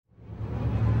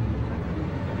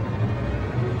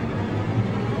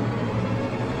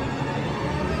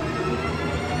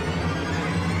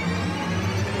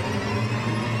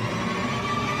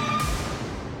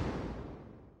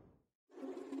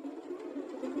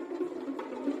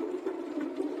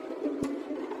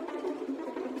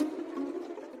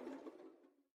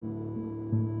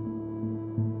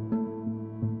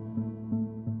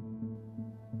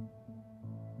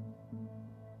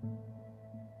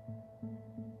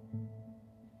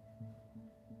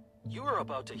You are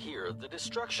about to hear the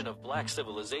destruction of black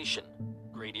civilization,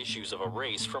 great issues of a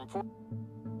race from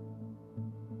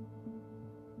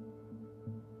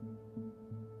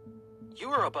You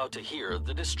are about to hear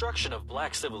the destruction of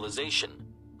black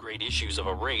civilization, great issues of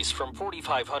a race from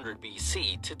 4500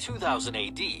 BC to 2000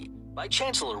 AD by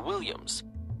Chancellor Williams,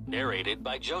 narrated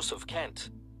by Joseph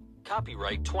Kent.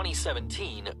 Copyright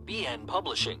 2017 BN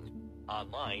Publishing,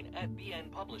 online at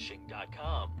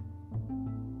bnpublishing.com.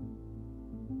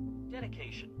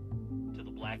 Dedication to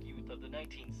the black youth of the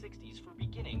 1960s for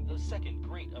beginning the second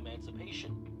great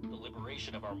emancipation, the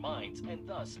liberation of our minds, and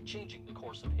thus changing the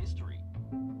course of history.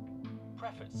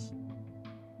 Preface.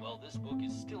 While this book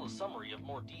is still a summary of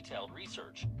more detailed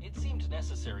research, it seemed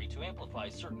necessary to amplify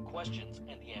certain questions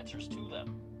and the answers to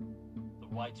them. The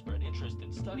widespread interest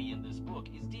and study in this book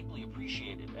is deeply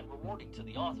appreciated and rewarding to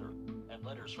the author, and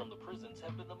letters from the prisons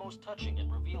have been the most touching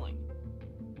and revealing.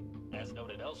 As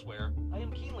noted elsewhere, I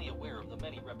am keenly aware of the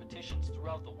many repetitions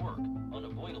throughout the work,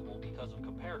 unavoidable because of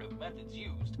comparative methods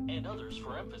used and others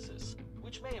for emphasis,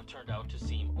 which may have turned out to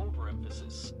seem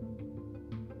overemphasis.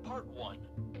 Part 1.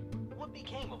 What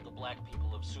became of the black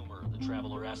people of Sumer, the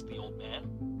traveler asked the old man.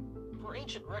 For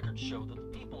ancient records show that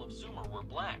the people of Sumer were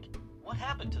black. What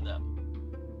happened to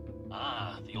them?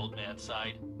 Ah, the old man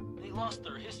sighed. They lost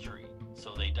their history,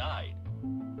 so they died.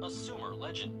 A Sumer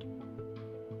legend.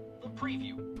 The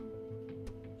preview.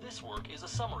 This work is a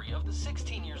summary of the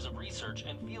 16 years of research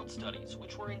and field studies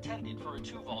which were intended for a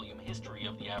 2-volume history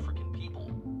of the African people.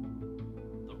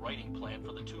 The writing plan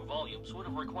for the 2 volumes would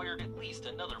have required at least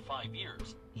another 5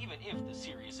 years, even if the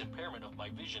serious impairment of my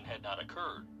vision had not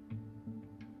occurred.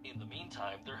 In the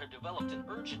meantime, there had developed an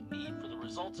urgent need for the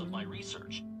results of my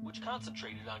research, which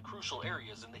concentrated on crucial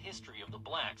areas in the history of the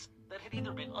blacks that had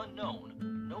either been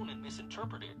unknown, known and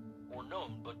misinterpreted, or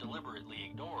known but deliberately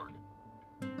ignored.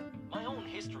 My own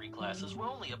history classes were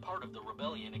only a part of the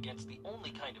rebellion against the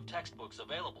only kind of textbooks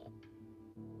available.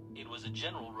 It was a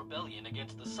general rebellion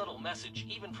against the subtle message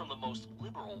even from the most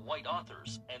liberal white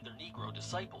authors and their Negro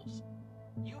disciples.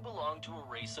 You belong to a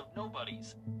race of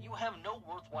nobodies. You have no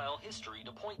worthwhile history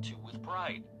to point to with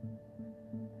pride.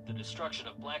 The destruction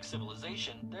of black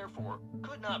civilization, therefore,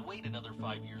 could not wait another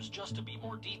 5 years just to be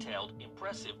more detailed,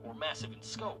 impressive, or massive in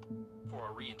scope. For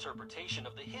a reinterpretation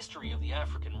of the history of the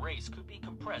African race could be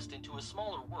compressed into a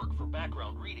smaller work for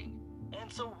background reading,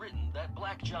 and so written that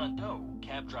Black John Doe,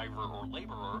 cab driver or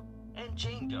laborer, and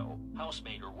Jane Doe,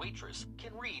 housemaid or waitress,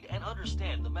 can read and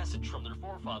understand the message from their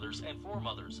forefathers and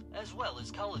foremothers, as well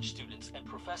as college students and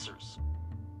professors.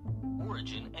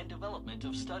 Origin and development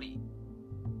of study.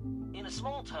 In a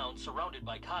small town surrounded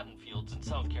by cotton fields in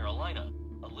South Carolina,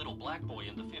 a little black boy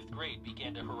in the 5th grade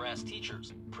began to harass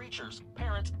teachers, preachers,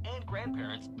 parents, and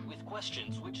grandparents with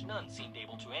questions which none seemed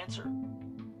able to answer.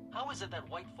 How is it that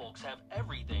white folks have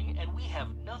everything and we have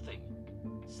nothing?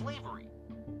 Slavery.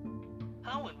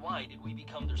 How and why did we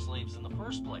become their slaves in the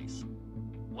first place?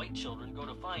 White children go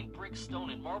to fine brick, stone,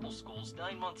 and marble schools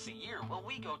 9 months a year, while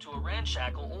we go to a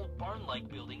ramshackle old barn-like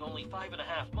building only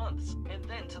 5.5 months, and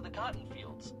then to the cotton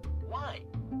fields. Why?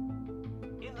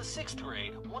 In the 6th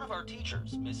grade, one of our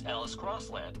teachers, Miss Alice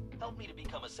Crossland, helped me to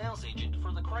become a sales agent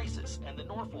for The Crisis and the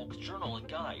Norfolk Journal and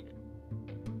Guide.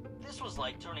 This was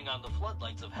like turning on the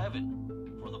floodlights of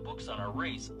heaven, for the books on our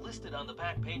race, listed on the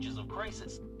back pages of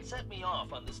Crisis, set me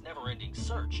off on this never-ending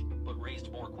search, but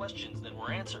raised more questions than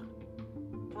were answered.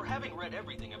 For having read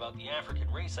everything about the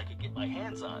African race I could get my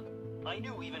hands on, I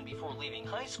knew even before leaving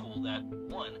high school that,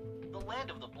 1. The land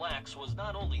of the blacks was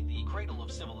not only the cradle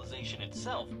of civilization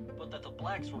itself, but that the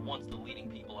blacks were once the leading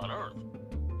people on Earth.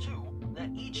 2. That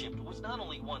Egypt was not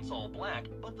only once all black,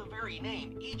 but the very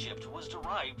name Egypt was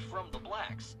derived from the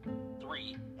blacks.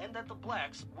 3. And that the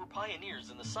blacks were pioneers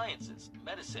in the sciences,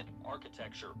 medicine,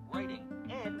 architecture, writing,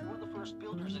 and were the first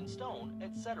builders in stone,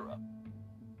 etc.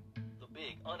 The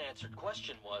big unanswered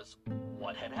question was,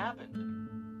 what had happened?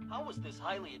 How was this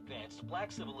highly advanced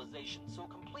black civilization so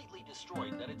completely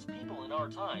destroyed that its people in our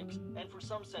times, and for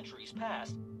some centuries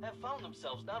past, have found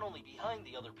themselves not only behind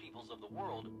the other peoples of the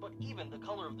world, but even the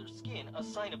color of their skin a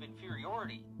sign of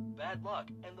inferiority, bad luck,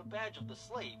 and the badge of the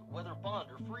slave, whether bond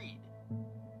or freed?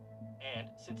 And,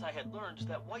 since I had learned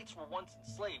that whites were once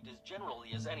enslaved as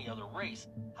generally as any other race,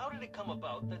 how did it come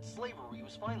about that slavery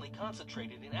was finally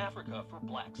concentrated in Africa for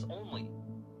blacks only?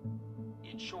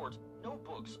 In short, no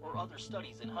books or other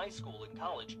studies in high school and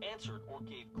college answered or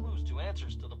gave clues to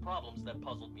answers to the problems that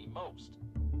puzzled me most.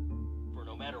 For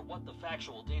no matter what the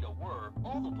factual data were,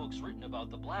 all the books written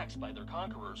about the blacks by their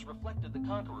conquerors reflected the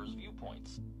conquerors'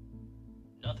 viewpoints.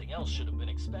 Nothing else should have been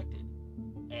expected.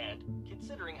 And,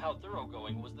 considering how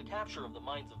thoroughgoing was the capture of the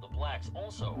minds of the blacks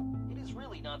also, it is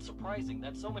really not surprising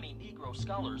that so many Negro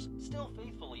scholars still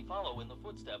faithfully follow in the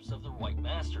footsteps of their white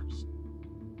masters.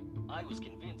 I was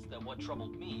convinced that what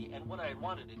troubled me and what I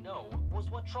wanted to know was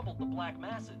what troubled the black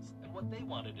masses and what they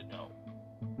wanted to know.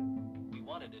 We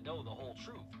wanted to know the whole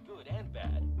truth, good and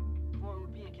bad, for it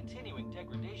would be a continuing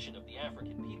degradation of the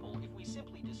African people if we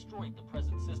simply destroyed the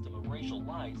present system of racial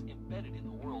lies embedded in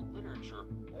the world literature,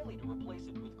 only to replace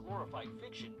it with glorified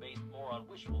fiction based more on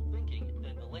wishful thinking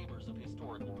than the labors of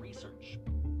historical research.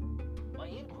 My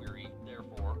inquiry,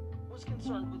 therefore, was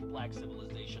concerned with black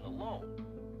civilization alone,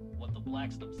 what the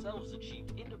blacks themselves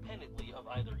achieved independently of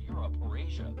either Europe or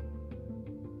Asia.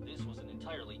 This was an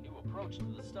entirely new approach to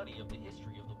the study of the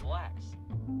history of the blacks.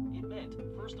 It meant,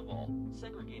 first of all,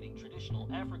 segregating traditional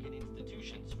African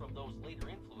institutions from those later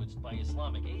influenced by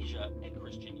Islamic Asia and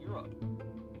Christian Europe.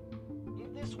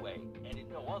 In this way, and in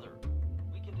no other,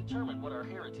 we can determine what our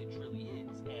heritage really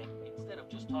is, and instead of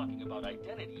just talking about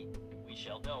identity, we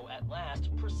shall know at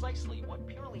last precisely what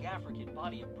purely African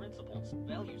body of principles,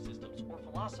 value systems, or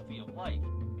philosophy of life,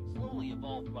 slowly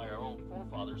evolved by our own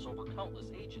forefathers over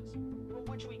countless ages, from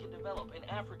which we can develop an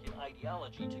African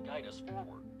ideology to guide us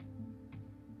forward.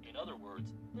 In other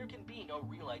words, there can be no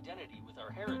real identity with our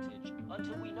heritage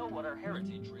until we know what our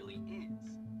heritage really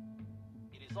is.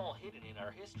 It is all hidden in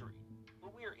our history,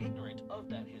 but we are ignorant of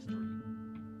that history.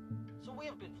 So we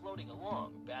have been floating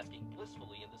along, basking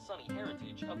blissfully in the sunny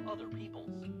heritage of other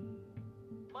peoples.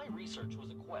 My research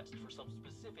was a quest for some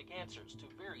specific answers to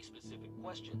very specific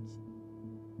questions.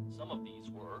 Some of these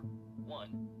were,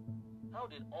 1. How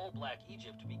did all-black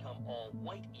Egypt become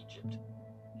all-white Egypt?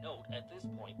 Note at this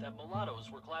point that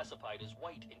mulattoes were classified as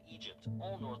white in Egypt,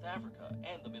 all North Africa,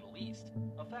 and the Middle East,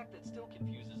 a fact that still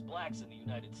confuses blacks in the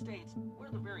United States, where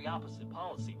the very opposite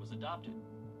policy was adopted.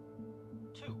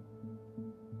 2.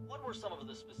 What were some of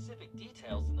the specific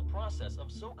details in the process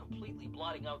of so completely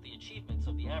blotting out the achievements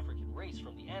of the African race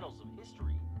from the annals of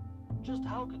history? Just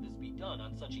how could this be done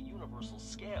on such a universal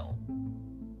scale?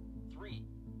 3.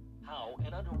 How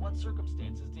and under what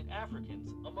circumstances did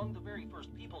Africans, among the very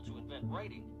first people to invent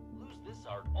writing, lose this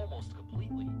art almost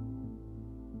completely?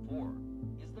 4.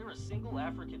 Is there a single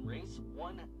African race,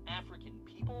 one African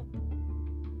people?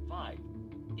 5.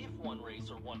 If one race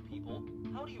or one people,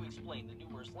 how do you explain the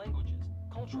numerous languages,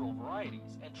 cultural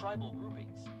varieties, and tribal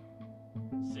groupings?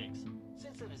 6.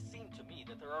 Since it has seemed to me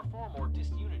that there are far more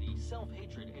disunity,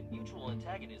 self-hatred, and mutual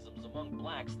antagonisms among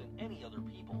blacks than any other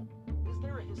people, is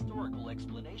there a historical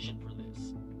explanation for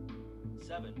this?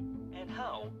 7. And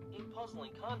how, in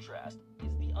puzzling contrast,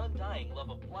 is the undying love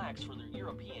of blacks for their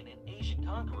European and Asian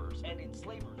conquerors and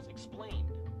enslavers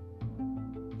explained?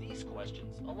 These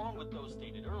questions, along with those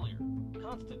stated earlier,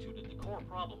 constituted the core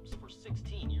problems for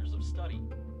 16 years of study.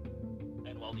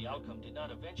 And while the outcome did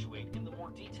not eventuate in the more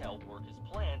detailed work as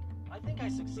planned, I think I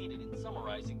succeeded in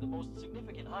summarizing the most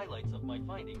significant highlights of my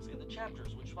findings in the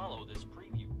chapters which follow this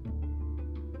preview.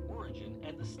 Origin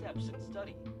and the steps in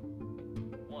study.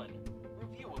 1.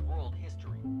 Review of world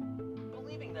history.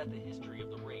 Believing that the history of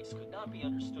the race could not be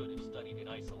understood if studied in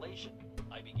isolation,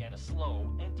 I began a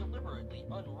slow and deliberately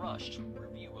unrushed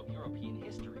review of European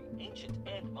history, ancient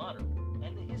and modern,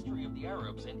 and the history of the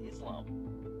Arabs and Islam.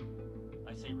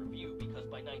 I say review because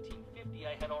by 1950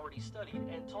 I had already studied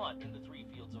and taught in the three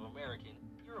fields of American,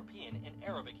 European, and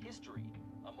Arabic history,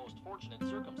 a most fortunate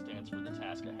circumstance for the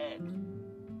task ahead.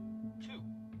 2.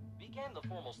 Began the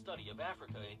formal study of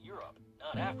Africa and Europe,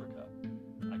 not Africa.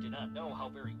 I did not know how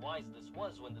very wise this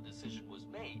was when the decision was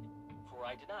made, for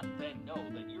I did not then know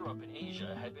that Europe and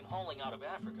Asia had been hauling out of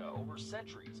Africa over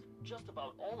centuries just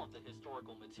about all of the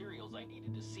historical materials I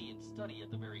needed to see and study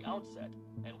at the very outset,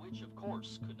 and which, of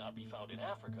course, could not be found in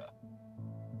Africa.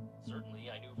 Certainly,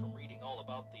 I knew from reading all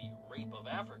about the Rape of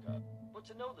Africa, but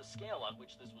to know the scale on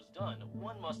which this was done,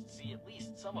 one must see at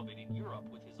least some of it in Europe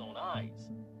with his own eyes,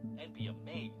 and be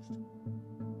amazed.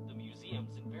 The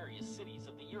museums in various cities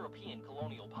of the European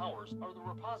colonial powers are the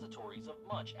repositories of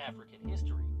much African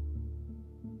history.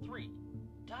 3.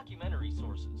 Documentary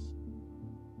sources.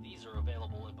 These are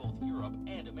available in both Europe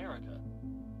and America.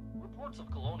 Reports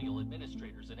of colonial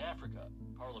administrators in Africa,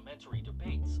 parliamentary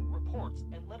debates, reports,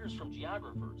 and letters from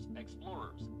geographers,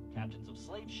 explorers, captains of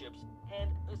slave ships,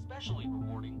 and, especially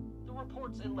rewarding, the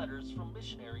reports and letters from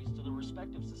missionaries to the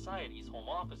respective societies' home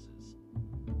offices.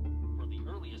 For the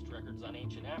earliest records on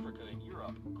ancient Africa and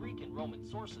Europe, Greek and Roman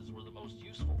sources were the most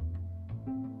useful.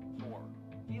 4.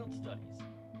 Field studies.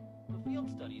 The field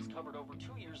studies covered over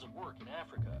 2 years of work in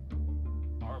Africa.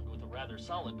 Armed with a rather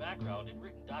solid background in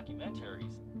written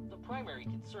documentaries, the primary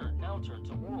concern now turned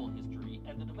to oral history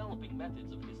and the developing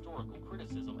methods of historical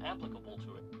criticism applicable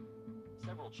to it.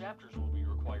 Several chapters will be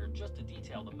required just to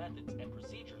detail the methods and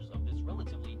procedures of this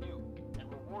relatively new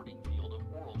and rewarding field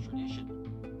of oral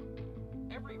tradition.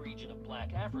 Every region of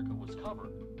Black Africa was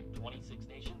covered, 26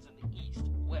 nations in the East,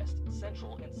 West,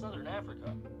 Central, and Southern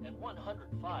Africa, and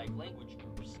 105 language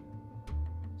groups.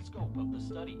 Scope of the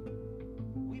study.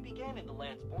 We began in the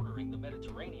lands bordering the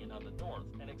Mediterranean on the north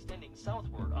and extending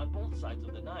southward on both sides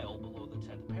of the Nile below the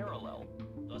 10th parallel,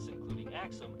 thus including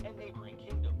Axum and neighboring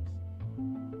kingdoms.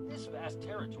 This vast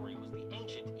territory was the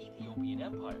ancient Ethiopian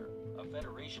Empire, a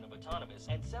federation of autonomous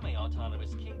and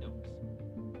semi-autonomous kingdoms.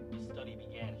 The study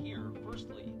began here,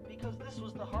 firstly, because this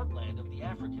was the heartland of the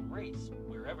African race,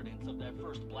 where evidence of that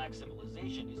first black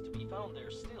civilization is to be found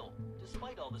there still,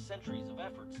 despite all the centuries of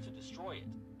efforts to destroy it.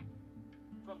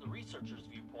 From the researcher's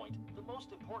viewpoint, the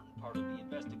most important part of the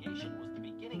investigation was the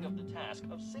beginning of the task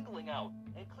of singling out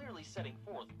and clearly setting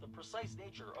forth the precise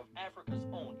nature of Africa's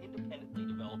own independently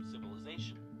developed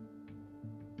civilization.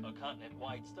 A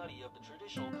continent-wide study of the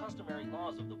traditional customary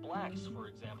laws of the blacks, for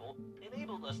example,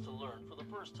 enabled us to learn for the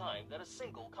first time that a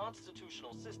single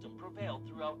constitutional system prevailed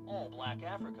throughout all Black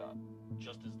Africa,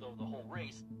 just as though the whole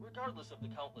race, regardless of the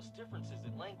countless differences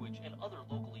in language and other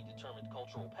locally determined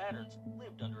cultural patterns,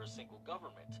 lived under a single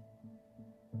government.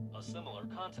 A similar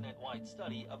continent-wide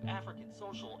study of African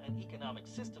social and economic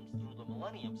systems through the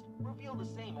millenniums revealed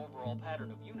the same overall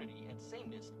pattern of unity and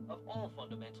sameness of all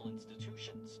fundamental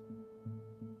institutions.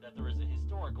 That there is a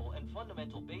historical and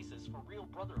fundamental basis for real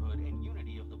brotherhood and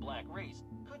unity of the black race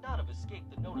could not have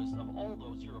escaped the notice of all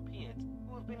those Europeans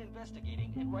who have been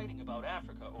investigating and writing about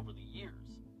Africa over the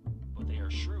years. But they are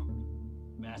shrewd.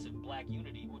 Massive black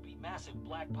unity would be massive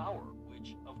black power,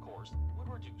 which, of course, would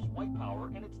reduce white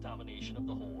power and its domination of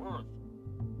the whole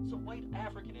earth. So white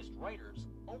Africanist writers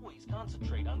always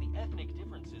concentrate on the ethnic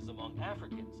differences among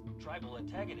Africans, tribal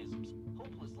antagonisms,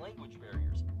 hopeless language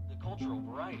barriers, cultural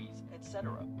varieties,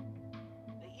 etc.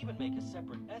 They even make a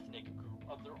separate ethnic group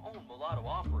of their own mulatto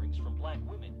offerings from black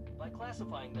women by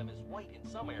classifying them as white in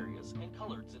some areas and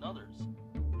coloreds in others.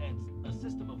 Hence, a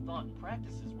system of thought and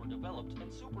practices were developed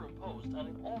and superimposed on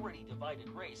an already divided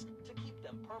race to keep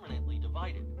them permanently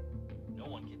divided. No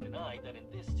one can deny that in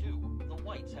this too, the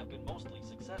whites have been mostly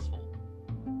successful.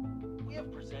 We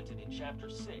have presented in Chapter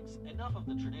 6 enough of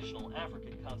the traditional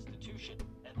African constitution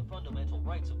and the fundamental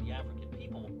rights of the African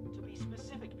people to be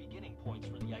specific beginning points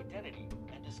for the identity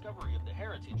and discovery of the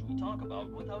heritage we talk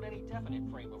about without any definite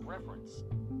frame of reference.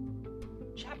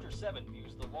 Chapter 7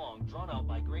 views the long, drawn-out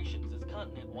migrations as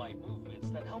continent-wide movements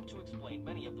that help to explain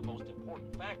many of the most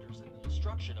important factors in the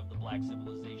destruction of the black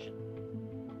civilization.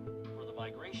 For the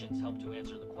migrations help to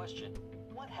answer the question,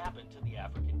 what happened to the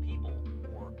African people,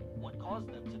 or what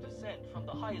caused them to descend from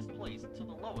the highest place to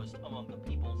the lowest among the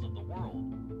peoples of the world?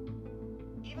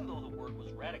 Even though the work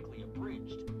was radically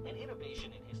abridged, an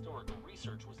innovation in historical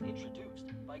research was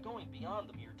introduced by going beyond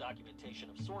the mere documentation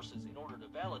of sources in order to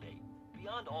validate,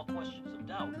 beyond all questions of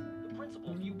doubt, the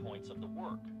principal viewpoints of the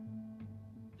work.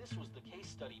 This was the case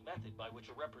study method by which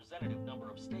a representative number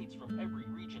of states from every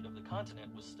region of the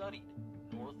continent was studied: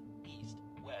 North, East,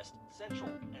 West, Central,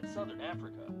 and Southern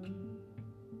Africa.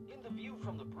 In the view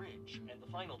from the bridge and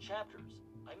the final chapters,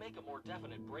 I make a more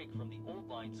definite break from the old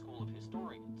line school of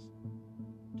historians.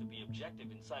 To be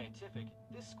objective and scientific,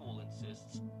 this school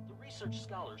insists the research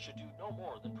scholar should do no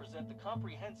more than present the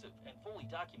comprehensive and fully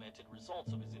documented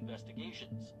results of his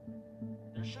investigations.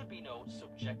 There should be no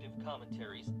subjective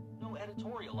commentaries, no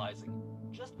editorializing.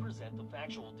 Just present the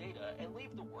factual data and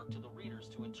leave the work to the readers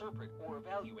to interpret or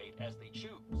evaluate as they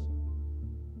choose.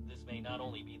 This may not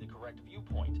only be the correct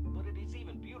viewpoint, but it is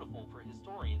even beautiful for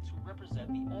historians who represent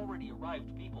the already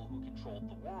arrived people who controlled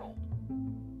the world.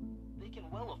 They can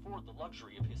well afford the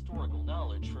luxury of historical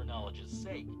knowledge for knowledge's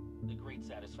sake, the great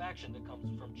satisfaction that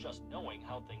comes from just knowing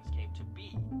how things came to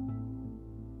be.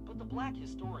 But the black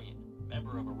historian,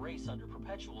 member of a race under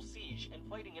perpetual siege and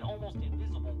fighting an almost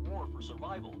invisible war for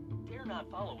survival, dare not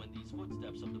follow in these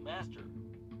footsteps of the master.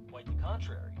 Quite the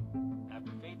contrary.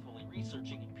 After faithfully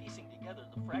researching and piecing together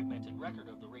the fragmented record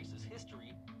of the race's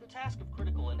history, the task of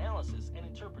critical analysis and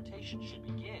interpretation should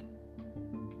begin.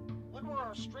 What were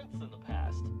our strengths in the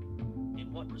past?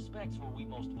 In what respects were we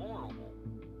most vulnerable?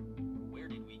 Where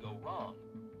did we go wrong?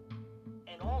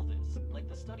 And all this, like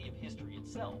the study of history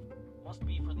itself, must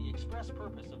be for the express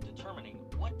purpose of determining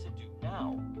what to do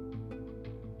now.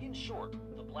 In short,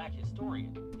 the black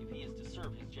historian, if he is to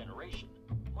serve his generation,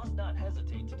 must not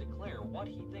hesitate to declare what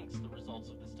he thinks the results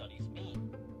of the studies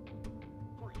mean.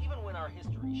 For even when our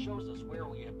history shows us where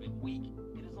we have been weak,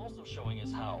 it is also showing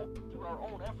us how, through our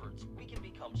own efforts, we can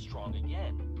become strong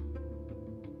again.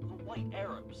 The White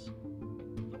Arabs.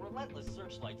 The relentless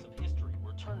searchlights of history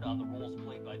were turned on the roles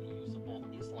played by the use of both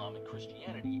Islam and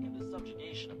Christianity in the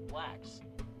subjugation of blacks.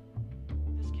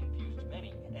 This confused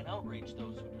many and outraged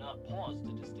those who did not pause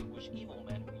to distinguish evil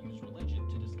men who use religion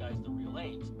to disguise their real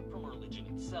aims from religion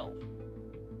itself.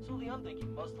 So the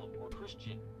unthinking Muslim or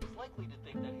Christian is likely to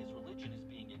think that his religion is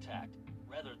being attacked,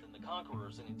 rather than the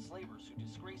conquerors and enslavers who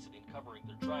disgrace it in covering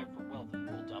their drive for wealth and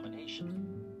world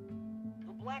domination.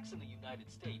 The blacks in the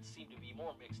United States seem to be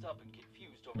more mixed up and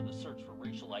confused over the search for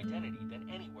racial identity than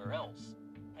anywhere else.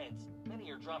 Hence, many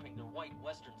are dropping their white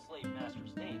Western slave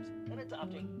masters' names and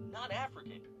adopting not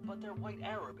African, but their white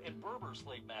Arab and Berber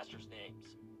slave masters'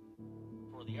 names.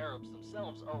 For the Arabs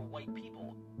themselves are white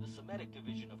people, the Semitic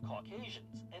division of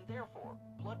Caucasians, and therefore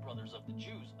blood brothers of the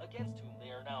Jews against whom they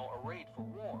are now arrayed for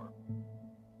war.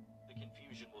 The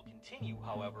confusion will continue,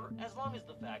 however, as long as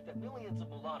the fact that millions of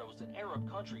mulattoes in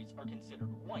Arab countries are considered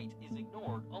white is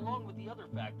ignored, along with the other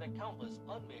fact that countless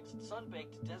unmixed,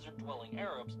 sun-baked, desert-dwelling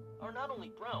Arabs are not only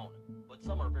brown, but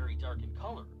some are very dark in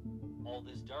color. All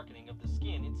this darkening of the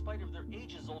skin in spite of their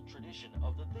ages-old tradition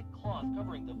of the thick cloth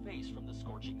covering the face from the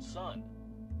scorching sun.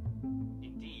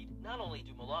 Indeed, not only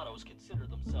do mulattoes consider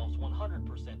themselves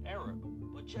 100% Arab,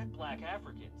 but jet black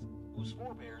Africans, whose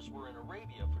forebears were in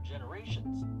Arabia for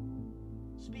generations,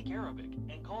 speak Arabic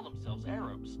and call themselves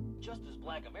Arabs, just as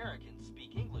black Americans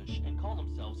speak English and call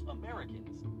themselves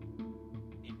Americans.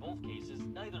 In both cases,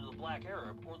 neither the black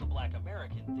Arab or the black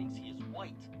American thinks he is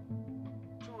white.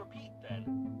 To repeat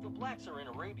then, the blacks are in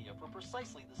Arabia for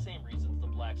precisely the same reasons the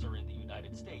blacks are in the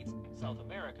United States, South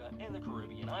America, and the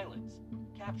Caribbean islands: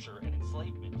 capture and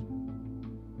enslavement.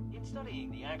 In studying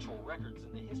the actual records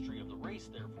in the history of the race,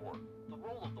 therefore, the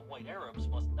role of the white Arabs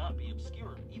must not be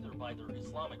obscured either by their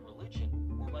Islamic religion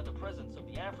or by the presence of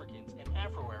the Africans and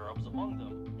Afro-Arabs among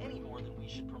them, any more than we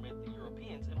should permit the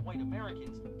Europeans and white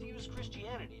Americans to use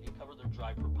Christianity to cover their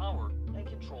drive for power and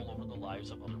control over the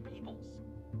lives of other peoples.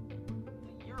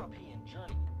 The European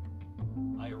journey.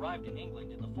 I arrived in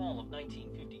England in the fall of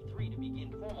 1953 to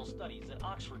begin formal studies at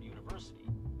Oxford University,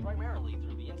 primarily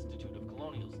through the Institute of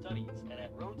Colonial Studies and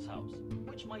at Rhodes House,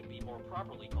 which might be more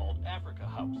properly called Africa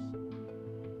House.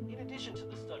 In addition to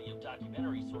the study of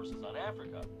documentary sources on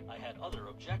Africa, I had other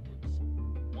objectives.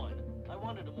 1. I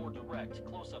wanted a more direct,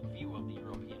 close-up view of the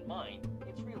European mind,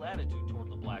 its real attitude toward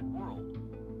the black world.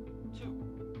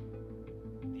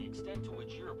 2. The extent to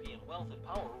which European wealth and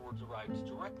power were derived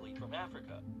directly from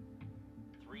Africa.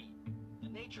 3. The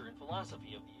nature and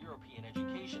philosophy of the European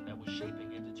education that was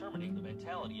shaping and determining the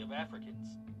mentality of Africans.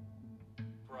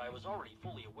 For I was already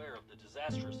fully aware of the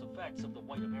disastrous effects of the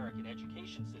white American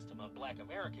education system on black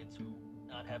Americans who,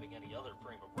 not having any other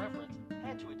frame of reference,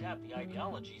 had to adapt the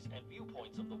ideologies and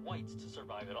viewpoints of the whites to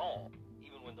survive at all,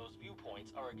 even when those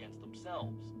viewpoints are against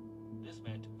themselves. This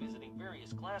meant visiting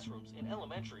various classrooms in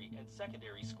elementary and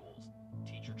secondary schools,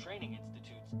 teacher training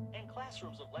institutes, and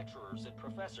classrooms of lecturers and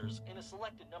professors in a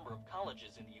selected number of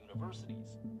colleges and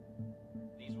universities.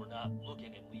 These were not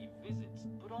look-in and leave visits,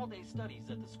 but all-day studies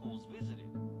at the schools visited,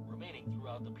 remaining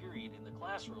throughout the period in the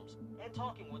classrooms and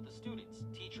talking with the students,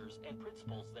 teachers, and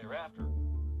principals thereafter.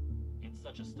 In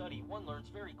such a study, one learns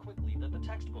very quickly that the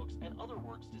textbooks and other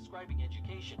works describing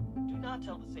education do not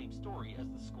tell the same story as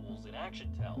the schools in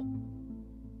action tell.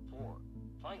 4.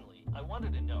 Finally, I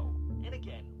wanted to know, and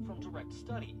again, from direct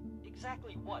study,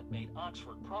 exactly what made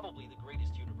Oxford probably the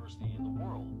greatest university in the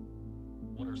world.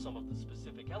 What are some of the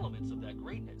specific elements of that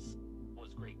greatness?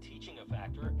 Was great teaching a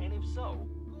factor, and if so,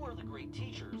 who are the great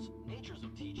teachers, natures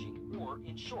of teaching, or,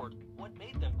 in short, what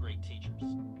made them great teachers?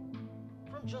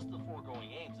 From just the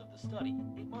foregoing aims of the study,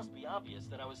 it must be obvious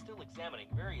that I was still examining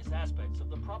various aspects of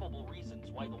the probable reasons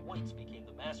why the whites became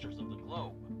the masters of the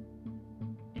globe.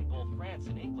 In both France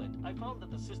and England, I found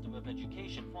that the system of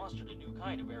education fostered a new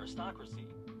kind of aristocracy.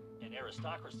 An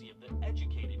aristocracy of the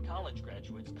educated college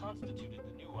graduates constituted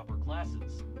the new upper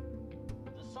classes.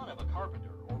 The son of a carpenter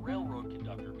or railroad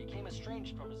conductor became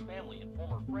estranged from his family and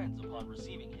former friends upon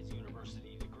receiving his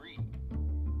university degree.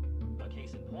 A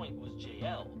case in point was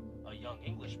J.L., a young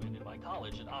Englishman in my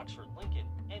college at Oxford Lincoln,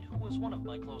 and who was one of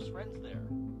my close friends there.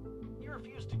 He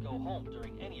refused to go home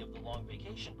during any of the long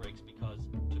vacation breaks because,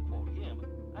 to quote him,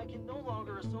 "I can no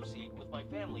longer associate with my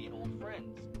family and old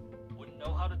friends. Wouldn't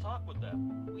know how to talk with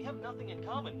them. We have nothing in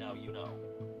common now, you know."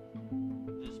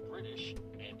 This British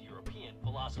and European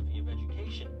philosophy of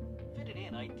education fitted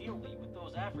in ideally with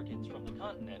those Africans from the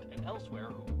continent and elsewhere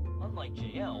who, unlike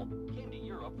J.L., came to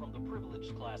Europe from the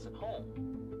privileged class at home.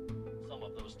 Some of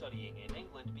of those studying in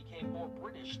England became more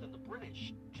British than the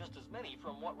British, just as many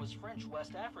from what was French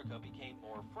West Africa became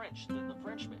more French than the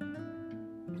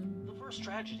Frenchmen. The first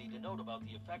tragedy to note about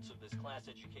the effects of this class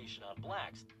education on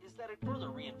blacks is that it further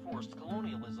reinforced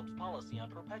colonialism's policy on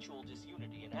perpetual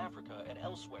disunity in Africa and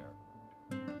elsewhere.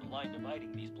 The line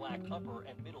dividing these black upper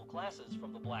and middle classes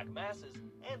from the black masses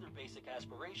and their basic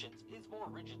aspirations is more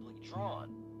rigidly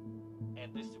drawn.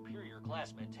 And this superior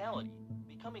class mentality,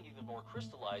 becoming even more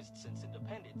crystallized since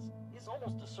independence, is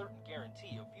almost a certain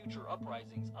guarantee of future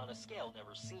uprisings on a scale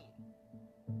never seen.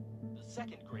 The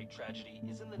second great tragedy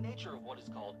is in the nature of what is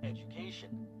called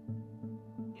education.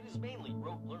 It is mainly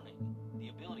rote learning, the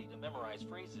ability to memorize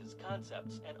phrases,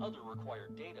 concepts, and other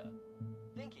required data.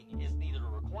 Thinking is neither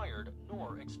required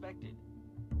nor expected.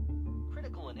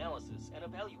 Critical analysis and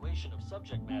evaluation of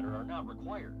subject matter are not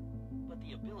required, but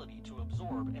the ability to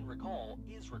absorb and recall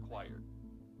is required.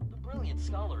 The brilliant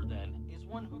scholar, then, is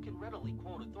one who can readily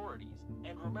quote authorities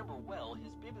and remember well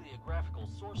his bibliographical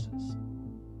sources.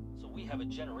 So we have a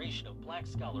generation of black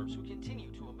scholars who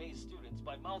continue to amaze students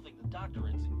by mouthing the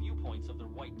doctrines and viewpoints of their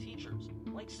white teachers,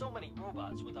 like so many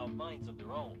robots without minds of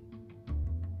their own.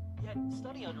 Yet,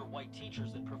 study under white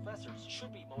teachers and professors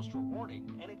should be most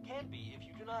rewarding, and it can be if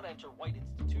you do not enter white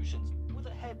institutions with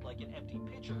a head like an empty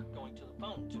pitcher going to the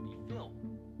fountain to be filled.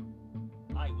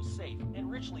 I was safe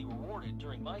and richly rewarded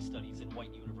during my studies in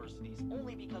white universities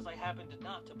only because I happened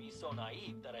not to be so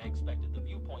naive that I expected the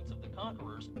viewpoints of the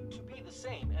conquerors to be the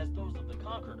same as those of the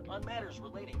conquered on matters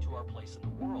relating to our place in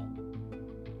the world.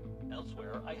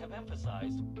 Elsewhere, I have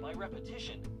emphasized, by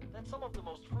repetition, that some of the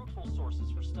most fruitful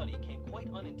sources for study came quite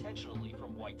unintentionally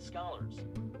from white scholars.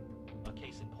 A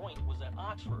case in point was at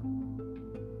Oxford.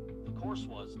 The course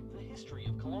was The History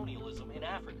of Colonialism in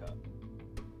Africa.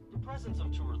 The presence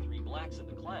of 2 or 3 blacks in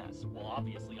the class, while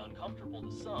obviously uncomfortable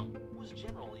to some, was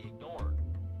generally ignored.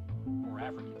 For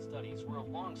African studies were of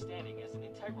long standing as an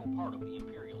integral part of the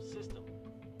imperial system.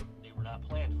 They were not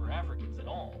planned for Africans at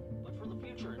all, but for the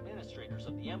future administrators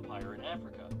of the empire in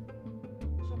Africa.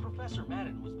 So Professor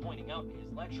Madden was pointing out in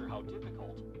his lecture how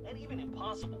difficult, and even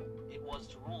impossible, it was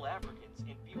to rule Africans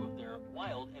in view of their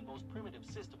wild and most primitive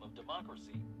system of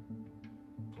democracy.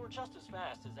 For just as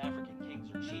fast as African kings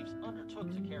or chiefs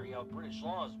undertook to carry out British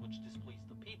laws which displeased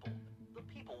the people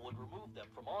would remove them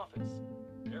from office.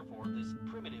 Therefore, this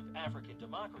primitive African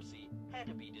democracy had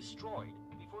to be destroyed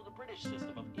before the British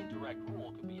system of indirect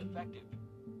rule could be effective.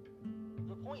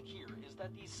 The point here is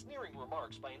that these sneering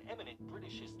remarks by an eminent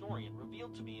British historian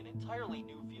revealed to me an entirely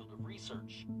new field of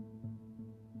research.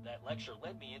 That lecture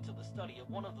led me into the study of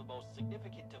one of the most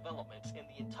significant developments in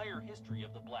the entire history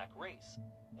of the black race.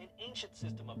 An ancient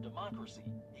system of democracy,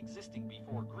 existing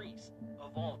before Greece,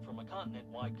 evolved from a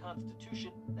continent-wide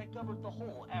constitution that governed the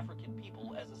whole African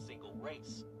people as a single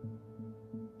race.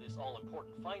 This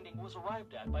all-important finding was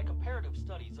arrived at by comparative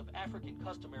studies of African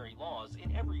customary laws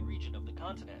in every region of the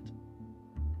continent.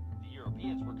 The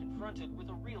Europeans were confronted with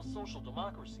a real social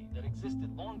democracy that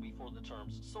existed long before the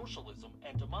terms socialism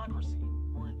and democracy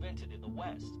were invented in the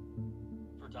West.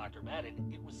 For Dr.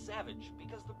 Madden, it was savage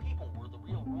because the people were the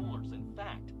real rulers in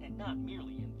fact and not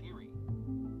merely in theory.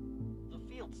 The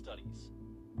field studies.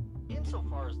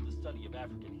 Insofar as the study of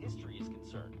African history is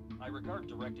concerned, I regard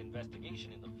direct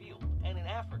investigation in the field and in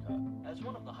Africa as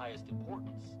one of the highest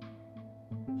importance.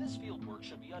 This field work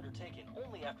should be undertaken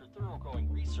only after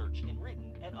thoroughgoing research in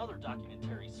written and other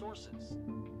documentary sources.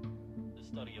 The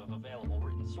study of available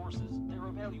written sources, their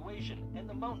evaluation, and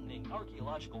the mounting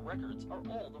archaeological records are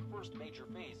all the first major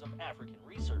phase of African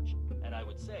research, and I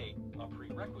would say a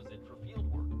prerequisite for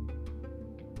fieldwork.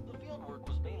 The fieldwork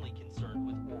was mainly concerned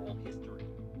with oral history.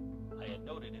 I had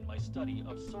noted in my study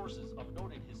of sources of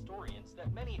noted historians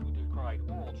that many who decried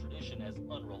oral tradition as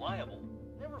unreliable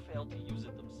never failed to use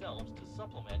it themselves to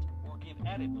supplement or give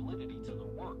added validity to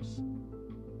their works.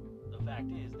 The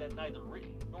fact is that neither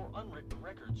written nor unwritten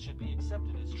records should be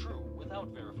accepted as true without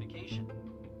verification.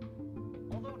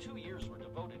 Although 2 years were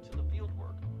devoted to the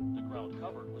fieldwork, the ground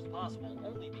covered was possible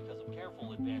only because of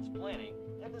careful advanced planning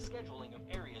and the scheduling of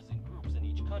areas and groups in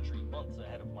each country months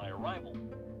ahead of my arrival.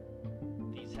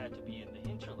 These had to be in the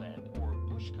hinterland or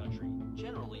bush country,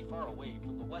 generally far away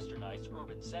from the westernized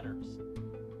urban centers.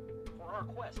 For our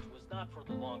quest was not for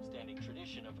the long-standing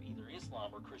tradition of either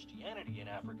Islam or Christianity in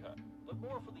Africa, but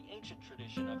more for the ancient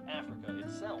tradition of Africa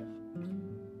itself.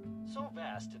 So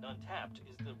vast and untapped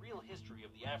is the real history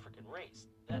of the African race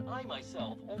that I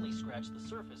myself only scratch the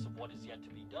surface of what is yet to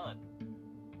be done.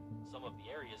 Some of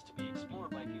the areas to be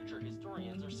explored by future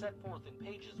historians are set forth in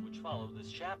pages which follow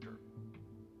this chapter.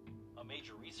 A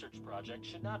major research project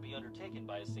should not be undertaken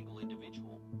by a single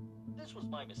individual. This was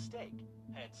my mistake.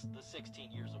 hence the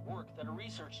 16 years of work that a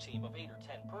research team of 8 or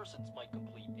 10 persons might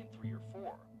complete in 3 or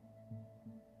 4.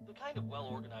 The kind of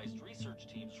well-organized research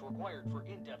teams required for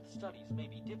in-depth studies may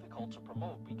be difficult to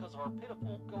promote because of our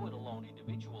pitiful go-it-alone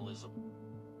individualism.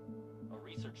 A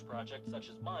research project such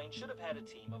as mine should have had a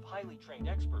team of highly trained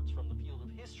experts from the field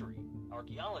of history,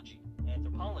 archaeology,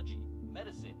 anthropology,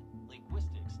 medicine,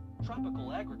 linguistics,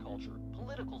 tropical agriculture,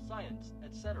 political science,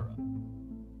 etc.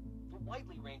 The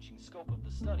widely ranging scope of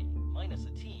the study, minus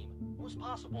a team, was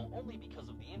possible only because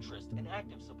of the interest and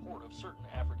active support of certain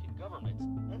African governments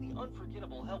and the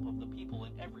unforgettable help of the people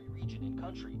in every region and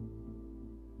country.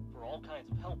 For all kinds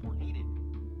of help were needed.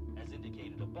 As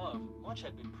indicated above, much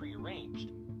had been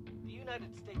prearranged. The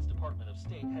United States Department of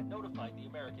State had notified the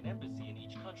American Embassy in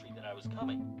each country that I was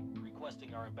coming,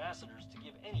 requesting our ambassadors to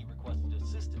give any requested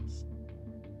assistance.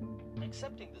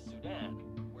 Excepting the Sudan,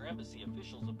 where embassy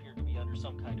officials appeared to be under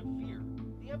some kind of fear,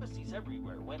 the embassies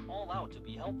everywhere went all out to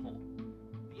be helpful.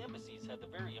 The embassies had the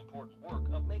very important work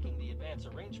of making the advance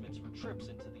arrangements for trips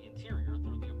into the interior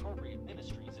through the appropriate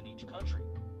ministries in each country.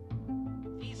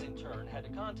 These in turn had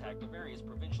to contact the various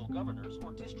provincial governors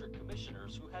or district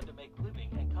commissioners who had to make living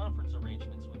and conference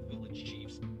arrangements with village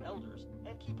chiefs, elders,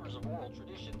 and keepers of oral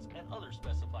traditions and other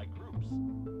specified groups.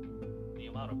 The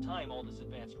amount of time all this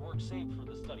advanced work saved for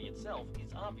the study itself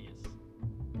is obvious.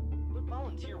 But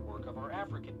volunteer work of our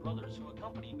African brothers who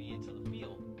accompanied me into the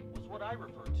field was what I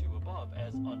referred to above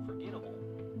as unforgettable.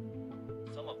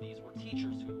 Some of these were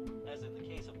teachers who, as in the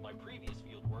case of my previous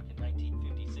field work in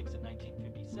 1956 and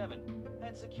 1957,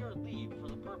 had secured leave for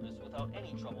the purpose without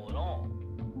any trouble at all.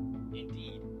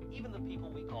 Indeed, even the people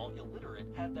we call illiterate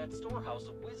had that storehouse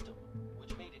of wisdom,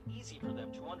 which made it easy for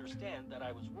them to understand that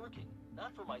I was working,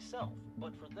 not for myself,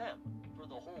 but for them, for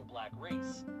the whole black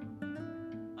race.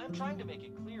 I'm trying to make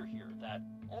it clear here that,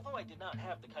 although I did not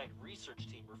have the kind of research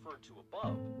team referred to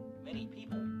above, many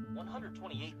people,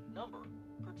 128 in number,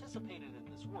 participated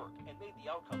in this work and made the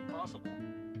outcome possible.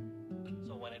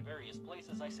 So when in various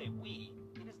places I say we,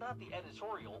 it is not the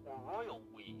editorial or royal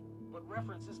we, but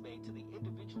reference is made to the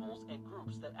individuals and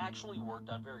groups that actually worked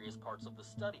on various parts of the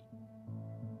study.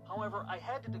 However, I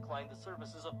had to decline the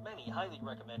services of many highly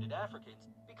recommended Africans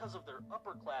because of their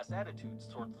upper-class attitudes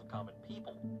towards the common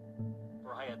people.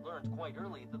 For I had learned quite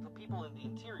early that the people in the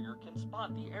interior can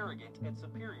spot the arrogant and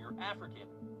superior African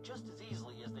just as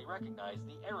easily as they recognize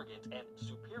the arrogant and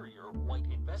superior white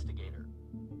investigator.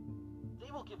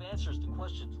 They will give answers to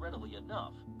questions readily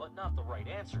enough, but not the right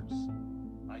answers.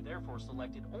 I therefore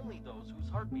selected only those whose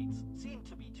heartbeats seemed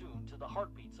to be tuned to the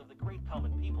heartbeats of the great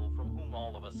common people from whom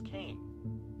all of us came.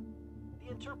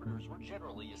 The interpreters were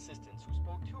generally assistants who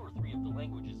spoke 2 or 3 of the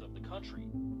languages of the country.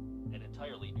 An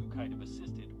entirely new kind of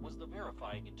assistant was the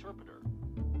verifying interpreter.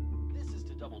 This is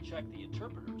to double-check the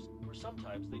interpreters, for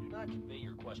sometimes they do not convey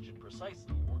your question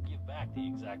precisely or give back the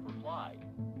exact reply.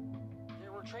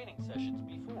 There were training sessions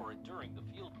before and during the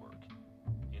fieldwork.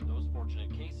 In those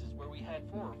fortunate cases where we had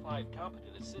 4 or 5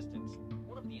 competent assistants,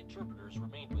 one of the interpreters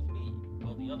remained with me,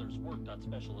 while the others worked on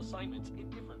special assignments in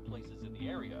different places in the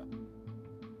area.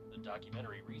 The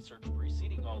documentary research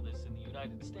preceding all this in the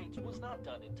United States was not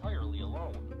done entirely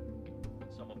alone.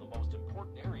 Some of the most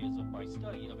important areas of my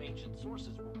study of ancient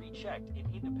sources were rechecked in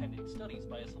independent studies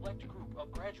by a select group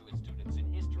of graduate students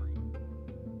in history.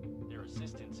 Their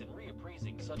assistance in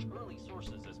reappraising such early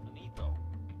sources as Manetho,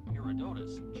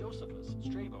 Herodotus, Josephus,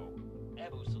 Strabo,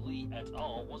 Abu Salih et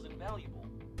al. Was invaluable.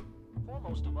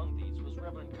 Foremost among these was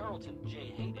Reverend Carlton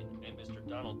J. Hayden and Mr.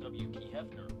 Donald W. Key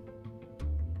Hefner.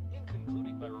 In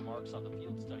concluding my remarks on the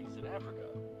field studies in Africa,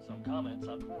 some comments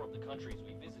on 4 of the countries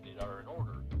we visited are in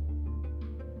order.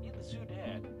 In the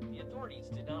Sudan, the authorities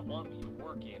did not want me to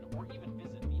work in or even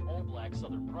visit the all-black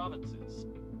southern provinces.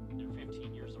 Their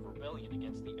 15 years of rebellion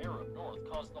against the Arab North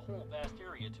caused the whole vast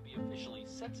area to be officially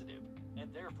sensitive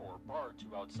and therefore barred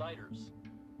to outsiders.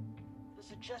 The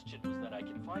suggestion was that I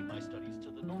confine my studies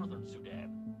to the northern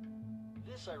Sudan.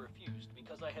 This I refused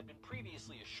because I had been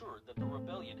previously assured that the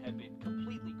rebellion had been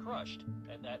completely crushed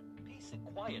and that peace and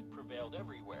quiet prevailed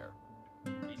everywhere.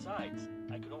 Besides,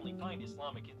 I could only find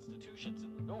Islamic institutions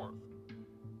in the north,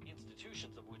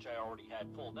 institutions of which I already had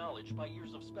full knowledge by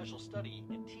years of special study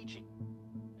and teaching.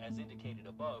 As indicated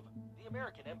above, the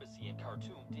American Embassy in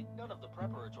Khartoum did none of the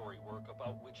preparatory work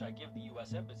about which I give the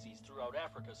U.S. embassies throughout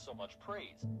Africa so much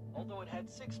praise, although it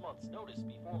had 6 months' notice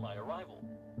before my arrival.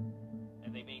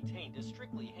 And they maintained a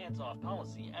strictly hands-off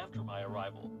policy after my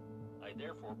arrival. I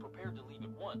therefore prepared to leave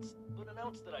at once, but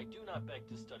announced that I do not beg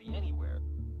to study anywhere,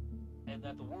 and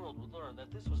that the world would learn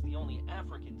that this was the only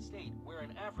African state where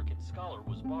an African scholar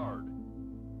was barred.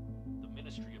 The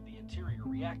Ministry of the Interior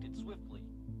reacted swiftly.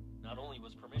 Not only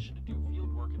was permission to do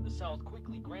field work in the South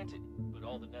quickly granted, but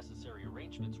all the necessary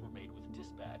arrangements were made with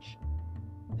dispatch.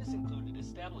 This included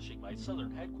establishing my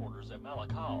southern headquarters at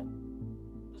Malakal.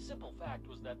 The simple fact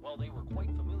was that while they were quite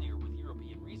familiar with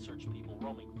European research people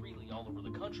roaming freely all over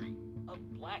the country, a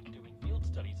black doing field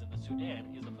studies in the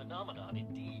Sudan is a phenomenon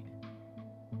indeed.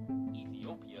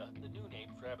 Ethiopia, the new name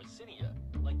for Abyssinia,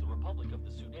 like the Republic of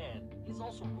the Sudan, is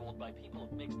also ruled by people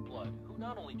of mixed blood who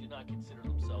not only do not consider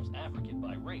themselves African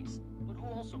by race, but who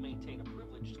also maintain a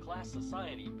privileged class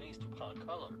society based upon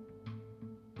color.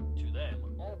 To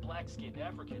them, all black-skinned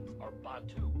Africans are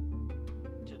Bantu.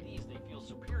 To these they feel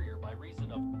superior by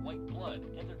reason of white blood,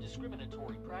 and their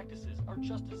discriminatory practices are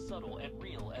just as subtle and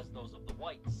real as those of the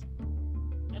whites.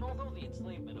 And although the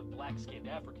enslavement of black-skinned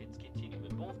Africans continue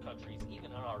in both countries even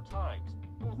in our times,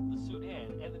 both the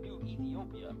Sudan and the new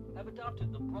Ethiopia have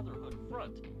adopted the Brotherhood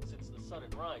Front since the sudden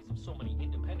rise of so many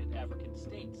independent African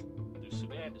states, the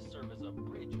Sudan to serve as a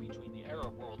bridge between the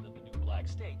Arab world and the new black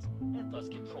states, and thus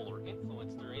control or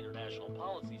influence their international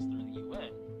policies through the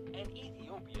UN, and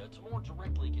Ethiopia to more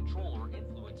directly control or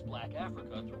influence Black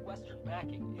Africa through Western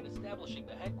backing in establishing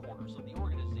the headquarters of the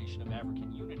Organization of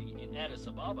African Unity in Addis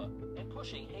Ababa, and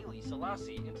pushing Haile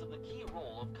Selassie into the key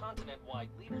role of continent-wide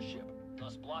leadership,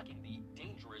 thus blocking the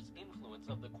dangerous influence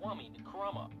of the Kwame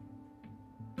Nkrumah.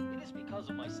 It is because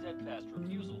of my steadfast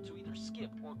refusal to either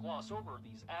skip or gloss over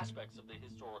these aspects of the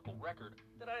historical record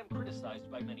that I am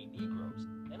criticized by many Negroes,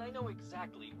 and I know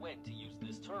exactly when to use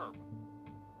this term.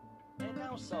 And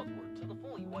now southward to the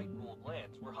fully white-ruled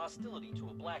lands where hostility to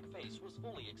a black face was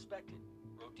fully expected,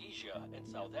 Rhodesia and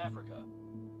South Africa.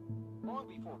 Long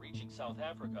before reaching South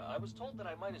Africa, I was told that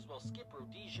I might as well skip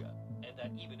Rhodesia, and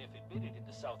that even if admitted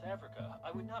into South Africa,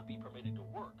 I would not be permitted to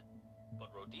work. But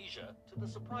Rhodesia, to the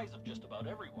surprise of just about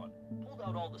everyone, pulled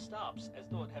out all the stops as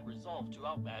though it had resolved to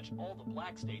outmatch all the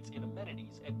black states in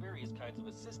amenities and various kinds of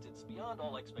assistance beyond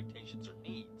all expectations or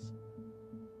needs.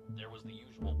 There was the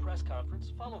usual press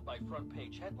conference, followed by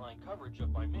front-page headline coverage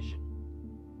of my mission.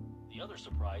 The other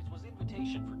surprise was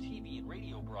invitation for TV and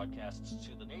radio broadcasts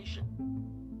to the nation.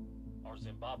 Our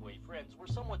Zimbabwe friends were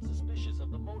somewhat suspicious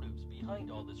of the motives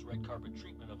behind all this red carpet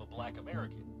treatment of a black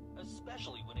American,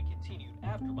 especially when it continued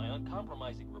after my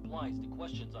uncompromising replies to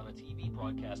questions on a TV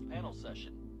broadcast panel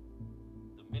session.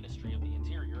 The Ministry of the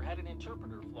Interior had an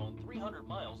interpreter flown 300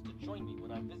 miles to join me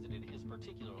when I visited his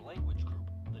particular language group,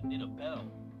 the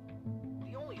Nidabel.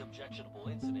 The only objectionable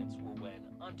incidents were when,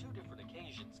 on two different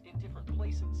occasions, in different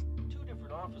places, two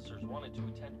different officers wanted to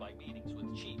attend my meetings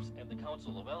with chiefs and the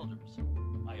Council of Elders.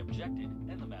 I objected,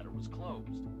 and the matter was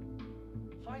closed.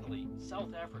 Finally,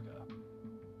 South Africa.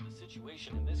 The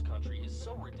situation in this country is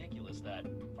so ridiculous that,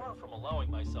 far from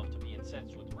allowing myself to be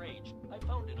incensed with rage, I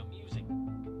found it amusing.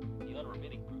 The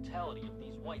unremitting brutality of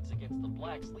these whites against the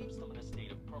blacks leaves them in a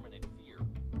state of permanent fear.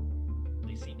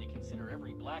 They seem to consider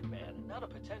every black man not a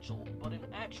potential, but an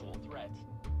actual threat.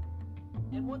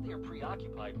 And what they are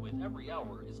preoccupied with every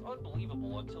hour is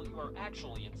unbelievable until you are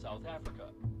actually in South Africa.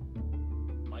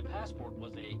 My passport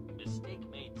was a mistake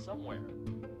made somewhere.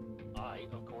 I,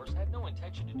 of course, had no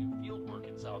intention to do field work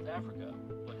in South Africa,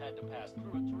 but had to pass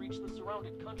through it to reach the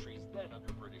surrounded countries then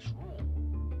under British rule.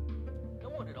 No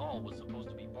one at all was supposed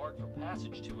to be barred from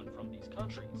passage to and from these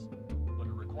countries, but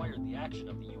it required the action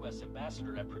of the U.S.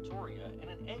 ambassador at Pretoria and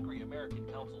an angry American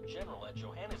consul general at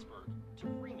Johannesburg to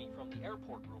free me from the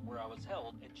airport room where I was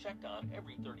held and checked on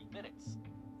every 30 minutes.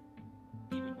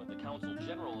 Even when the consul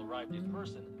general arrived in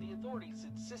person, the authorities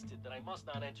insisted that I must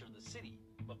not enter the city,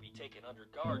 but be taken under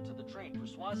guard to the train for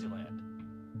Swaziland.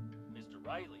 Mr.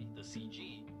 Riley, the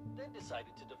CG, then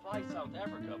decided to defy South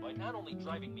Africa by not only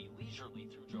driving me leisurely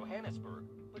through Johannesburg,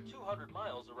 but 200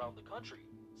 miles around the country,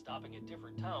 stopping at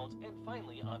different towns and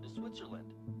finally on to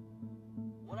Switzerland.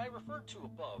 What I referred to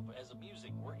above as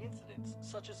amusing were incidents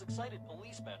such as excited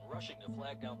policemen rushing to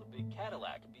flag down the big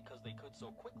Cadillac because they could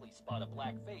so quickly spot a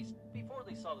black face before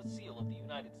they saw the seal of the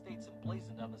United States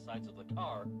emblazoned on the sides of the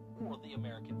car or the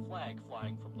American flag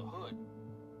flying from the hood.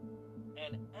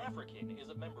 An African is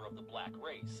a member of the black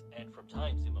race, and from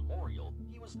times immemorial,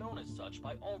 he was known as such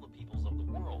by all the peoples of the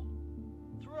world.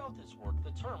 Throughout this work,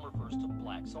 the term refers to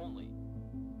blacks only.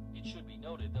 It should be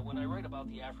noted that when I write about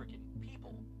the African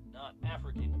people, not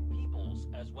African peoples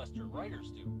as Western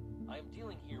writers do, I am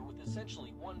dealing here with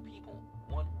essentially one people,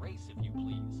 one race if you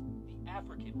please, the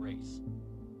African race.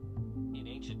 In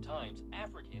ancient times,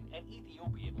 African and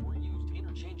Ethiopian were used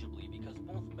interchangeably because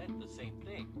both meant the same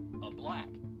thing, a black.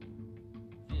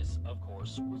 This, of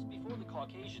course, was before the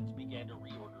Caucasians began to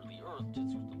reorder the earth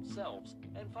to suit themselves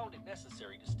and found it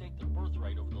necessary to stake their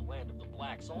birthright over the land of the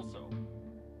blacks also.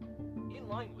 In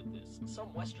line with this,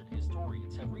 some Western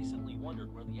historians have recently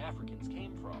wondered where the Africans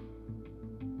came from.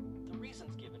 The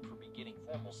reasons given for beginning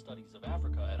formal studies of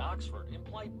Africa at Oxford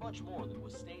implied much more than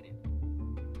was stated.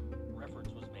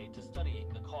 Reference was made to studying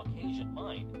the Caucasian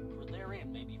mind, for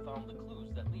therein may be found the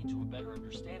clues that lead to a better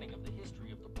understanding of the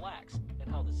history of the blacks and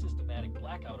how the systematic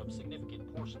blackout of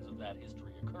significant portions of that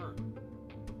history occurred.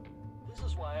 This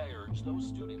is why I urge those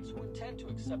students who intend to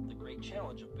accept the great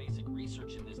challenge of basic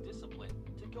research in this discipline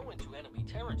to go into enemy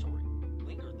territory,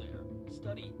 linger there,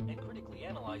 study, and critically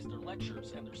analyze their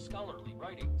lectures and their scholarly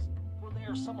writings, for they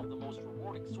are some of the most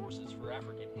rewarding sources for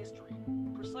African history,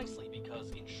 precisely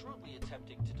because in shrewdly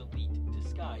attempting to delete,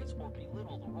 disguise, or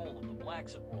belittle the role of the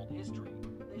blacks in world history,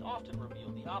 they often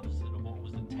reveal the opposite of what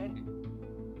was intended.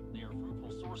 They are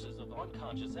fruitful sources of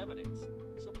unconscious evidence,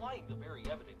 supplying the very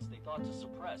evidence they thought to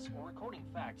suppress or recording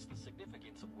facts the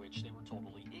significance of which they were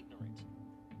totally ignorant.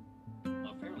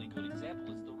 A fairly good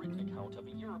example is the written account of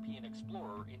a European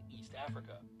explorer in East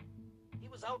Africa. He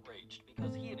was outraged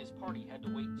because he and his party had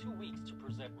to wait 2 weeks to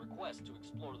present requests to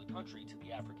explore the country to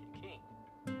the African king.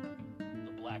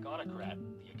 The black autocrat,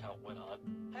 the account went on,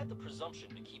 had the presumption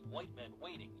to keep white men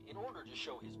waiting in order to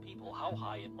show his people how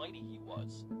high and mighty he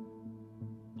was.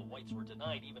 The whites were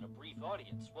denied even a brief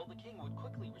audience, while the king would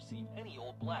quickly receive any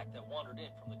old black that wandered in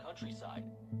from the countryside.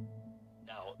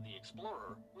 Now, the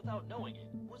explorer, without knowing it,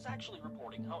 was actually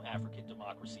reporting how African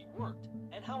democracy worked,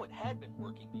 and how it had been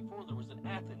working before there was an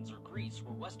Athens or Greece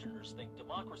where Westerners think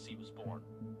democracy was born.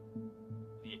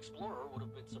 The explorer would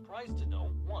have been surprised to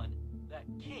know, 1, that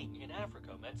king in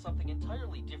Africa meant something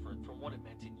entirely different from what it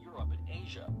meant in Europe and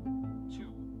Asia.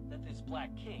 2, that this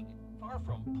black king, far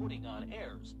from putting on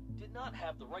airs, did not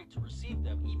have the right to receive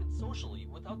them even socially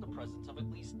without the presence of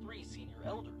at least 3 senior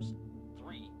elders.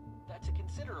 3, that to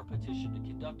consider a petition to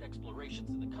conduct explorations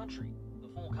in the country, the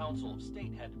full council of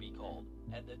state had to be called,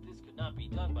 and that this could not be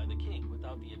done by the king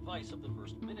without the advice of the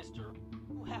first minister,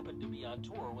 who happened to be on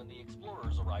tour when the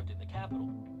explorers arrived in the capital.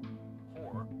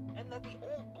 4, and that the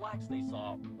old blacks they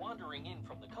saw wandering in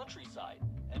from the countryside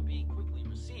and being quickly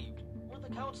received were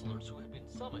the counselors who had been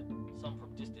summoned, some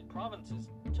from distant provinces,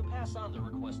 to pass on the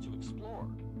request to explore.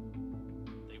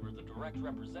 They were the direct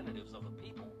representatives of the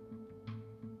people.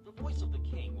 The voice of the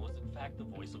king was in fact the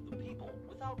voice of the people,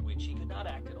 without which he could not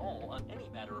act at all on any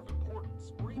matter of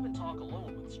importance, or even talk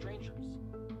alone with strangers.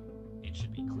 It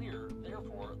should be clear,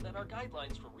 therefore, that our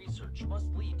guidelines for research must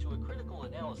lead to a critical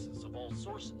analysis of all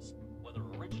sources, whether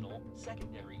original,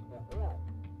 secondary, or oral.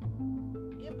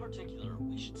 In particular,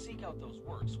 we should seek out those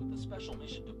works with the special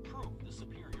mission to prove the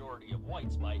superiority of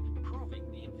whites by proving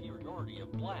the inferiority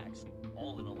of blacks,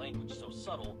 all in a language so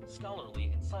subtle,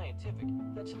 scholarly, and scientific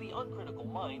that to the uncritical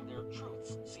mind their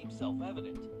truths seem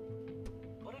self-evident.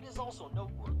 But it is also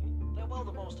noteworthy that while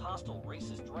the most hostile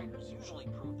racist writers usually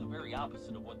prove the very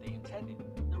opposite of what they intended,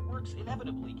 their works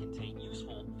inevitably contain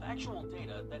useful, factual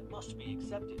data that must be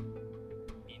accepted.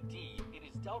 Indeed, it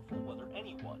is doubtful whether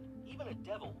anyone, even a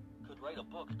devil, could write a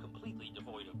book completely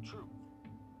devoid of truth.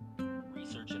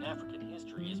 Research in African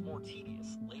history is more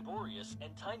tedious, laborious,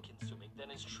 and time-consuming than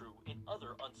is true in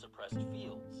other unsuppressed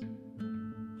fields.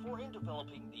 For in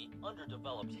developing the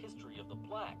underdeveloped history of the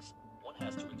blacks, one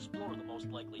has to explore the most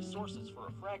likely sources for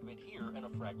a fragment here and a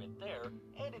fragment there,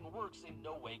 and in works in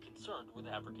no way concerned with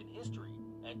African history,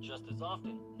 and just as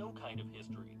often, no kind of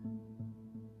history.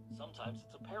 Sometimes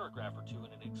it's a paragraph or two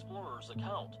in an explorer's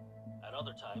account. At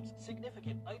other times,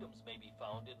 significant items may be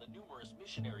found in the numerous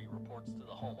missionary reports to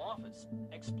the Home Office,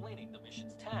 explaining the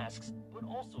mission's tasks, but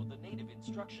also the native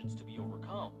instructions to be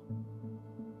overcome.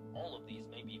 All of these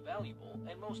may be valuable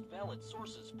and most valid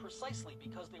sources precisely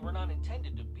because they were not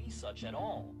intended to be such at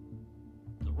all.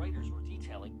 The writers were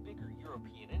detailing bigger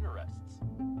European interests.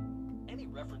 Any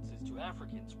references to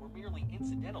Africans were merely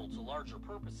incidental to larger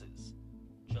purposes.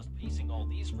 Just piecing all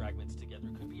these fragments together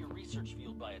could be a research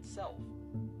field by itself.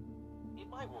 In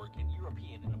my work in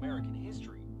European and American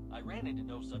history, I ran into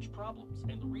no such problems,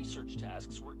 and the research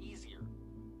tasks were easier.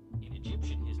 In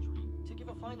Egyptian history, to give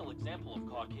a final example of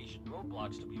Caucasian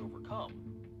roadblocks to be overcome,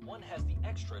 one has the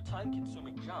extra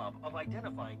time-consuming job of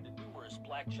identifying the numerous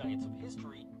black giants of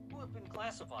history who have been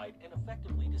classified and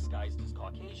effectively disguised as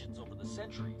Caucasians over the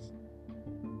centuries.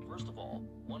 First of all,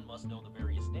 one must know the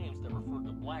various names that referred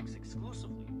to blacks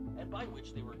exclusively, and by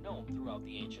which they were known throughout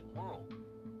the ancient world.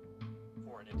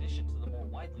 For in addition to the more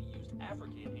widely used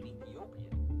African and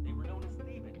Ethiopian, they were known as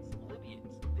Thebans,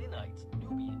 Libyans, Thinnites,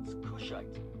 Nubians,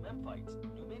 Cushites, Memphites,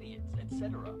 Numidians,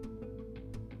 etc.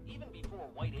 Even before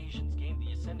white Asians gained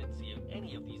the ascendancy of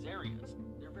any of these areas,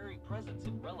 their very presence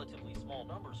in relatively small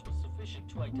numbers was sufficient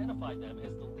to identify them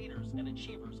as the leaders and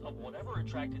achievers of whatever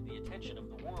attracted the attention of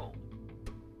the world.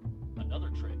 Another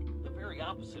trick, the very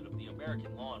opposite of the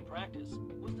American law and practice,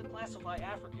 was to classify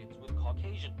Africans with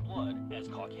Caucasian blood as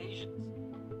Caucasians.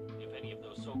 If any of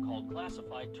those so-called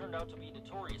classified turned out to be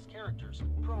notorious characters,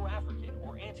 pro-African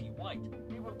or anti-white,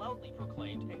 they were loudly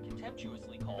proclaimed and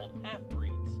contemptuously called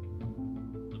half-breeds.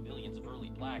 The millions of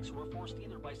early blacks who were forced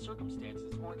either by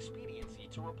circumstances or expediency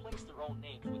to replace their own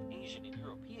names with Asian and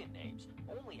European names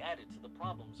only added to the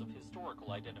problems of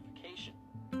historical identification.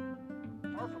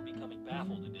 Far from becoming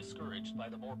baffled and discouraged by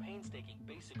the more painstaking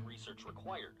basic research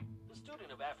required, the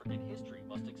student of African history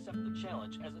must accept the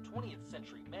challenge as a 20th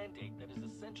century mandate that is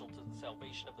essential to the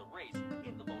salvation of the race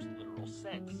in the most literal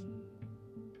sense.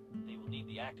 They will need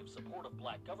the active support of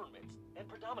black governments and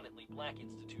predominantly black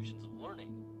institutions of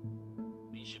learning.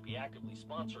 These should be actively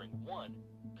sponsoring 1.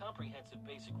 Comprehensive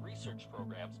basic research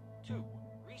programs, 2.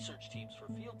 Research teams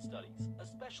for field studies,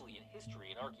 especially in history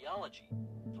and archaeology,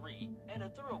 3. And a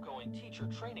thoroughgoing teacher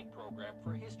training program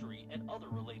for history and other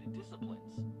related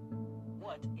disciplines.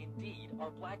 What, indeed,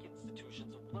 are black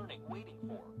institutions of learning waiting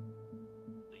for?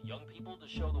 The young people to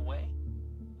show the way?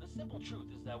 The simple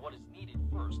truth is that what is needed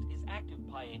first is active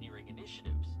pioneering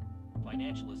initiatives.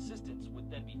 Financial assistance would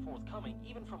then be forthcoming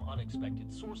even from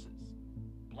unexpected sources.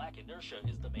 Black inertia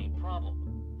is the main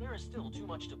problem. There is still too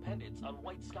much dependence on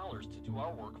white scholars to do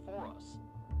our work for us.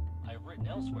 I have written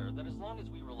elsewhere that as long as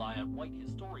we rely on white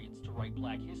historians to write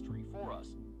black history for us,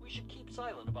 we should keep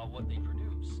silent about what they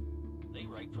produce. They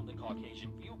write from the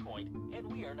Caucasian viewpoint,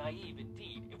 and we are naive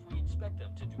indeed if we expect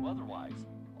them to do otherwise,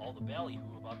 all the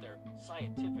ballyhoo about their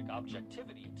scientific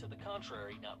objectivity to the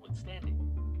contrary notwithstanding.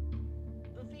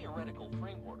 The theoretical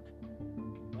framework.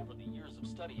 Over the years of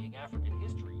studying African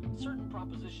history, certain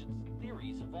propositions and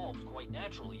theories evolved quite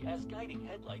naturally as guiding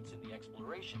headlights in the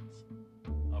explorations.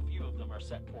 A few of them are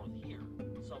set forth here,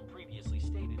 some previously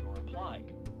stated or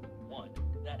implied. 1.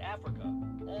 That Africa,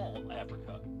 all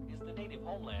Africa, is the native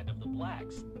homeland of the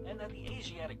blacks, and that the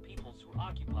Asiatic peoples who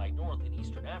occupy North and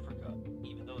Eastern Africa,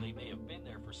 even though they may have been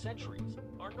there for centuries,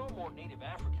 are no more native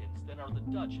Africans than are the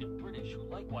Dutch and British who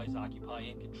likewise occupy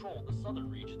and control the southern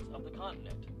regions of the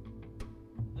continent.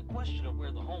 The question of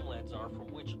where the homelands are from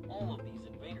which all of these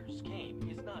invaders came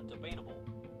is not debatable.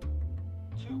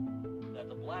 2. That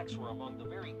the blacks were among the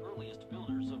very earliest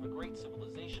builders of a great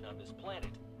civilization on this planet,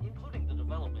 including the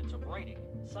development of writing,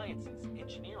 sciences,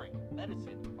 engineering,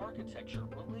 medicine, architecture,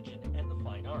 religion, and the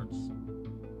fine arts.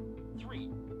 3.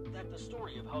 That the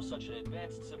story of how such an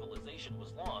advanced civilization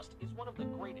was lost is one of the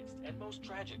greatest and most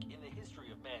tragic in the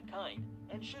history of mankind,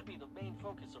 and should be the main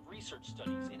focus of research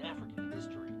studies in African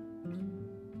history.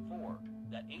 4.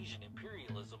 That Asian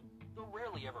imperialism, though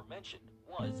rarely ever mentioned,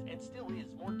 was and still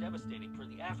is more devastating for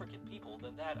the African people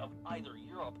than that of either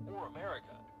Europe or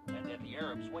America, and that the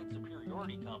Arabs' white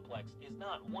superiority complex is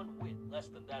not one whit less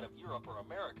than that of Europe or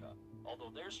America,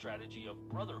 although their strategy of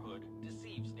brotherhood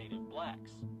deceives native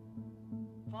blacks.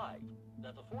 5.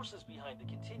 That the forces behind the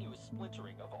continuous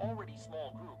splintering of already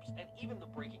small groups and even the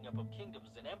breaking up of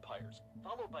kingdoms and empires,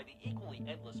 followed by the equally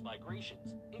endless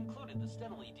migrations, included the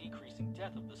steadily decreasing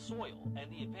death of the soil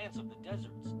and the advance of the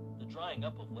deserts, the drying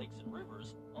up of lakes and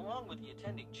rivers, along with the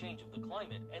attending change of the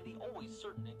climate and the always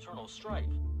certain internal strife,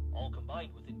 all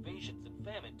combined with invasions and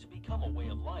famine to become a way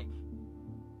of life.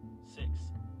 6.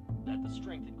 That the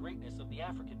strength and greatness of the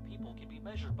African people can be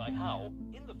measured by how,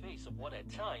 in the face of what at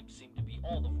times seemed to be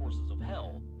all the forces of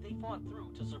hell, they fought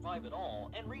through to survive it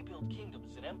all and rebuild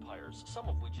kingdoms and empires, some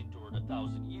of which endured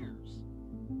 1,000 years.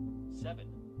 7.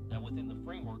 That within the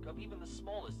framework of even the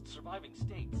smallest surviving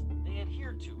states, they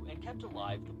adhered to and kept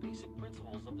alive the basic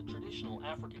principles of the traditional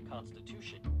African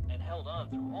constitution, and held on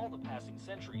through all the passing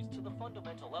centuries to the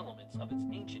fundamental elements of its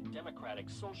ancient democratic,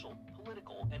 social,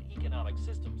 political, and economic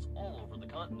systems all over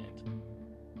the continent.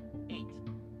 8.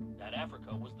 That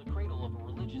Africa was the cradle of a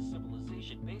religious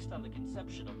civilization based on the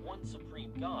conception of one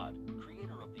supreme God,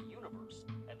 creator of the universe,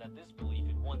 and that this belief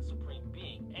in one supreme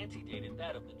being antedated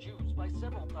that of the Jews by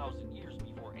several thousand years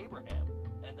before Abraham,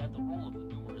 and that the role of the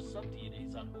numerous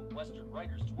sub-deities on whom Western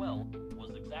writers dwell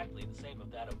was exactly the same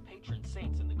of that of patron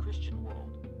saints in the Christian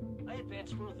world. I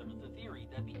advance further the theory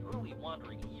that the early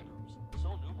wandering Hebrews,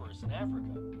 so numerous in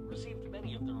Africa, received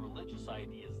many of their religious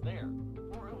ideas there,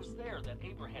 for it was there that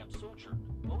Abraham sojourned,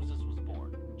 Moses was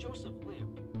born, Joseph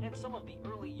lived, and some of the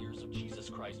early years of Jesus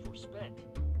Christ were spent.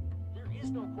 There is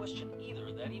no question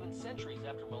either that even centuries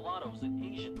after mulattoes and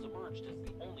Asians emerged as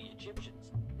the only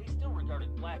Egyptians, they still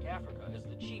regarded Black Africa as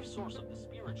the chief source of the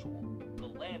spiritual, the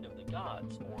land of the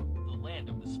gods, or the land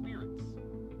of the spirits.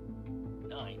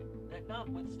 9. that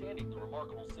notwithstanding the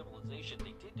remarkable civilization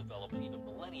they did develop even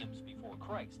millenniums before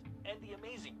Christ, and the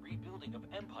amazing rebuilding of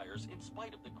empires in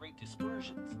spite of the great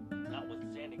dispersions,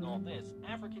 notwithstanding all this,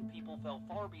 African people fell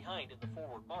far behind in the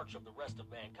forward march of the rest of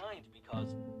mankind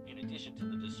because, in addition to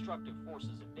the destructive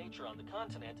forces of nature on the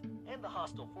continent and the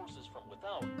hostile forces from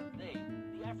without, they,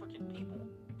 the African people,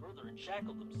 further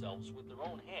enshackled themselves with their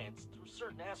own hands through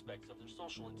certain aspects of their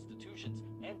social institutions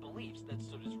and beliefs that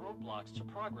stood as roadblocks to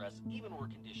progress even where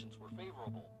conditions were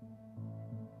favorable.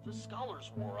 The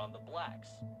Scholars' War on the Blacks.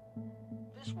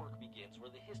 This work begins where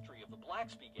the history of the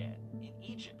blacks began, in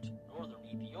Egypt, northern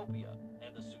Ethiopia,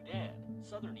 and the Sudan,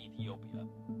 southern Ethiopia.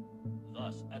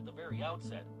 Thus, at the very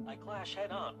outset, I clash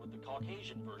head-on with the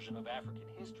Caucasian version of African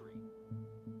history.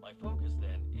 My focus,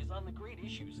 then, is on the great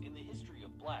issues in the history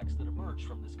of blacks that emerged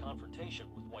from this confrontation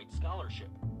with white scholarship.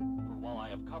 For while I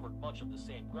have covered much of the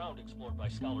same ground explored by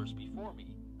scholars before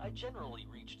me, I generally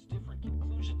reached different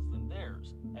conclusions than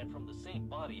theirs, and from the same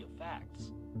body of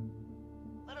facts.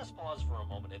 Let us pause for a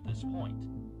moment at this point.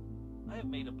 I have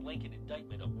made a blanket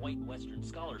indictment of white Western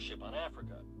scholarship on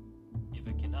Africa. If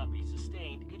it cannot be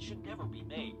sustained, it should never be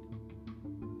made.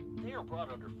 They are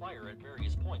brought under fire at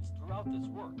various points throughout this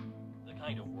work. The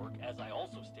kind of work, as I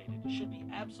also stated, should be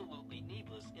absolutely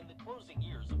needless in the closing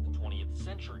years of the 20th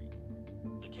century.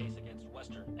 The case against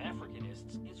Western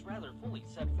Africanists is rather fully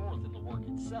set forth in the work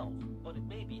itself, but it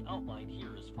may be outlined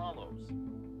here as follows.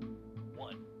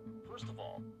 1. First of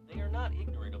all, they are not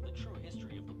ignorant of the true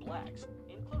history of the blacks,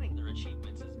 including their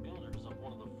achievements as builders of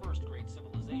one of the first great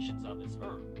civilizations on this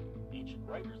earth. Ancient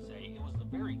writers say it was the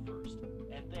very first,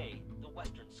 and they, the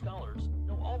Western scholars,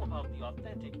 know all about the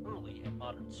authentic early and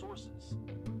modern sources.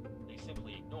 They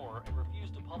simply ignore and refuse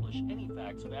to publish any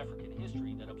facts of African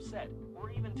history that upset,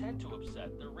 or even tend to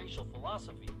upset, their racial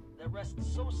philosophy that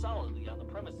rests so solidly on the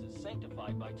premises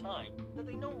sanctified by time that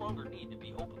they no longer need to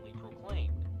be openly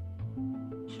proclaimed.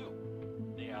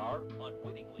 2. They are,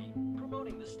 unwittingly,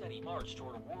 promoting the steady march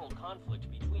toward a world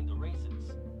conflict between the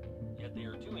races. Yet they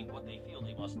are doing what they feel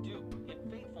they must do,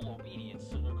 in faithful obedience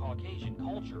to their Caucasian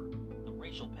culture, the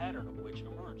racial pattern of which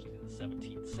emerged in the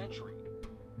 17th century.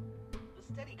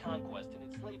 The steady conquest and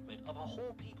enslavement of a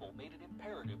whole people made it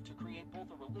imperative to create both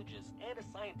a religious and a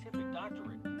scientific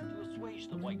doctrine to assuage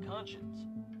the white conscience.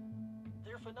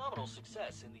 Their phenomenal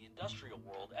success in the industrial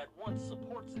world at once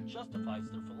supports and justifies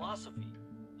their philosophy,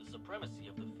 the supremacy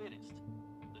of the fittest.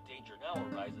 The danger now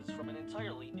arises from an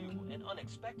entirely new and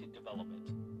unexpected development,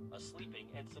 a sleeping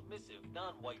and submissive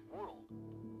non-white world.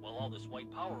 While all this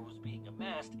white power was being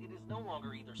amassed, it is no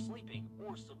longer either sleeping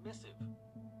or submissive.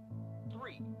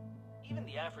 3. Even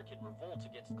the African revolt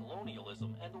against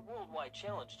colonialism and the worldwide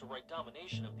challenge to right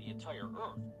domination of the entire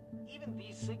earth, even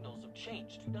these signals of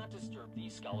change do not disturb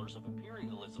these scholars of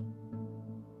imperialism.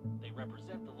 They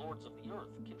represent the lords of the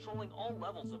earth, controlling all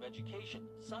levels of education,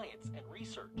 science, and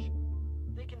research.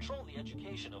 They control the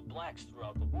education of blacks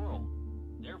throughout the world.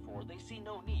 Therefore, they see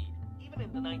no need, even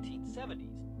in the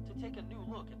 1970s, to take a new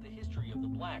look at the history of the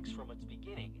blacks from its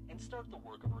beginning and start the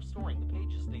work of restoring the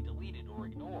pages they deleted or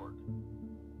ignored.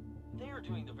 They are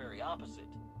doing the very opposite.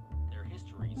 Their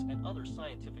histories and other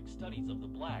scientific studies of the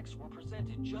blacks were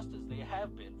presented just as they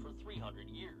have been for 300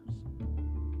 years.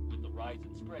 With the rise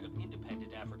and spread of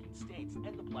independent African states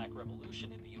and the Black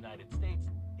Revolution in the United States,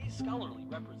 these scholarly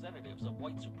representatives of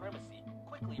white supremacy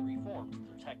quickly reformed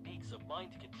their techniques of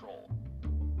mind control.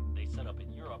 They set up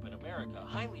in Europe and America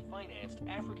highly financed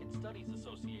African studies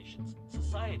associations,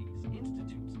 societies,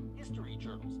 institutes, history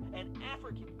journals, and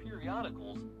African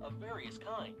periodicals of various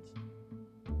kinds,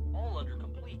 all under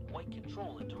complete white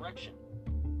control and direction.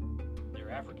 Their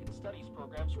African studies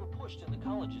programs were pushed in the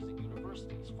colleges and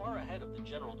universities far ahead of the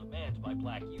general demand by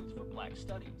black youth for black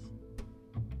studies.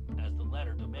 As the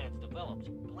latter demands developed,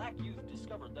 black youth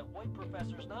discovered that white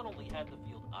professors not only had the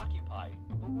field occupied,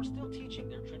 but were still teaching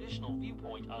their traditional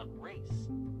viewpoint on race.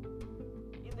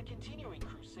 In the continuing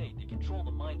crusade to control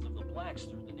the minds of the blacks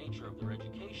through the nature of their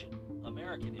education,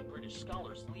 American and British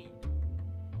scholars lead.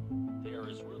 They are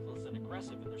as ruthless and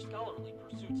aggressive in their scholarly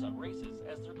pursuits on races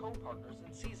as their co-partners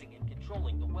in seizing and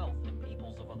controlling the wealth and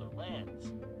peoples of other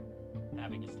lands.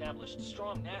 Having established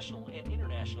strong national and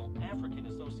international African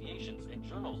associations and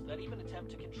journals that even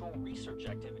attempt to control research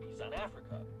activities on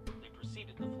Africa, they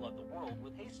proceeded to flood the world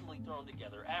with hastily thrown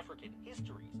together African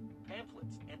histories,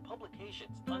 pamphlets, and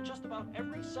publications on just about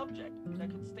every subject that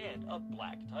could stand a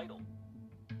black title.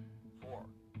 4.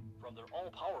 From their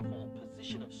all-powerful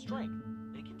position of strength,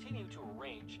 they continue to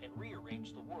arrange and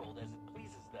rearrange the world as it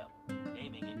pleases them,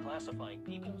 naming and classifying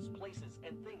peoples, places,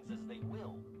 and things as they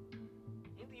will.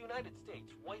 In the United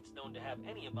States, whites known to have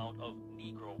any amount of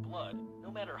Negro blood,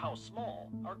 no matter how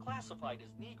small, are classified as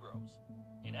Negroes.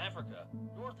 In Africa,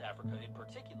 North Africa in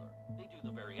particular, they do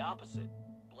the very opposite.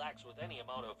 Blacks with any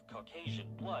amount of Caucasian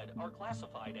blood are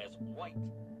classified as white.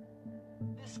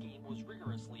 This scheme was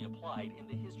rigorously applied in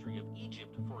the history of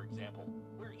Egypt, for example,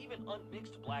 where even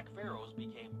unmixed black pharaohs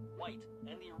became white,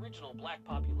 and the original black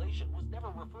population was never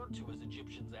referred to as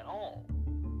Egyptians at all.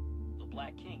 The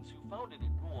black kings who founded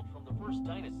and ruled from the first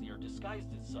dynasty are disguised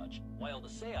as such, while the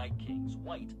Saite kings,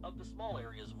 white, of the small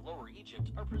areas of Lower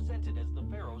Egypt are presented as the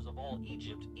pharaohs of all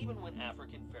Egypt, even when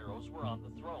African pharaohs were on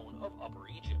the throne of Upper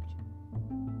Egypt.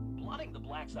 Blotting the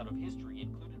blacks out of history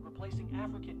included replacing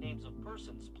African names of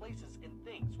persons, places, and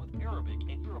things with Arabic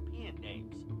and European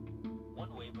names.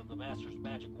 One wave of the master's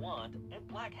magic wand, and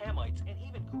black Hamites and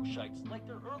even Cushites, like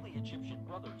their early Egyptian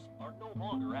brothers, are no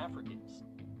longer Africans.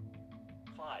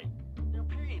 5. Their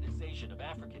periodization of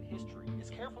African history is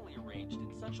carefully arranged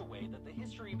in such a way that the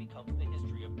history becomes the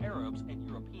history of Arabs and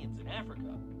Europeans in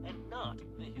Africa, and not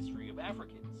the history of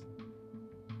Africans.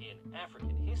 In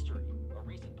African History, a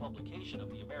recent publication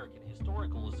of the American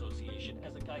Historical Association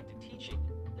as a guide to teaching,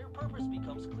 their purpose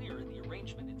becomes clear in the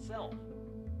arrangement itself.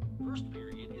 First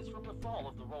period is from the fall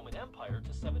of the Roman Empire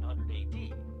to 700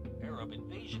 AD, Arab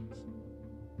invasions.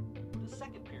 The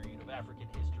second period of African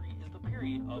history is the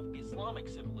period of Islamic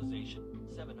civilization,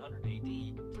 700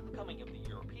 AD, to the coming of the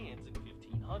Europeans in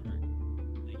 1500.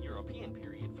 The European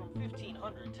period from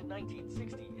 1500 to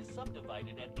 1960 is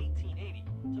subdivided at 1880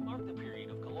 to mark the period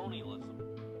of colonialism.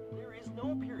 There is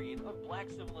no period of black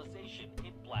civilization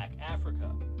in black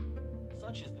Africa.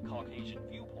 Such is the Caucasian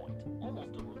viewpoint,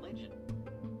 almost a religion.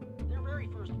 Their very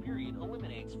first period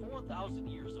eliminates 4,000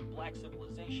 years of black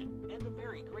civilization and the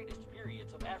very greatest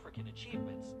periods of African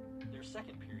achievements. Their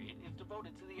second period is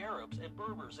devoted to the Arabs and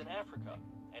Berbers in Africa,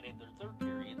 and in their third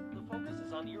period, the focus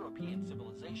is on European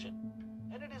civilization.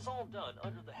 And it is all done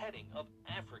under the heading of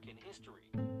African history.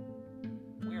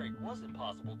 Where it was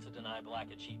impossible to deny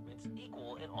black achievements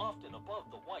equal and often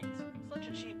above the whites, such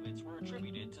achievements were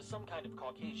attributed to some kind of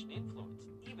Caucasian influence,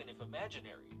 even if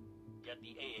imaginary. Yet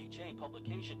the AHA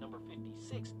publication number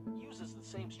 56 uses the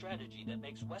same strategy that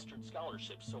makes Western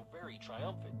scholarship so very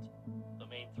triumphant. The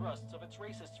main thrusts of its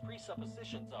racist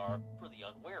presuppositions are, for the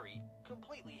unwary,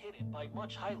 completely hidden by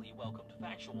much highly welcomed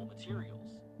factual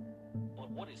materials. But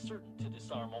what is certain to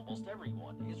disarm almost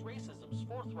everyone is racism's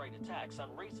forthright attacks on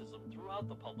racism throughout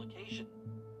the publication.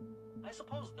 I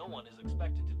suppose no one is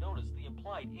expected to notice the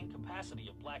implied incapacity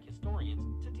of black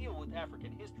historians to deal with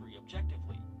African history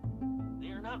objectively. They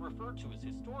are not referred to as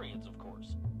historians, of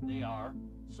course. They are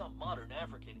some modern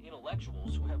African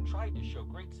intellectuals who have tried to show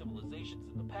great civilizations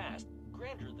in the past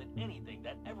grander than anything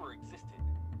that ever existed.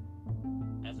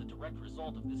 As a direct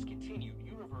result of this continued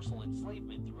universal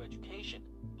enslavement through education,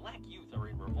 black youth are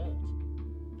in revolt.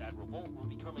 That revolt will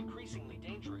become increasingly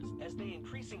dangerous as they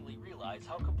increasingly realize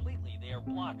how completely they are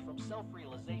blocked from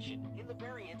self-realization in the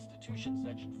very institutions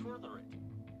that should further it.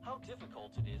 How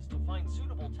difficult it is to find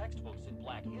suitable textbooks in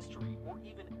black history or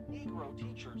even Negro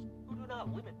teachers who do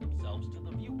not limit themselves to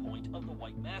the viewpoint of the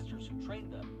white masters who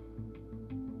trained them.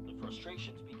 The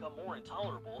frustrations become more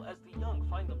intolerable as the young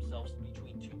find themselves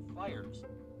between two fires.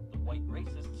 The white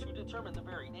racists who determine the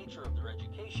very nature of their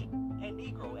education, and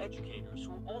Negro educators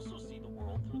who also see the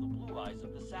world through the blue eyes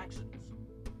of the Saxons.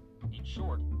 In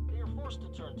short, they are forced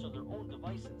to turn to their own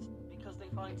devices because they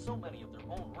find so many of their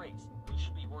own race who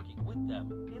should be working with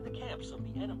them in the camps of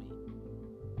the enemy.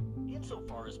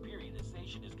 Insofar as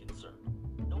periodization is concerned,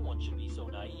 no one should be so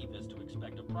naive as to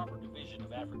expect a proper division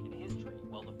of African history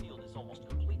while the field is almost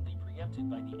completely preempted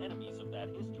by the enemies of that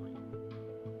history.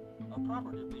 A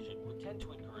proper division would tend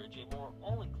to encourage a more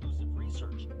all-inclusive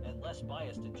research and less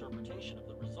biased interpretation of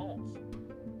the results.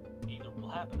 Neither will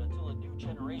happen until a new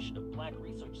generation of black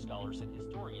research scholars and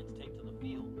historians take to the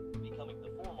field, becoming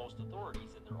the foremost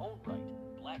authorities in their own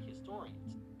right, black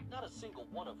historians, not a single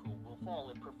one of whom will fall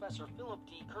in Professor Philip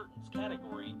D. Curtin's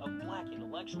category of black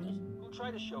intellectuals who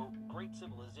try to show great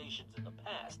civilizations in the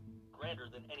past grander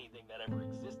than anything that ever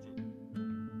existed.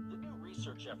 The new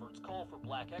research efforts call for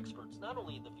black experts not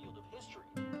only in the field of history,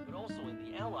 but also in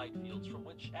the allied fields from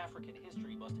which African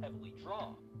history must heavily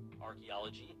draw: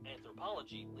 archaeology,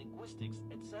 anthropology, linguistics,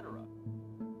 etc.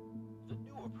 The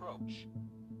new approach.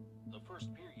 The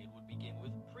first period would begin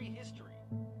with prehistory,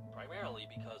 primarily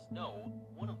because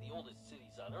one of the oldest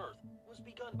cities on Earth was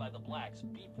begun by the blacks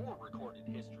before recorded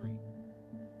history.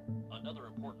 Another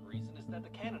important reason is that the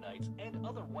Canaanites and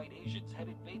other white Asians had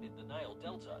invaded the Nile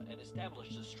Delta and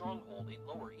established a stronghold in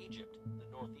Lower Egypt, the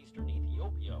northeastern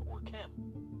Ethiopia, or Kem,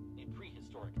 in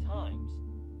prehistoric times.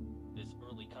 This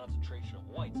early concentration of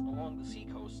whites along the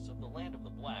seacoasts of the land of the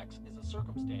blacks is a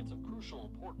circumstance of crucial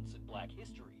importance in black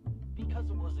history, because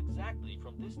it was exactly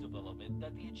from this development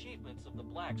that the achievements of the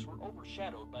blacks were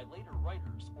overshadowed by later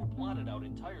writers or blotted out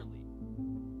entirely.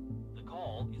 The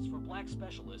call is for black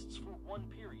specialists for one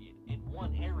period in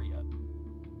one area.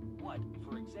 What,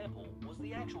 for example, was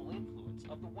the actual influence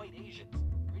of the white Asians,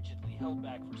 rigidly held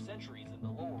back for centuries in the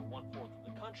lower one-fourth of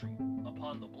the country,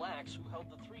 upon the blacks who held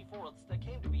the three-fourths that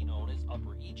came to be known as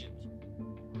Upper Egypt?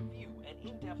 Review and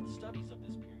in-depth studies of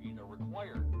this period are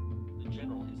required. The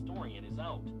general historian is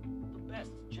out. The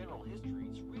best general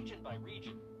histories, region by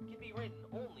region, can be written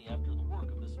only after the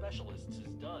work of the specialists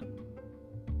is done.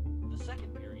 The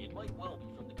second period might well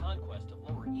be from the conquest of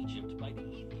Lower Egypt by the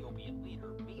Ethiopian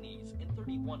leader Menes in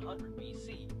 3100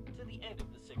 BC to the end of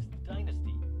the 6th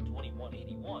dynasty,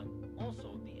 2181,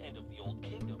 also the end of the Old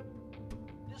Kingdom.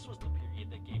 This was the period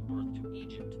that gave birth to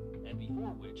Egypt, and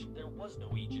before which there was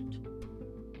no Egypt.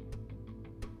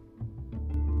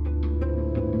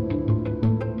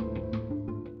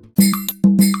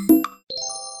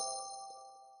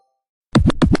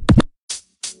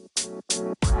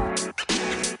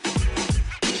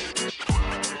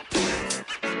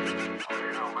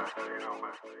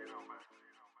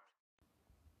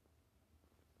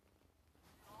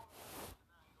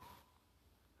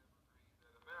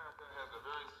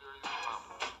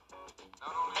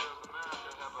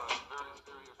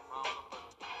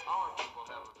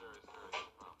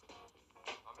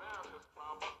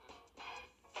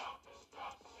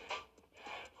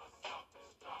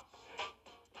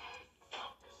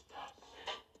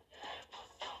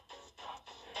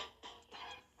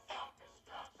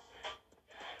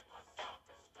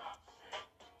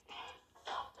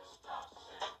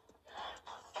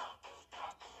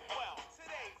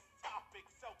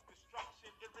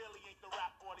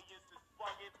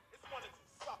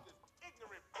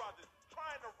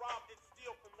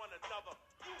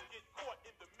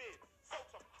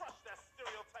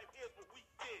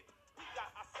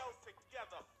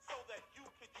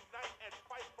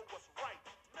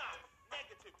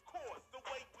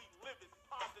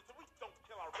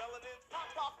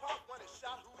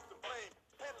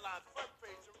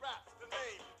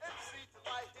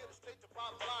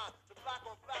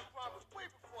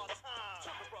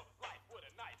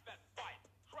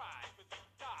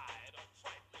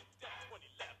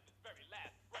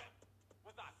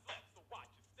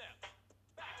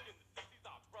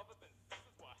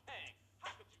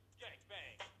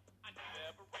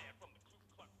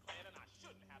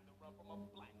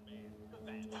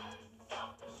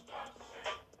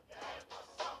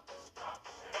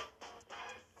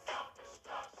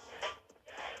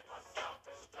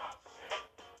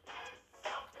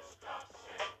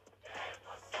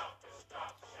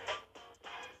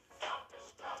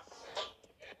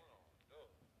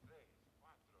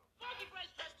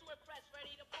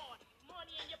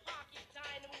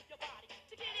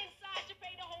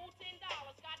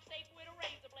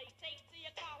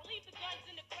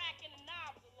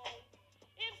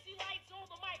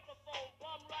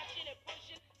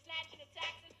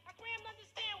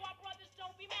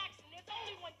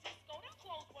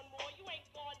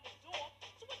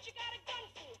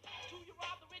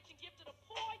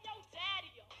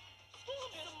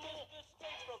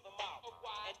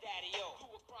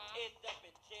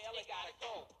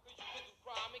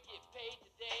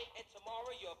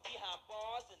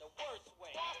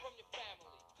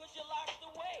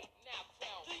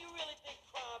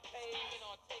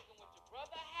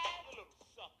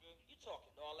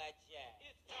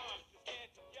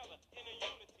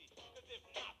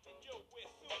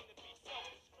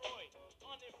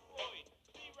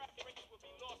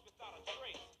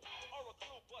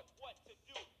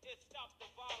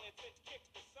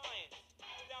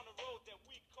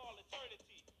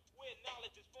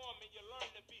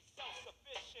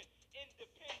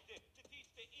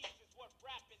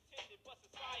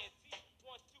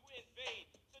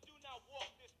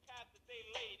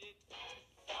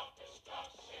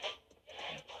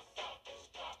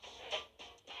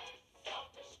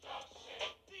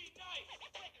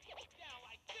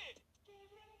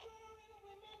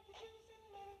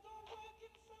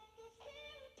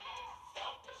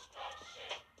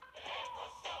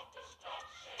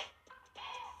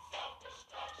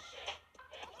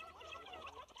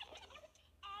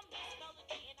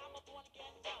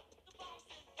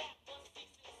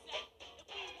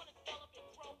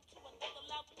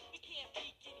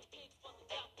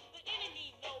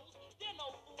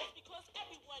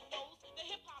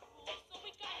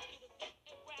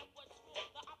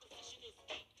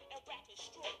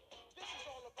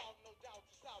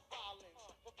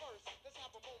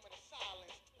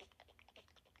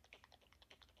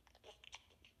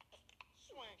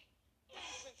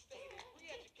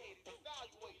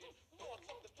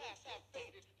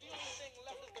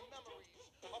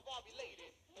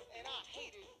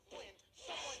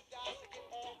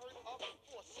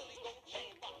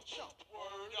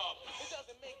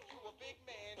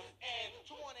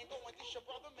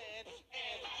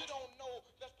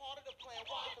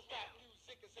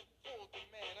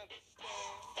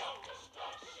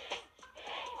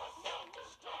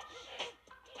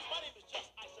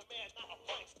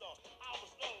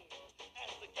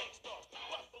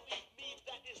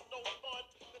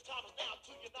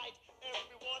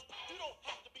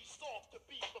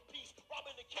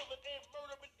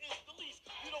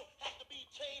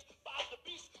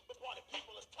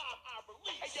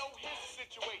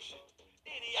 civilization.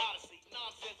 Idiocy,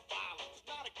 nonsense, violence,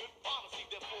 not a good policy,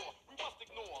 therefore we must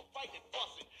ignore, fight and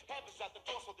fussing. Heaven's at the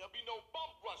door, so there'll be no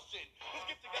bump rushing. Let's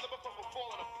get together because we're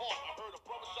falling apart. I heard a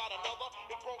brother shot another,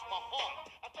 it broke my heart.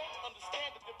 I don't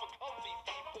understand the difficulty,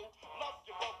 people. Love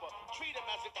your brother, treat him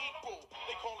as an equal.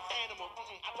 They call us animals,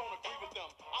 I don't agree with them.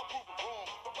 I'll prove it wrong,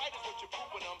 but right is what you're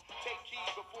proving them. Take heed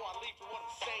before I leave for what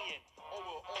I'm saying, or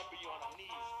we'll all be on our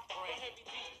knees praying. The heavy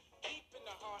beat, deep in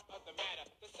the heart of the matter.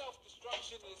 The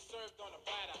self-destruction is served on a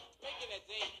platter. Making a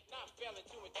date, not failing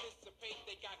to anticipate.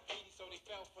 They got greedy, so they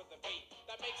fell for the bait.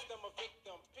 That makes them a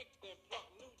victim, picked and plucked.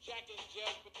 New jack in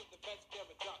jail, but to the vets they're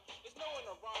a duck. There's no one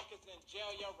around, cause in jail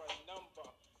you're a number.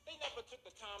 They never took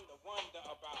the time to wonder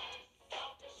about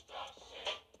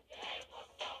self-destruction. Yeah, it was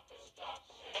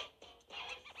self-destruction.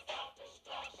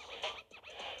 Self-destruction.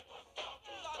 Yeah, it was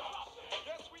self-destruction.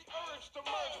 Yes, we urge to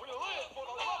merge. We live for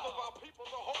the love of our people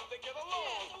to hope they get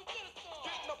along.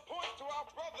 Getting a point to our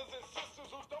brothers and sisters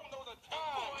who don't know the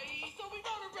time. So we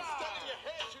gonna ride. Instead in your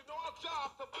heads, you know our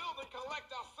job to build and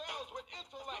collect ourselves with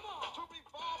intellect.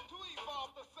 To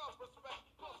evolve the self-respect.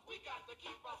 Plus we got to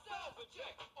keep ourselves in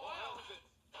check, or else it's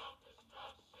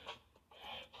self-destruction.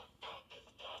 Yeah, it was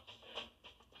self-destruction.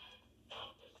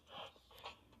 Self-destruction.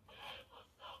 Yeah, it was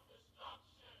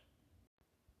self-destruction.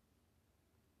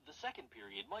 The second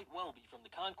period might well be from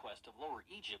the conquest of Lower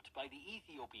Egypt by the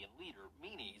Ethiopian leader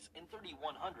Menes in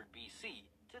 3100 BC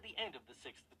to the end of the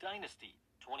 6th dynasty,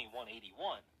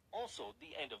 2181, also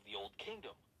the end of the Old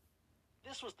Kingdom.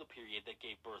 This was the period that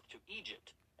gave birth to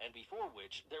Egypt, and before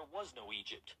which there was no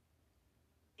Egypt.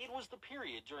 It was the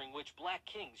period during which black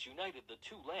kings united the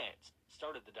two lands,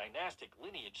 started the dynastic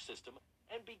lineage system,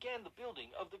 and began the building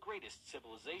of the greatest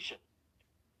civilization.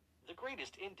 The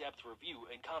greatest in-depth review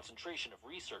and concentration of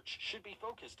research should be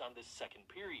focused on this second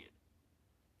period.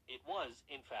 It was,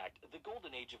 in fact, the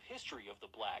golden age of history of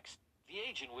the blacks, the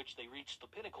age in which they reached the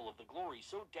pinnacle of the glory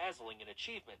so dazzling in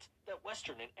achievement that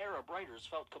Western and Arab writers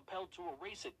felt compelled to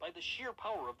erase it by the sheer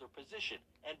power of their position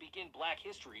and begin black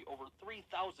history over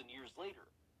 3,000 years later,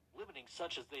 limiting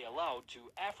such as they allowed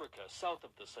to Africa south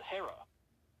of the Sahara.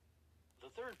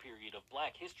 The third period of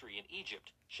black history in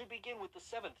Egypt should begin with the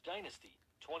 7th dynasty,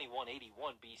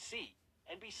 2181 BC,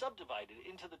 and be subdivided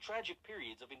into the tragic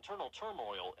periods of internal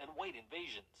turmoil and white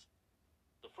invasions.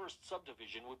 The first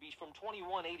subdivision would be from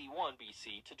 2181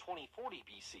 BC to 2040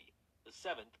 BC, the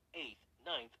 7th, 8th,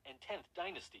 9th, and 10th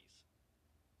dynasties.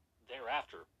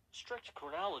 Thereafter, strict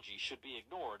chronology should be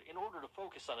ignored in order to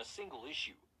focus on a single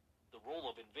issue, the role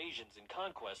of invasions and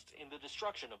conquests in the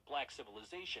destruction of black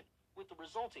civilization, with the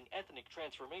resulting ethnic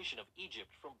transformation of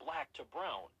Egypt from black to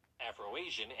brown,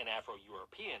 Afro-Asian and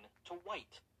Afro-European to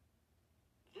white.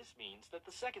 This means that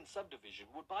the second subdivision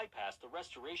would bypass the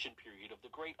restoration period of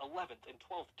the great 11th and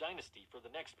 12th dynasty for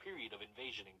the next period of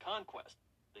invasion and conquest,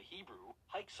 the Hebrew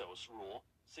Hyksos rule,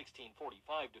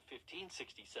 1645 to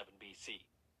 1567 BC.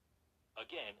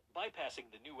 Again,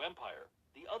 bypassing the new empire,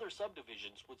 the other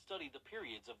subdivisions would study the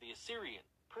periods of the Assyrian,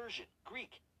 Persian,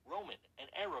 Greek, Roman,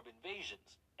 and Arab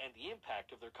invasions, and the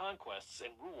impact of their conquests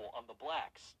and rule on the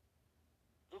blacks.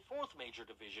 The fourth major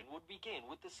division would begin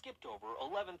with the skipped-over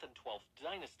 11th and 12th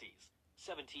dynasties,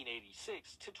 1786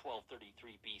 to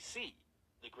 1233 BC,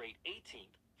 the Great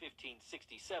 18th,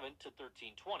 1567 to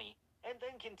 1320, and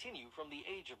then continue from the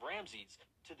age of Ramses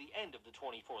to the end of the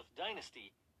 24th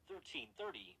dynasty,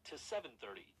 1330 to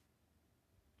 730.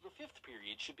 The fifth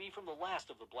period should be from the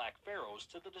last of the Black Pharaohs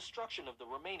to the destruction of the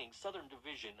remaining southern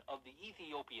division of the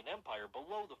Ethiopian Empire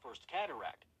below the First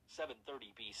Cataract,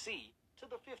 730 BC, to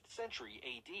the 5th century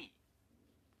AD.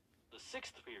 The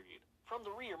sixth period, from the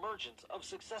re-emergence of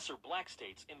successor black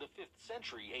states in the 5th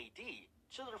century AD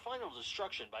to their final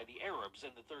destruction by the Arabs in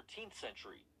the 13th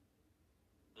century.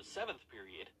 The seventh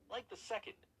period, like the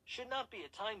second, should not be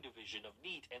a time division of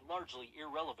neat and largely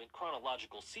irrelevant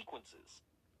chronological sequences.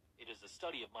 It is a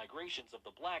study of migrations of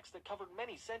the blacks that covered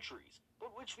many centuries,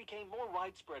 but which became more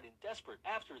widespread and desperate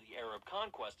after the Arab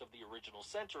conquest of the original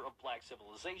center of black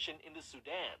civilization in the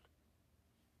Sudan.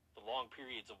 The long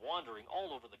periods of wandering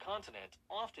all over the continent,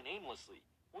 often aimlessly,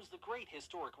 was the great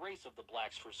historic race of the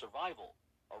blacks for survival,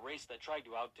 a race that tried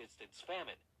to outdistance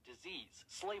famine, disease,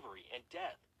 slavery, and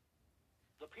death.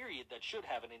 The period that should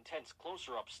have an intense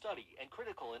closer-up study and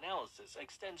critical analysis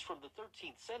extends from the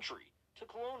 13th century to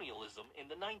colonialism in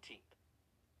the 19th.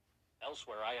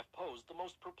 Elsewhere I have posed the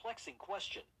most perplexing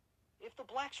question. If the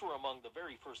blacks were among the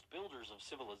very first builders of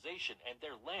civilization and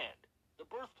their land, the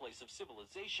birthplace of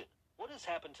civilization, what has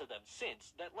happened to them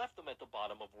since that left them at the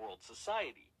bottom of world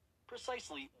society?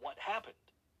 Precisely what happened?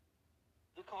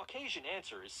 The Caucasian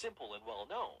answer is simple and well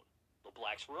known. The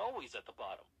blacks were always at the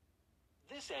bottom.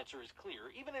 This answer is clear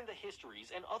even in the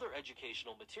histories and other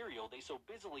educational material they so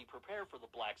busily prepare for the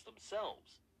blacks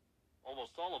themselves.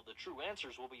 Almost all of the true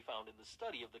answers will be found in the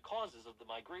study of the causes of the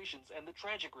migrations and the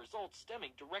tragic results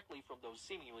stemming directly from those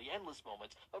seemingly endless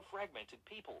moments of fragmented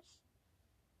peoples.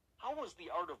 How was the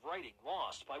art of writing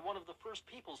lost by one of the first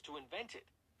peoples to invent it?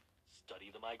 Study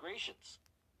the migrations.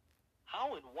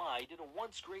 How and why did a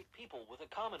once great people with a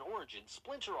common origin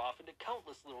splinter off into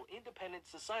countless little independent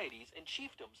societies and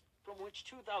chiefdoms from which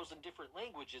 2,000 different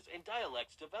languages and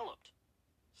dialects developed?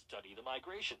 Study the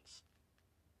migrations.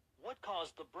 What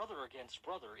caused the brother against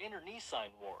brother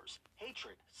internecine wars,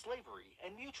 hatred, slavery,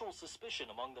 and mutual suspicion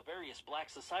among the various black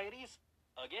societies?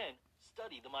 Again,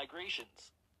 study the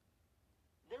migrations.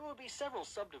 There would be several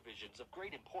subdivisions of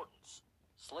great importance.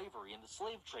 Slavery in the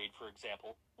slave trade, for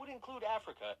example, would include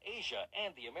Africa, Asia,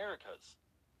 and the Americas.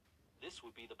 This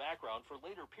would be the background for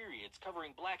later periods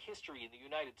covering black history in the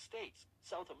United States,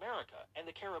 South America, and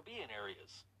the Caribbean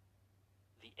areas.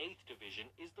 The 8th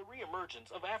division is the reemergence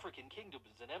of African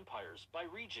kingdoms and empires by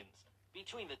regions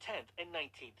between the 10th and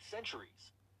 19th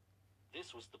centuries.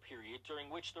 This was the period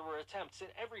during which there were attempts in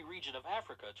every region of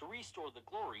Africa to restore the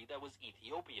glory that was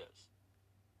Ethiopia's.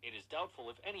 It is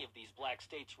doubtful if any of these black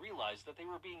states realized that they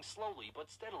were being slowly but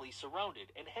steadily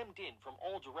surrounded and hemmed in from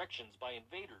all directions by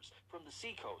invaders from the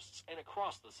seacoasts and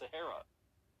across the Sahara.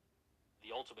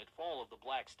 The ultimate fall of the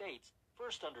black states,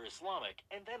 first under Islamic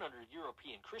and then under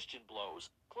European Christian blows,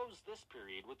 closed this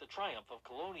period with the triumph of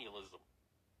colonialism.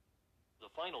 The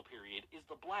final period is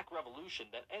the Black Revolution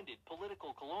that ended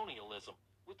political colonialism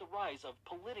with the rise of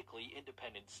politically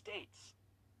independent states.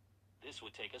 This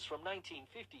would take us from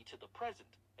 1950 to the present,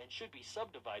 and should be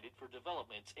subdivided for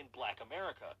developments in Black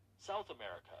America, South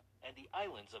America, and the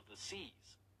islands of the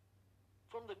seas.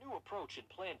 From the new approach and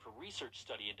plan for research,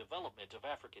 study, and development of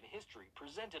African history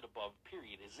presented above,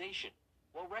 periodization,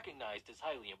 while recognized as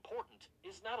highly important,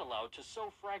 is not allowed to so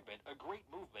fragment a great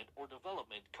movement or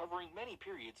development covering many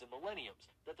periods and millenniums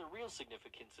that their real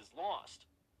significance is lost.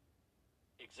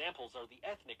 Examples are the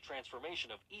ethnic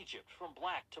transformation of Egypt from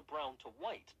black to brown to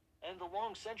white, and the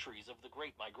long centuries of the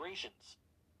Great Migrations.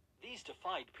 These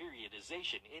defied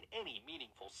periodization in any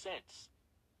meaningful sense.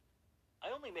 I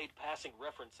only made passing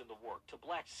reference in the work to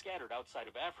blacks scattered outside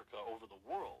of Africa over the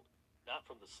world, not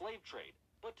from the slave trade,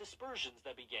 but dispersions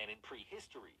that began in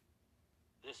prehistory.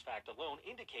 This fact alone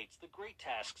indicates the great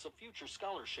tasks of future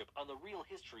scholarship on the real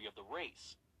history of the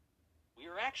race. We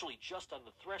are actually just on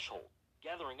the threshold,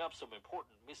 gathering up some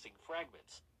important missing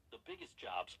fragments. The biggest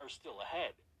jobs are still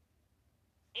ahead.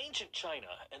 Ancient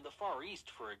China and the Far East,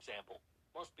 for example,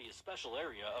 must be a special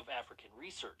area of African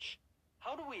research.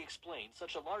 How do we explain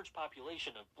such a large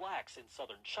population of blacks in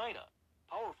southern China,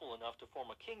 powerful enough to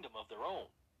form a kingdom of their own?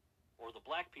 Or the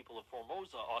black people of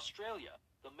Formosa, Australia,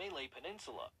 the Malay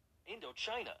Peninsula,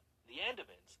 Indochina, the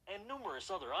Andamans, and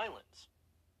numerous other islands?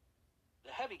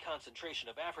 The heavy concentration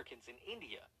of Africans in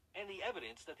India, and the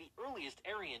evidence that the earliest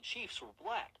Aryan chiefs were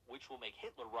black, which will make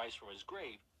Hitler rise from his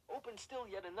grave, open still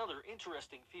yet another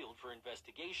interesting field for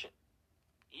investigation.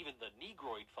 Even the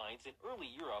Negroid finds in early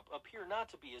Europe appear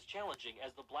not to be as challenging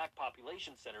as the black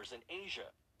population centers in Asia.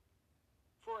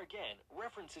 For again,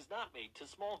 reference is not made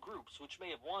to small groups which may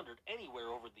have wandered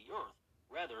anywhere over the earth.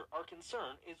 Rather, our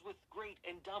concern is with great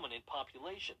and dominant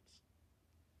populations.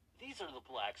 These are the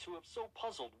blacks who have so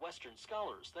puzzled Western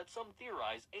scholars that some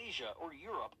theorize Asia or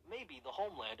Europe may be the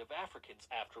homeland of Africans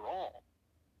after all.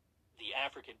 The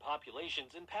African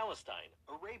populations in Palestine,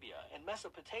 Arabia, and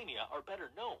Mesopotamia are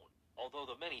better known, although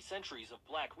the many centuries of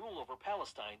black rule over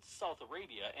Palestine, South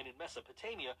Arabia, and in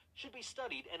Mesopotamia should be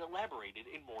studied and elaborated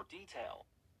in more detail.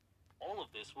 All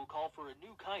of this will call for a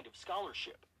new kind of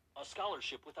scholarship, a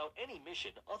scholarship without any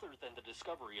mission other than the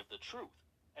discovery of the truth,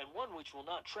 and one which will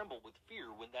not tremble with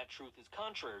fear when that truth is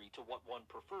contrary to what one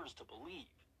prefers to believe.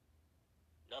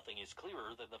 Nothing is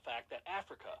clearer than the fact that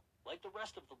Africa, like the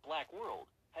rest of the black world,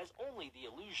 has only the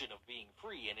illusion of being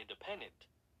free and independent.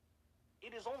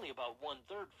 It is only about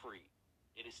 1/3 free.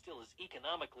 It is still as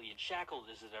economically enshackled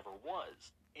as it ever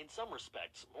was, in some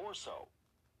respects more so.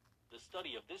 The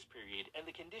study of this period and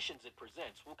the conditions it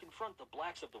presents will confront the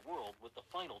blacks of the world with the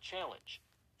final challenge.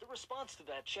 The response to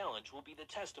that challenge will be the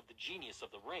test of the genius of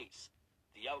the race.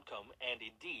 The outcome, and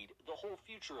indeed, the whole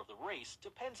future of the race,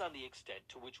 depends on the extent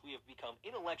to which we have become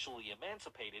intellectually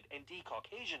emancipated and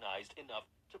de-Caucasianized enough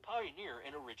to pioneer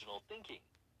an original thinking.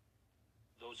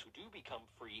 Those who do become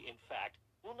free, in fact,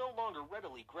 will no longer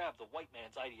readily grab the white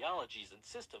man's ideologies and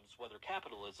systems, whether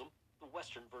capitalism, the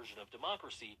Western version of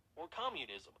democracy, or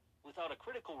communism, without a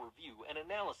critical review and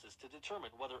analysis to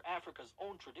determine whether Africa's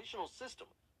own traditional system,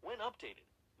 when updated,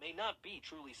 may not be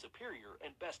truly superior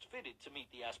and best fitted to meet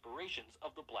the aspirations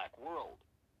of the black world.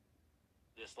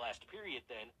 This last period,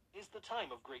 then, is the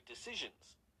time of great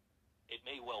decisions. It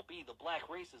may well be the black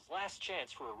race's last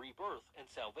chance for a rebirth and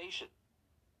salvation.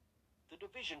 The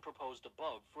division proposed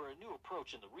above for a new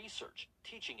approach in the research,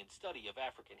 teaching, and study of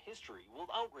African history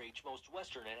will outrage most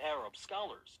Western and Arab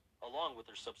scholars, along with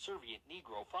their subservient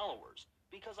Negro followers,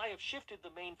 because I have shifted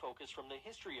the main focus from the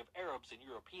history of Arabs and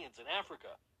Europeans in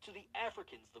Africa to the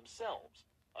Africans themselves,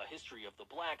 a history of the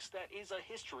blacks that is a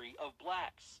history of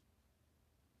blacks.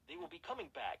 They will be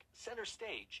coming back, center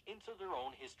stage, into their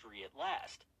own history at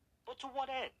last. But to what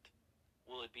end?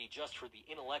 Will it be just for the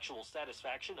intellectual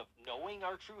satisfaction of knowing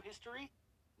our true history?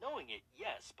 Knowing it,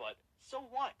 yes, but so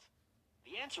what?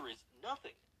 The answer is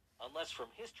nothing, unless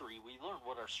from history we learn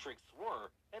what our strengths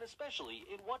were, and especially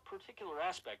in what particular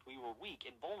aspect we were weak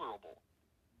and vulnerable.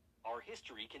 Our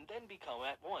history can then become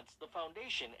at once the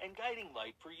foundation and guiding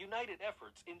light for united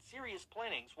efforts in serious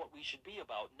plannings what we should be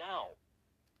about now.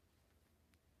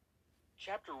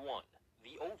 Chapter 1.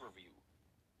 The Overview.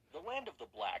 The land of the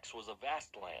blacks was a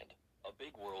vast land, a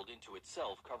big world into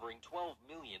itself covering 12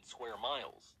 million square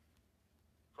miles.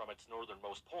 From its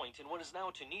northernmost point in what is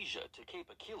now Tunisia to Cape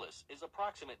Achilles is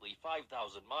approximately 5,000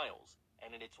 miles,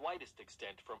 and in its widest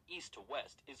extent from east to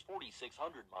west is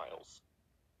 4,600 miles.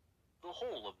 The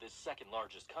whole of this second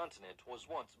largest continent was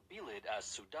once Bilad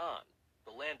as-Sudan,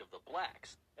 the land of the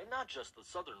blacks, and not just the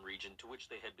southern region to which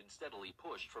they had been steadily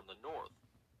pushed from the north.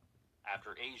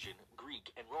 After Asian, Greek,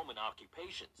 and Roman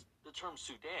occupations, the term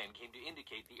Sudan came to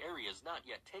indicate the areas not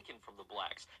yet taken from the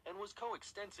blacks and was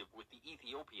coextensive with the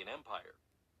Ethiopian Empire.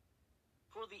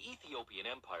 For the Ethiopian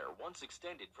Empire once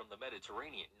extended from the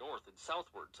Mediterranean north and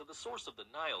southward to the source of the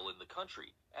Nile in the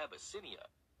country, Abyssinia,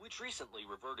 which recently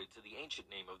reverted to the ancient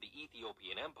name of the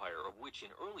Ethiopian Empire, of which in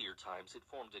earlier times it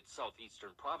formed its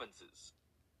southeastern provinces.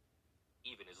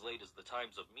 Even as late as the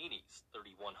times of Menes,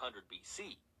 3100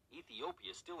 BC,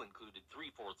 Ethiopia still included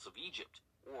 3/4 of Egypt,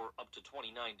 or up to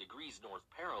 29 degrees north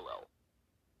parallel.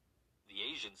 The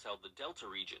Asians held the Delta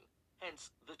region,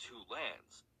 hence the two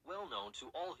lands, well known to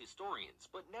all historians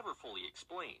but never fully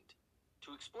explained.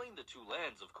 To explain the two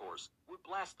lands, of course, would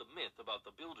blast the myth about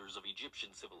the builders of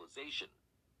Egyptian civilization.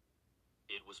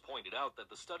 It was pointed out that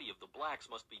the study of the blacks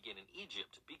must begin in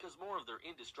Egypt because more of their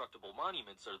indestructible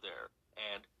monuments are there,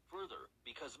 and, further,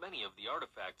 because many of the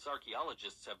artifacts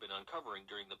archaeologists have been uncovering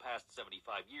during the past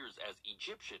 75 years as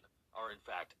Egyptian are in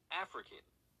fact African.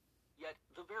 Yet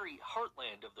the very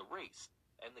heartland of the race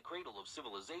and the cradle of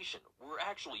civilization were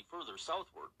actually further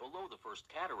southward below the First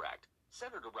Cataract,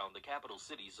 centered around the capital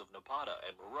cities of Napata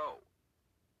and Meroe.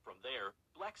 From there,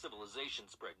 black civilization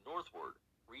spread northward,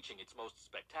 reaching its most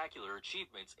spectacular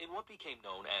achievements in what became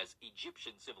known as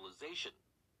Egyptian civilization.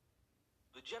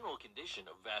 The general condition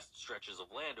of vast stretches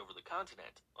of land over the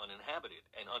continent, uninhabited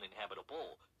and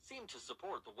uninhabitable, seemed to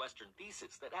support the Western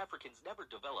thesis that Africans never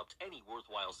developed any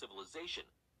worthwhile civilization,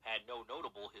 had no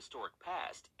notable historic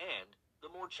past, and, the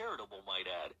more charitable might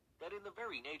add, that in the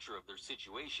very nature of their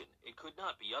situation, it could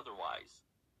not be otherwise.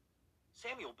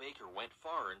 Samuel Baker went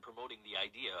far in promoting the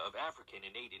idea of African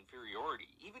innate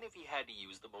inferiority, even if he had to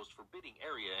use the most forbidding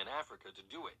area in Africa to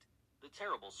do it, the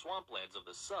terrible swamplands of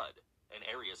the Sud, an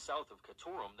area south of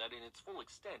Khartoum that in its full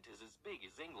extent is as big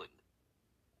as England.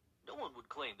 No one would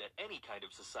claim that any kind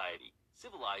of society,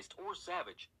 civilized or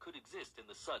savage, could exist in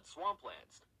the Sud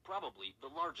swamplands, probably the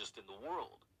largest in the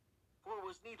world. For it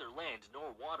was neither land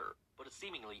nor water, but a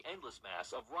seemingly endless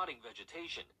mass of rotting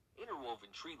vegetation, interwoven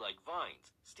tree-like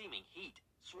vines, steaming heat,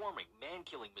 swarming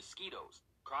man-killing mosquitoes,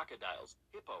 crocodiles,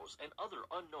 hippos, and other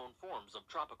unknown forms of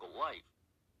tropical life.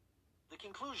 The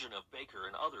conclusion of Baker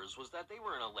and others was that they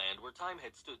were in a land where time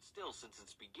had stood still since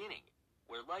its beginning,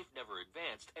 where life never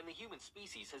advanced and the human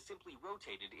species has simply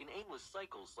rotated in aimless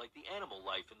cycles like the animal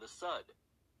life in the Sud.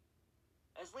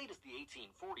 As late as the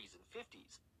 1840s and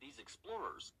 50s, these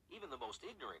explorers, even the most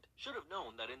ignorant, should have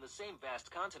known that in the same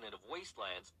vast continent of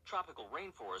wastelands, tropical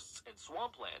rainforests, and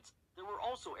swamplands, there were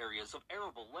also areas of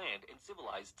arable land and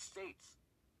civilized states.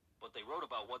 But they wrote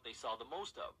about what they saw the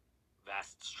most of,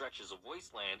 vast stretches of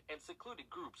wasteland and secluded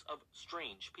groups of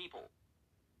strange people.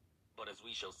 But as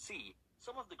we shall see,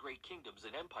 some of the great kingdoms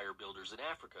and empire builders in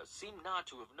Africa seem not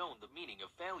to have known the meaning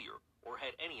of failure, or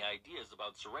had any ideas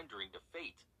about surrendering to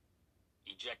fate.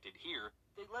 Ejected here,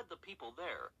 they led the people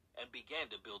there, and began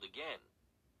to build again.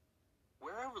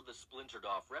 Wherever the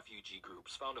splintered-off refugee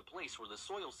groups found a place where the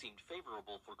soil seemed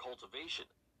favorable for cultivation,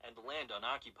 and the land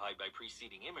unoccupied by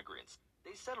preceding immigrants,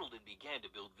 they settled and began to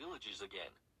build villages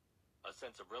again. A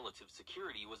sense of relative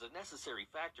security was a necessary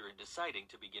factor in deciding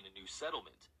to begin a new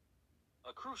settlement.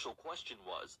 A crucial question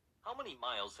was, How many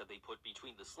miles had they put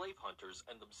between the slave hunters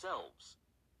and themselves?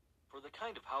 For the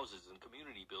kind of houses and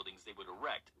community buildings they would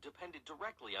erect depended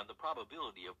directly on the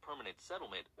probability of permanent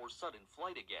settlement or sudden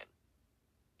flight again.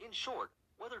 In short,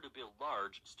 whether to build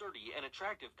large, sturdy, and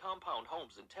attractive compound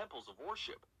homes and temples of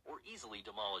worship, or easily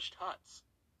demolished huts.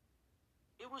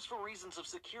 It was for reasons of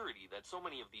security that so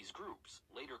many of these groups,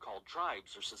 later called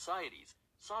tribes or societies,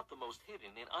 sought the most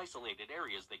hidden and isolated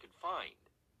areas they could find.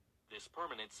 This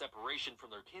permanent separation from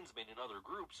their kinsmen in other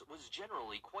groups was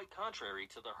generally quite contrary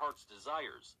to their heart's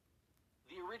desires.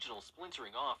 The original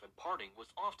splintering off and parting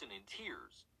was often in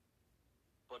tears.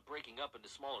 But breaking up into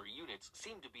smaller units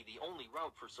seemed to be the only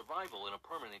route for survival in a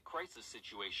permanent crisis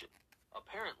situation.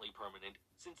 Apparently permanent,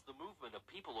 since the movement of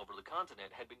people over the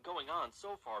continent had been going on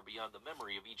so far beyond the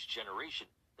memory of each generation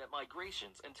that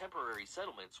migrations and temporary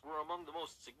settlements were among the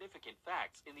most significant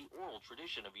facts in the oral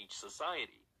tradition of each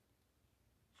society.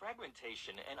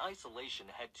 Fragmentation and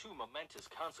isolation had two momentous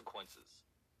consequences.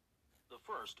 The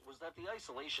first was that the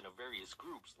isolation of various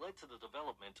groups led to the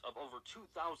development of over 2,000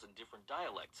 different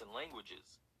dialects and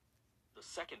languages. The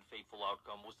second fateful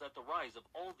outcome was that the rise of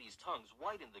all these tongues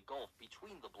widened the gulf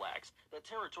between the blacks that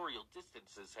territorial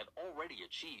distances had already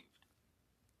achieved.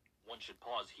 One should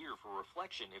pause here for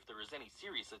reflection if there is any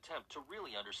serious attempt to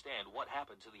really understand what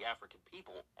happened to the African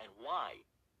people and why.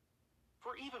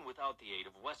 For even without the aid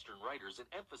of Western writers in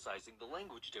emphasizing the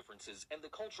language differences and the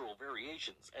cultural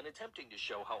variations and attempting to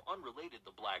show how unrelated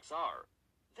the blacks are,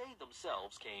 they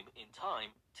themselves came, in time,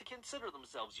 to consider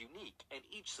themselves unique and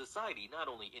each society not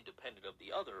only independent of the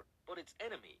other, but its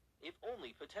enemy, if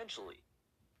only potentially.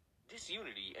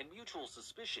 Disunity and mutual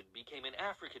suspicion became an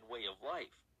African way of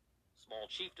life. Small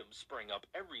chiefdoms sprang up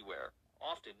everywhere,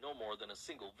 often no more than a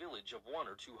single village of 100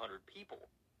 or 200 people.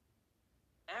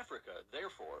 Africa,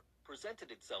 therefore, presented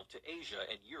itself to Asia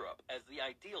and Europe as the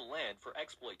ideal land for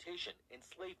exploitation,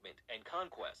 enslavement, and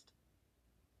conquest.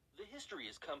 The history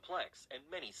is complex and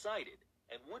many-sided,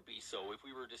 and would be so if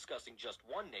we were discussing just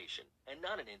one nation and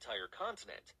not an entire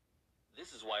continent.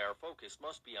 This is why our focus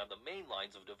must be on the main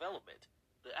lines of development,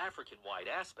 the African-wide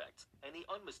aspects, and the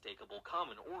unmistakable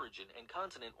common origin and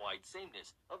continent-wide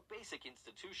sameness of basic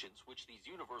institutions which these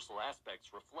universal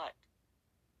aspects reflect.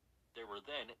 There were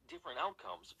then different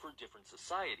outcomes for different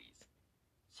societies.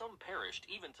 Some perished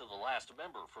even to the last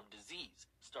member from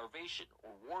disease, starvation,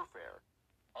 or warfare.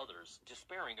 Others,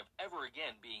 despairing of ever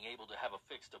again being able to have a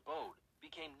fixed abode,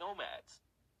 became nomads.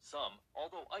 Some,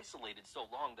 although isolated so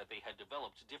long that they had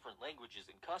developed different languages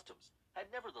and customs,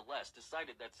 had nevertheless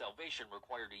decided that salvation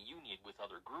required a union with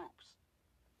other groups.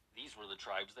 These were the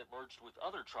tribes that merged with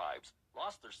other tribes,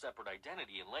 lost their separate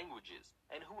identity and languages,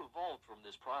 and who evolved from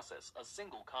this process a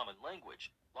single common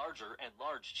language, larger and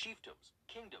large chiefdoms,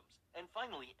 kingdoms, and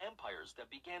finally empires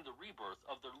that began the rebirth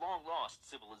of their long-lost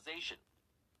civilization.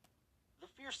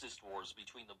 The fiercest wars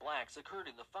between the blacks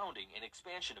occurred in the founding and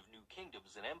expansion of new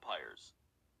kingdoms and empires.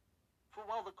 For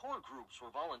while the core groups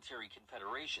were voluntary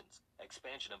confederations,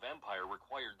 expansion of empire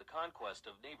required the conquest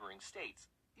of neighboring states,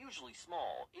 usually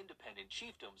small, independent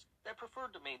chiefdoms that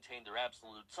preferred to maintain their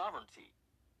absolute sovereignty.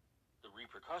 The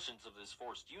repercussions of this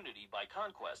forced unity by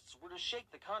conquests were to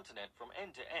shake the continent from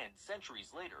end to end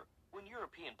centuries later, when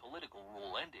European political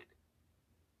rule ended.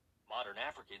 Modern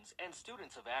Africans and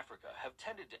students of Africa have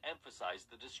tended to emphasize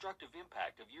the destructive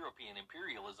impact of European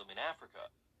imperialism in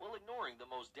Africa, while ignoring the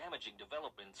most damaging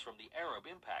developments from the Arab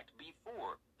impact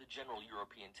before the general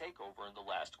European takeover in the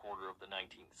last quarter of the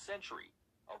 19th century,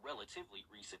 a relatively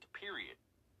recent period.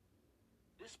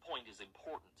 This point is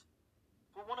important,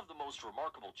 for one of the most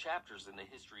remarkable chapters in the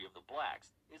history of the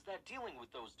blacks is that dealing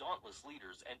with those dauntless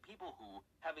leaders and people who,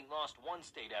 having lost one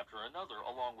state after another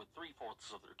along with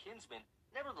 3/4 of their kinsmen,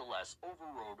 nevertheless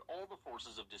overrode all the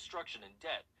forces of destruction and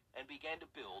death and began to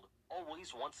build,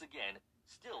 always once again,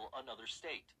 still another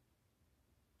state.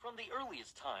 From the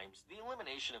earliest times, the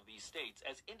elimination of these states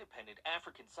as independent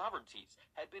African sovereignties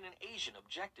had been an Asian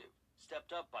objective,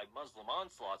 stepped up by Muslim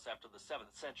onslaughts after the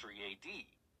 7th century AD.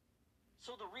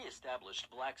 So the re-established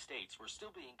black states were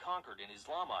still being conquered and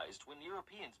Islamized when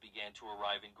Europeans began to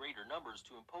arrive in greater numbers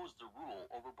to impose their rule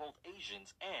over both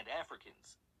Asians and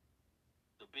Africans.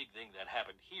 The big thing that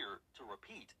happened here, to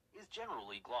repeat, is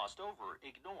generally glossed over,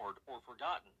 ignored, or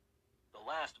forgotten. The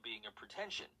last being a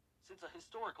pretension, since a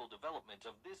historical development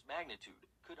of this magnitude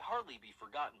could hardly be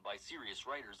forgotten by serious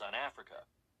writers on Africa.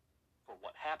 For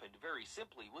what happened very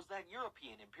simply was that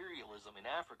European imperialism in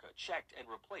Africa checked and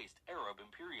replaced Arab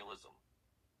imperialism.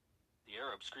 The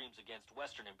Arab screams against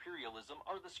Western imperialism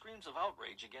are the screams of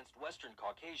outrage against Western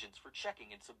Caucasians for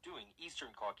checking and subduing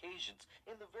Eastern Caucasians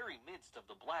in the very midst of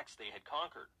the blacks they had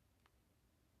conquered.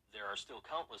 There are still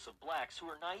countless of blacks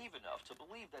who are naive enough to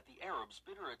believe that the Arabs'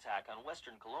 bitter attack on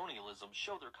Western colonialism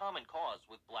show their common cause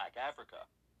with black Africa.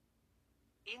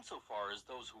 Insofar as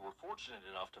those who were fortunate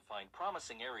enough to find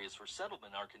promising areas for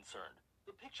settlement are concerned,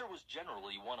 the picture was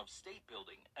generally one of state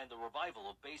building and the revival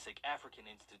of basic African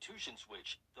institutions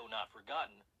which, though not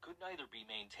forgotten, could neither be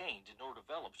maintained nor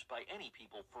developed by any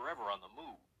people forever on the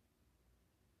move.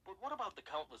 But what about the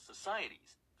countless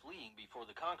societies, fleeing before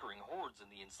the conquering hordes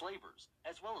and the enslavers,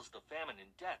 as well as the famine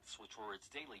and deaths which were its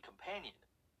daily companion?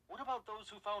 What about those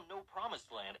who found no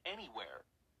promised land anywhere?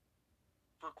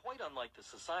 For quite unlike the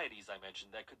societies I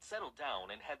mentioned that could settle down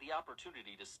and had the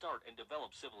opportunity to start and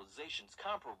develop civilizations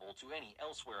comparable to any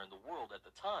elsewhere in the world at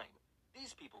the time,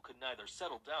 these people could neither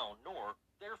settle down nor,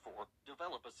 therefore,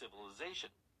 develop a civilization.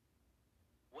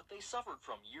 What they suffered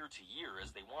from year to year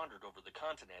as they wandered over the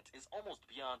continent is almost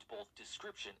beyond both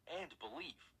description and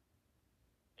belief.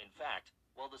 In fact,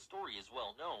 while the story is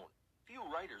well known, few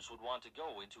writers would want to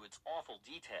go into its awful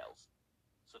details.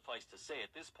 Suffice to say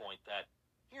at this point that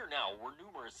here now were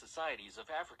numerous societies of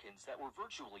Africans that were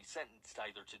virtually sentenced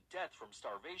either to death from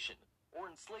starvation or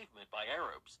enslavement by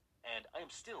Arabs, and I am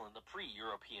still in the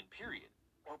pre-European period,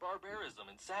 or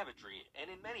barbarism and savagery, and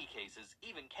in many cases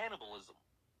even cannibalism.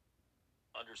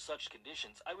 Under such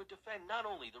conditions, I would defend not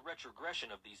only the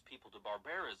retrogression of these people to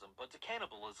barbarism, but to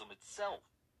cannibalism itself.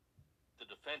 The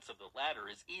defense of the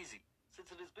latter is easy, since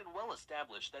it has been well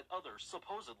established that other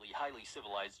supposedly highly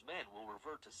civilized men will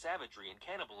revert to savagery and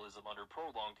cannibalism under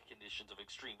prolonged conditions of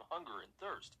extreme hunger and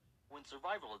thirst, when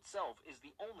survival itself is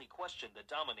the only question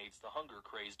that dominates the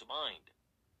hunger-crazed mind.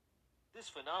 This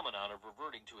phenomenon of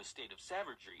reverting to a state of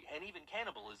savagery and even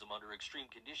cannibalism under extreme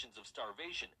conditions of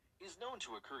starvation is known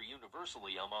to occur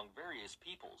universally among various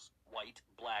peoples, white,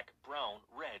 black, brown,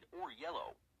 red, or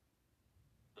yellow.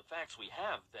 The facts we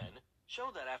have, then,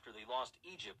 show that after they lost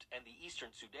Egypt and the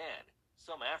Eastern Sudan,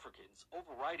 some Africans,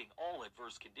 overriding all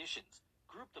adverse conditions,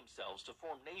 grouped themselves to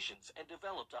form nations and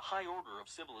developed a high order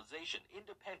of civilization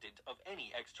independent of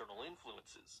any external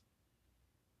influences.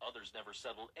 Others never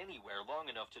settled anywhere long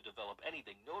enough to develop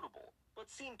anything notable, but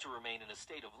seemed to remain in a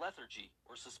state of lethargy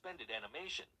or suspended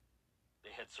animation. They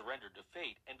had surrendered to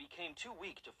fate and became too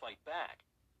weak to fight back.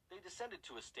 They descended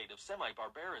to a state of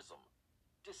semi-barbarism.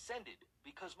 Descended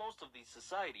because most of these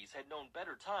societies had known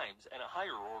better times and a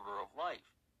higher order of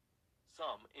life.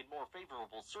 Some, in more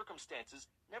favorable circumstances,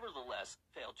 nevertheless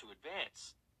failed to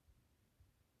advance.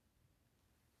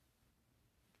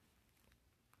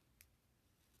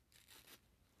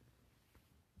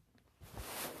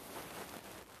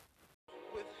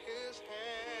 With his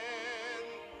hand,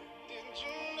 didn't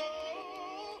you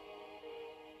know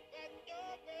that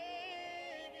your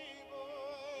baby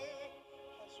boy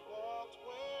has walked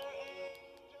where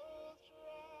angels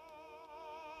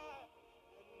trod?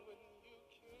 And when you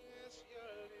kiss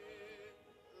your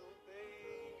little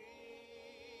baby,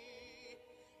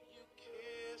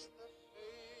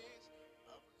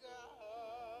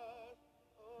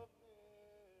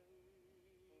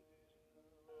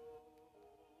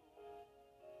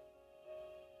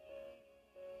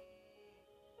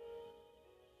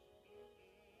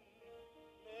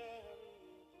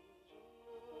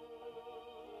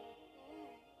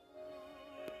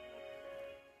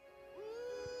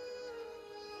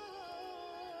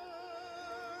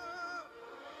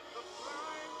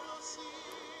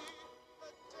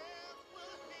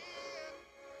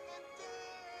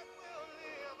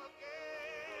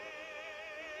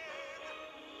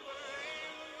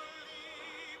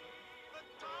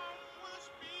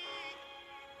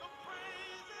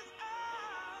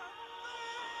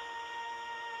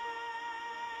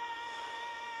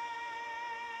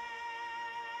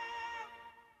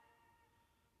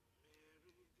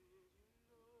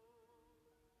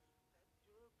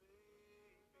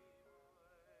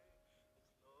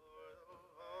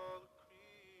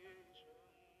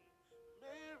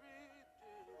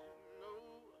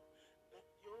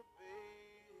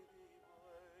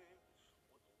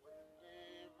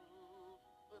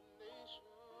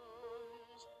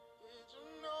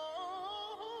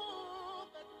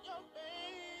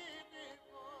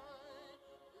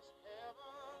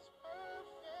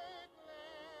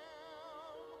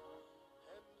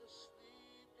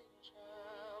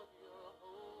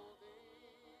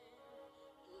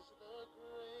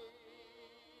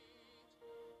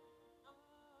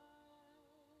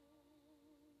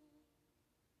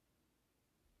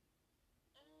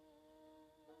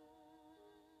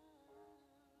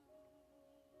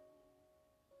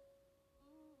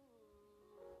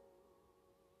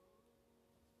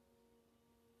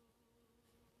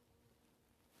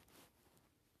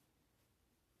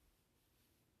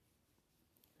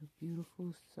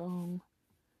 beautiful song,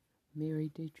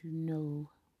 Mary Did You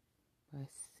Know by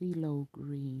CeeLo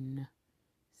Green,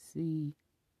 Ceelo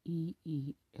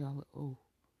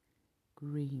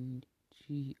Green,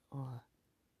 Green,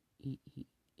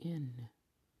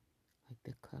 like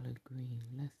the color green.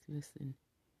 Let's listen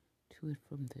to it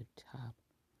from the top.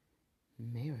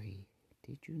 Mary,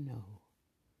 did you know?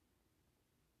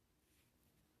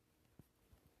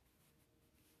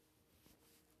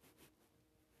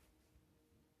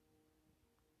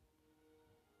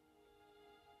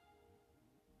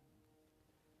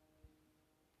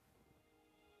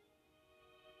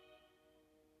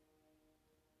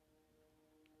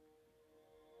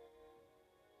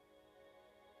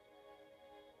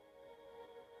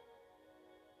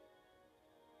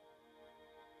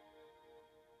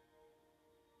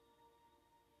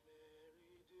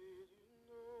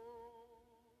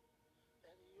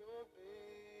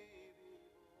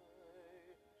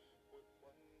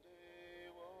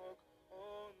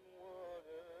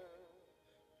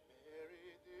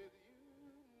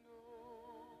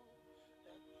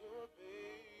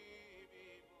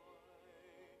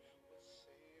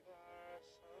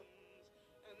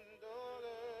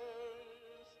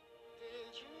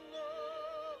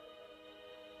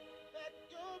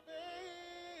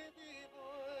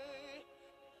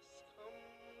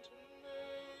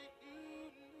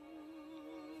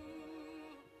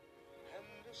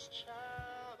 This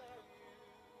child that you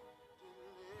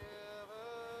delivered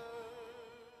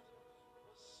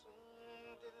will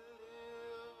soon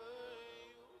deliver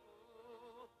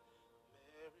you.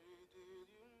 Mary, did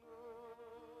you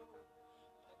know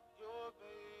that your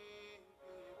baby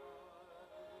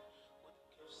boy would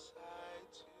give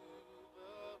sight to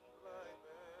the blind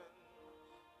man?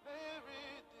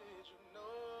 Mary, did you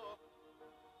know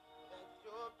that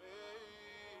your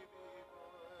baby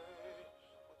boy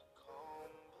would calm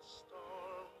the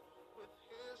storm with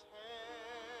his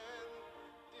hand?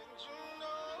 Did you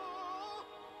know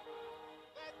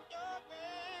that your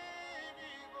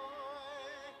baby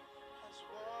boy has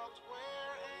walked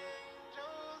where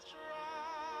angels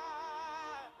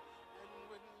trod?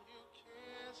 And when you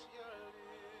kiss your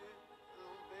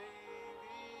little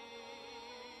baby,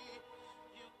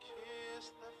 you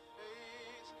kiss the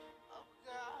face of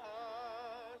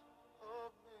God.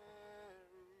 Oh,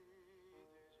 Mary,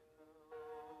 did you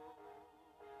know?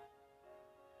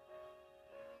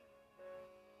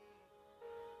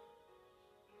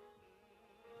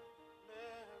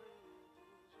 Mary,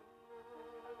 did you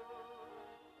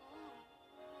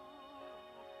know?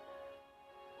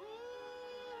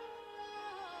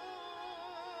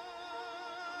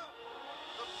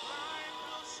 The blind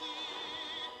will see,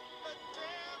 the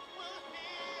deaf will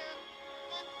hear,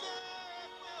 the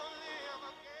dead will live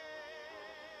again.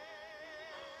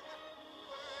 The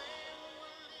lame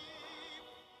will leap,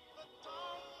 the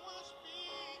dumb will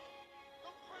speak,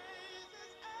 the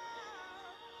praises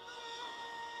of the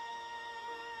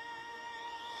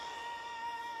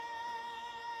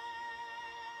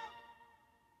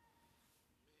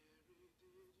Mary, did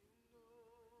you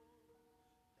know that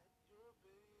your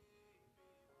baby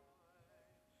boy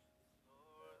is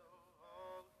Lord of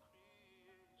all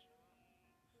creation?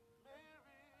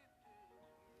 Mary, did you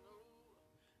know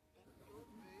that your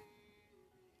baby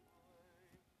boy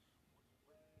would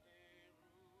one day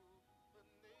rule the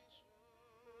nations?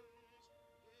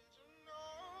 Did you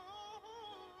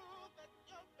know that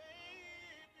your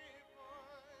baby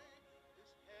boy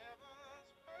is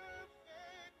heaven's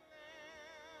perfect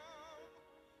lamb?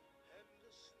 And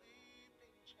the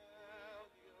sleeping child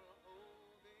you're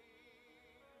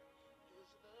holding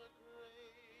is the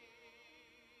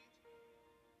great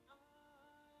I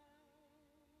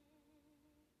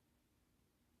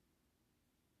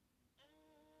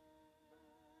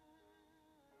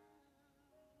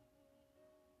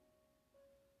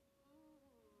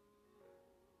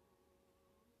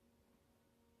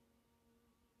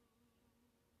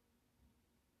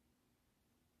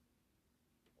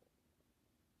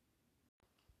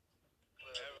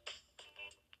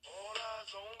All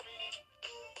eyes on me.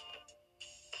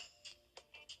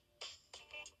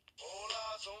 All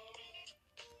eyes on me.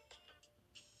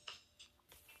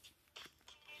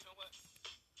 You know what?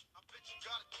 I bet you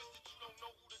got it twisted. You don't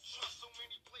know who to trust. So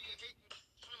many players hating,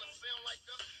 trying to sound like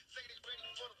us. Say they ready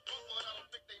for the bump, but I don't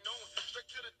think they know it. Straight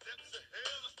to the depths of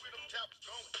hell is where them cowards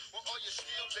going. Well, are you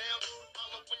still down?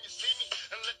 Follow when you see me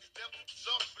and let the devil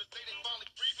suck. For the day they finally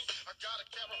free me, I got a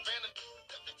caravan and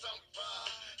every time we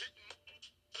ride, hitting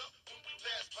up when we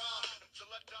pass by. Until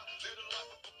I die, live the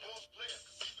life of a boss player.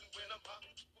 Cause even when I'm hot,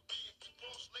 will be a few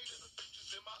balls later. The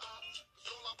future's in my eyes. Cause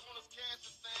all I want is cash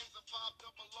and things. A 5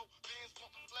 double O, bands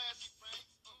wanting flashy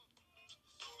rings.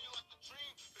 So me like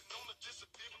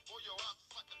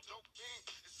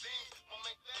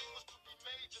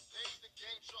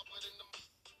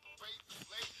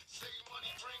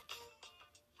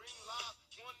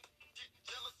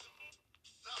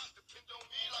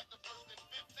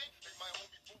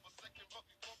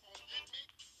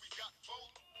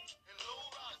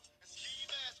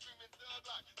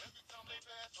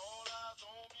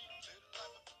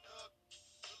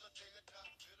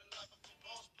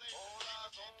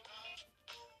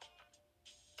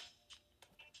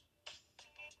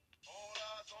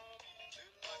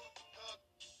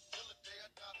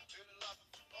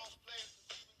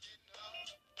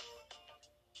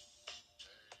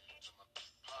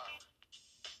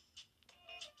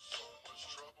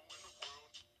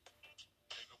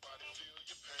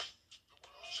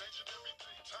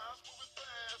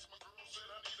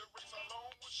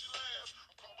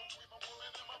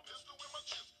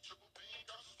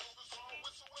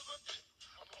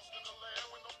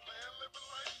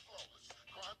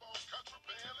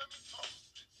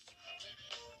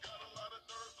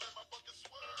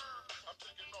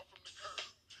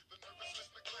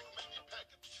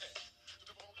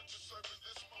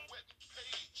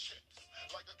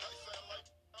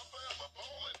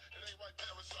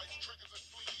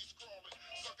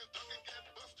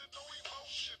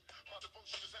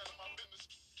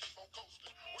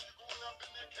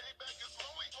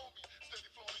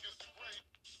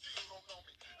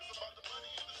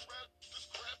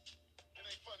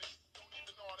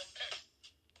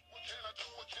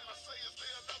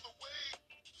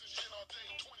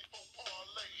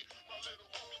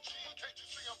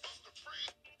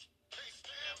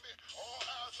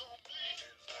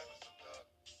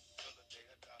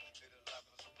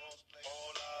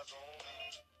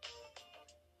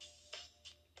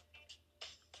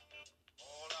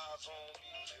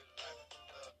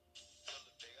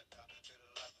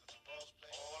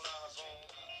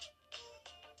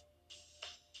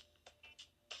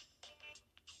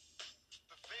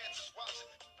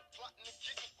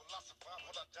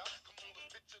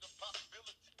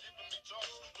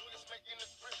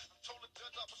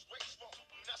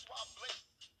Blake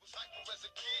was hyper as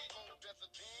a kid, old as a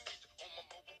teenager. On my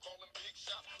mobile calling big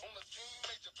shots. On a team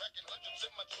major, packing hundreds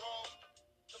in my drawers.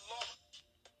 The law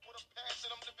with a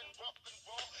passion, I'm living rough and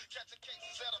raw. Catching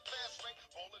cases at a fast rate,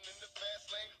 falling in the fast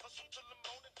lane. Hustle till the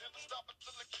morning, never stop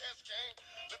until the cash came.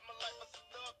 Live my life as a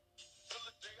thug till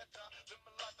the day I die. Live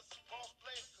my life as a boss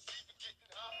player, cause even getting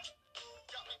high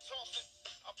got me tossing.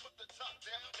 I put the top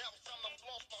down, now it's time to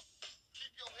floss my.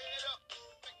 Keep your head up,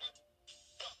 make me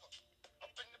suffer.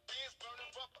 Up in the bins,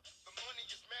 burning rubber. The money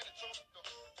is mandatory, though.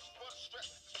 Just for the stress,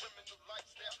 this criminal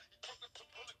lifestyle. Equipped to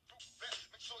bulletproof vest.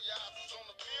 Make sure your eyes is on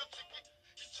the meal ticket.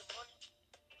 Get your money,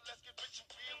 let's get rich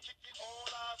and real. Kick it, all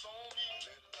eyes on me.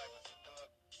 Live the life as a thug,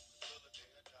 till the day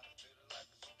I die. Live the life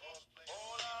as a boss player.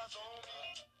 All eyes on me.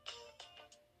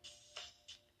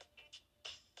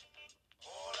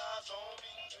 All eyes on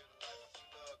me. Live the life as a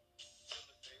thug, till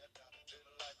the day I die. Live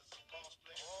the life as a boss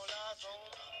player. All eyes on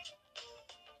me.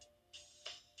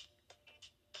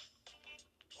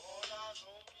 All eyes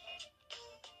on me.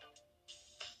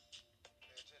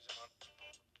 Pay attention, man.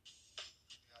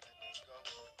 See how that thing go?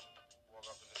 Walk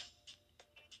up in this.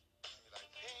 Be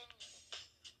like, king.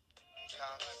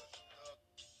 God, life is a thug,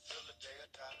 till the day I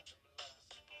die. Live my life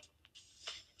as a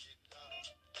see me getting high.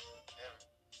 Eric,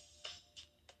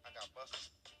 I got busters,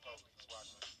 police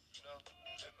watching. You know,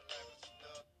 live my life as a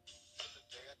thug, till the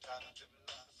day I die. Live my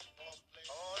life as a boss player.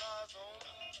 All eyes on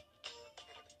me.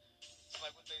 It's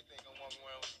like what they think. I'm walking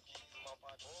around with some keys in my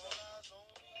pocket. All eyes on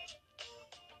me.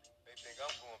 They think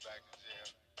I'm going back to jail.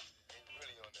 Ain't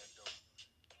really on that dope.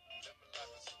 Live my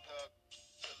life as a thug,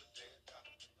 till the day I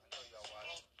die. I know y'all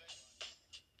watching.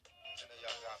 I know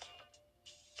y'all got me.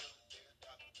 Till the day I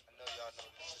die. I know y'all know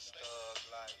this is thug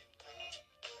life.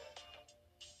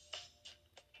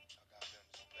 Y'all got them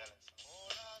to balance.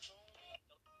 All eyes on me.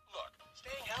 Look,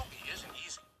 staying healthy isn't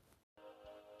easy.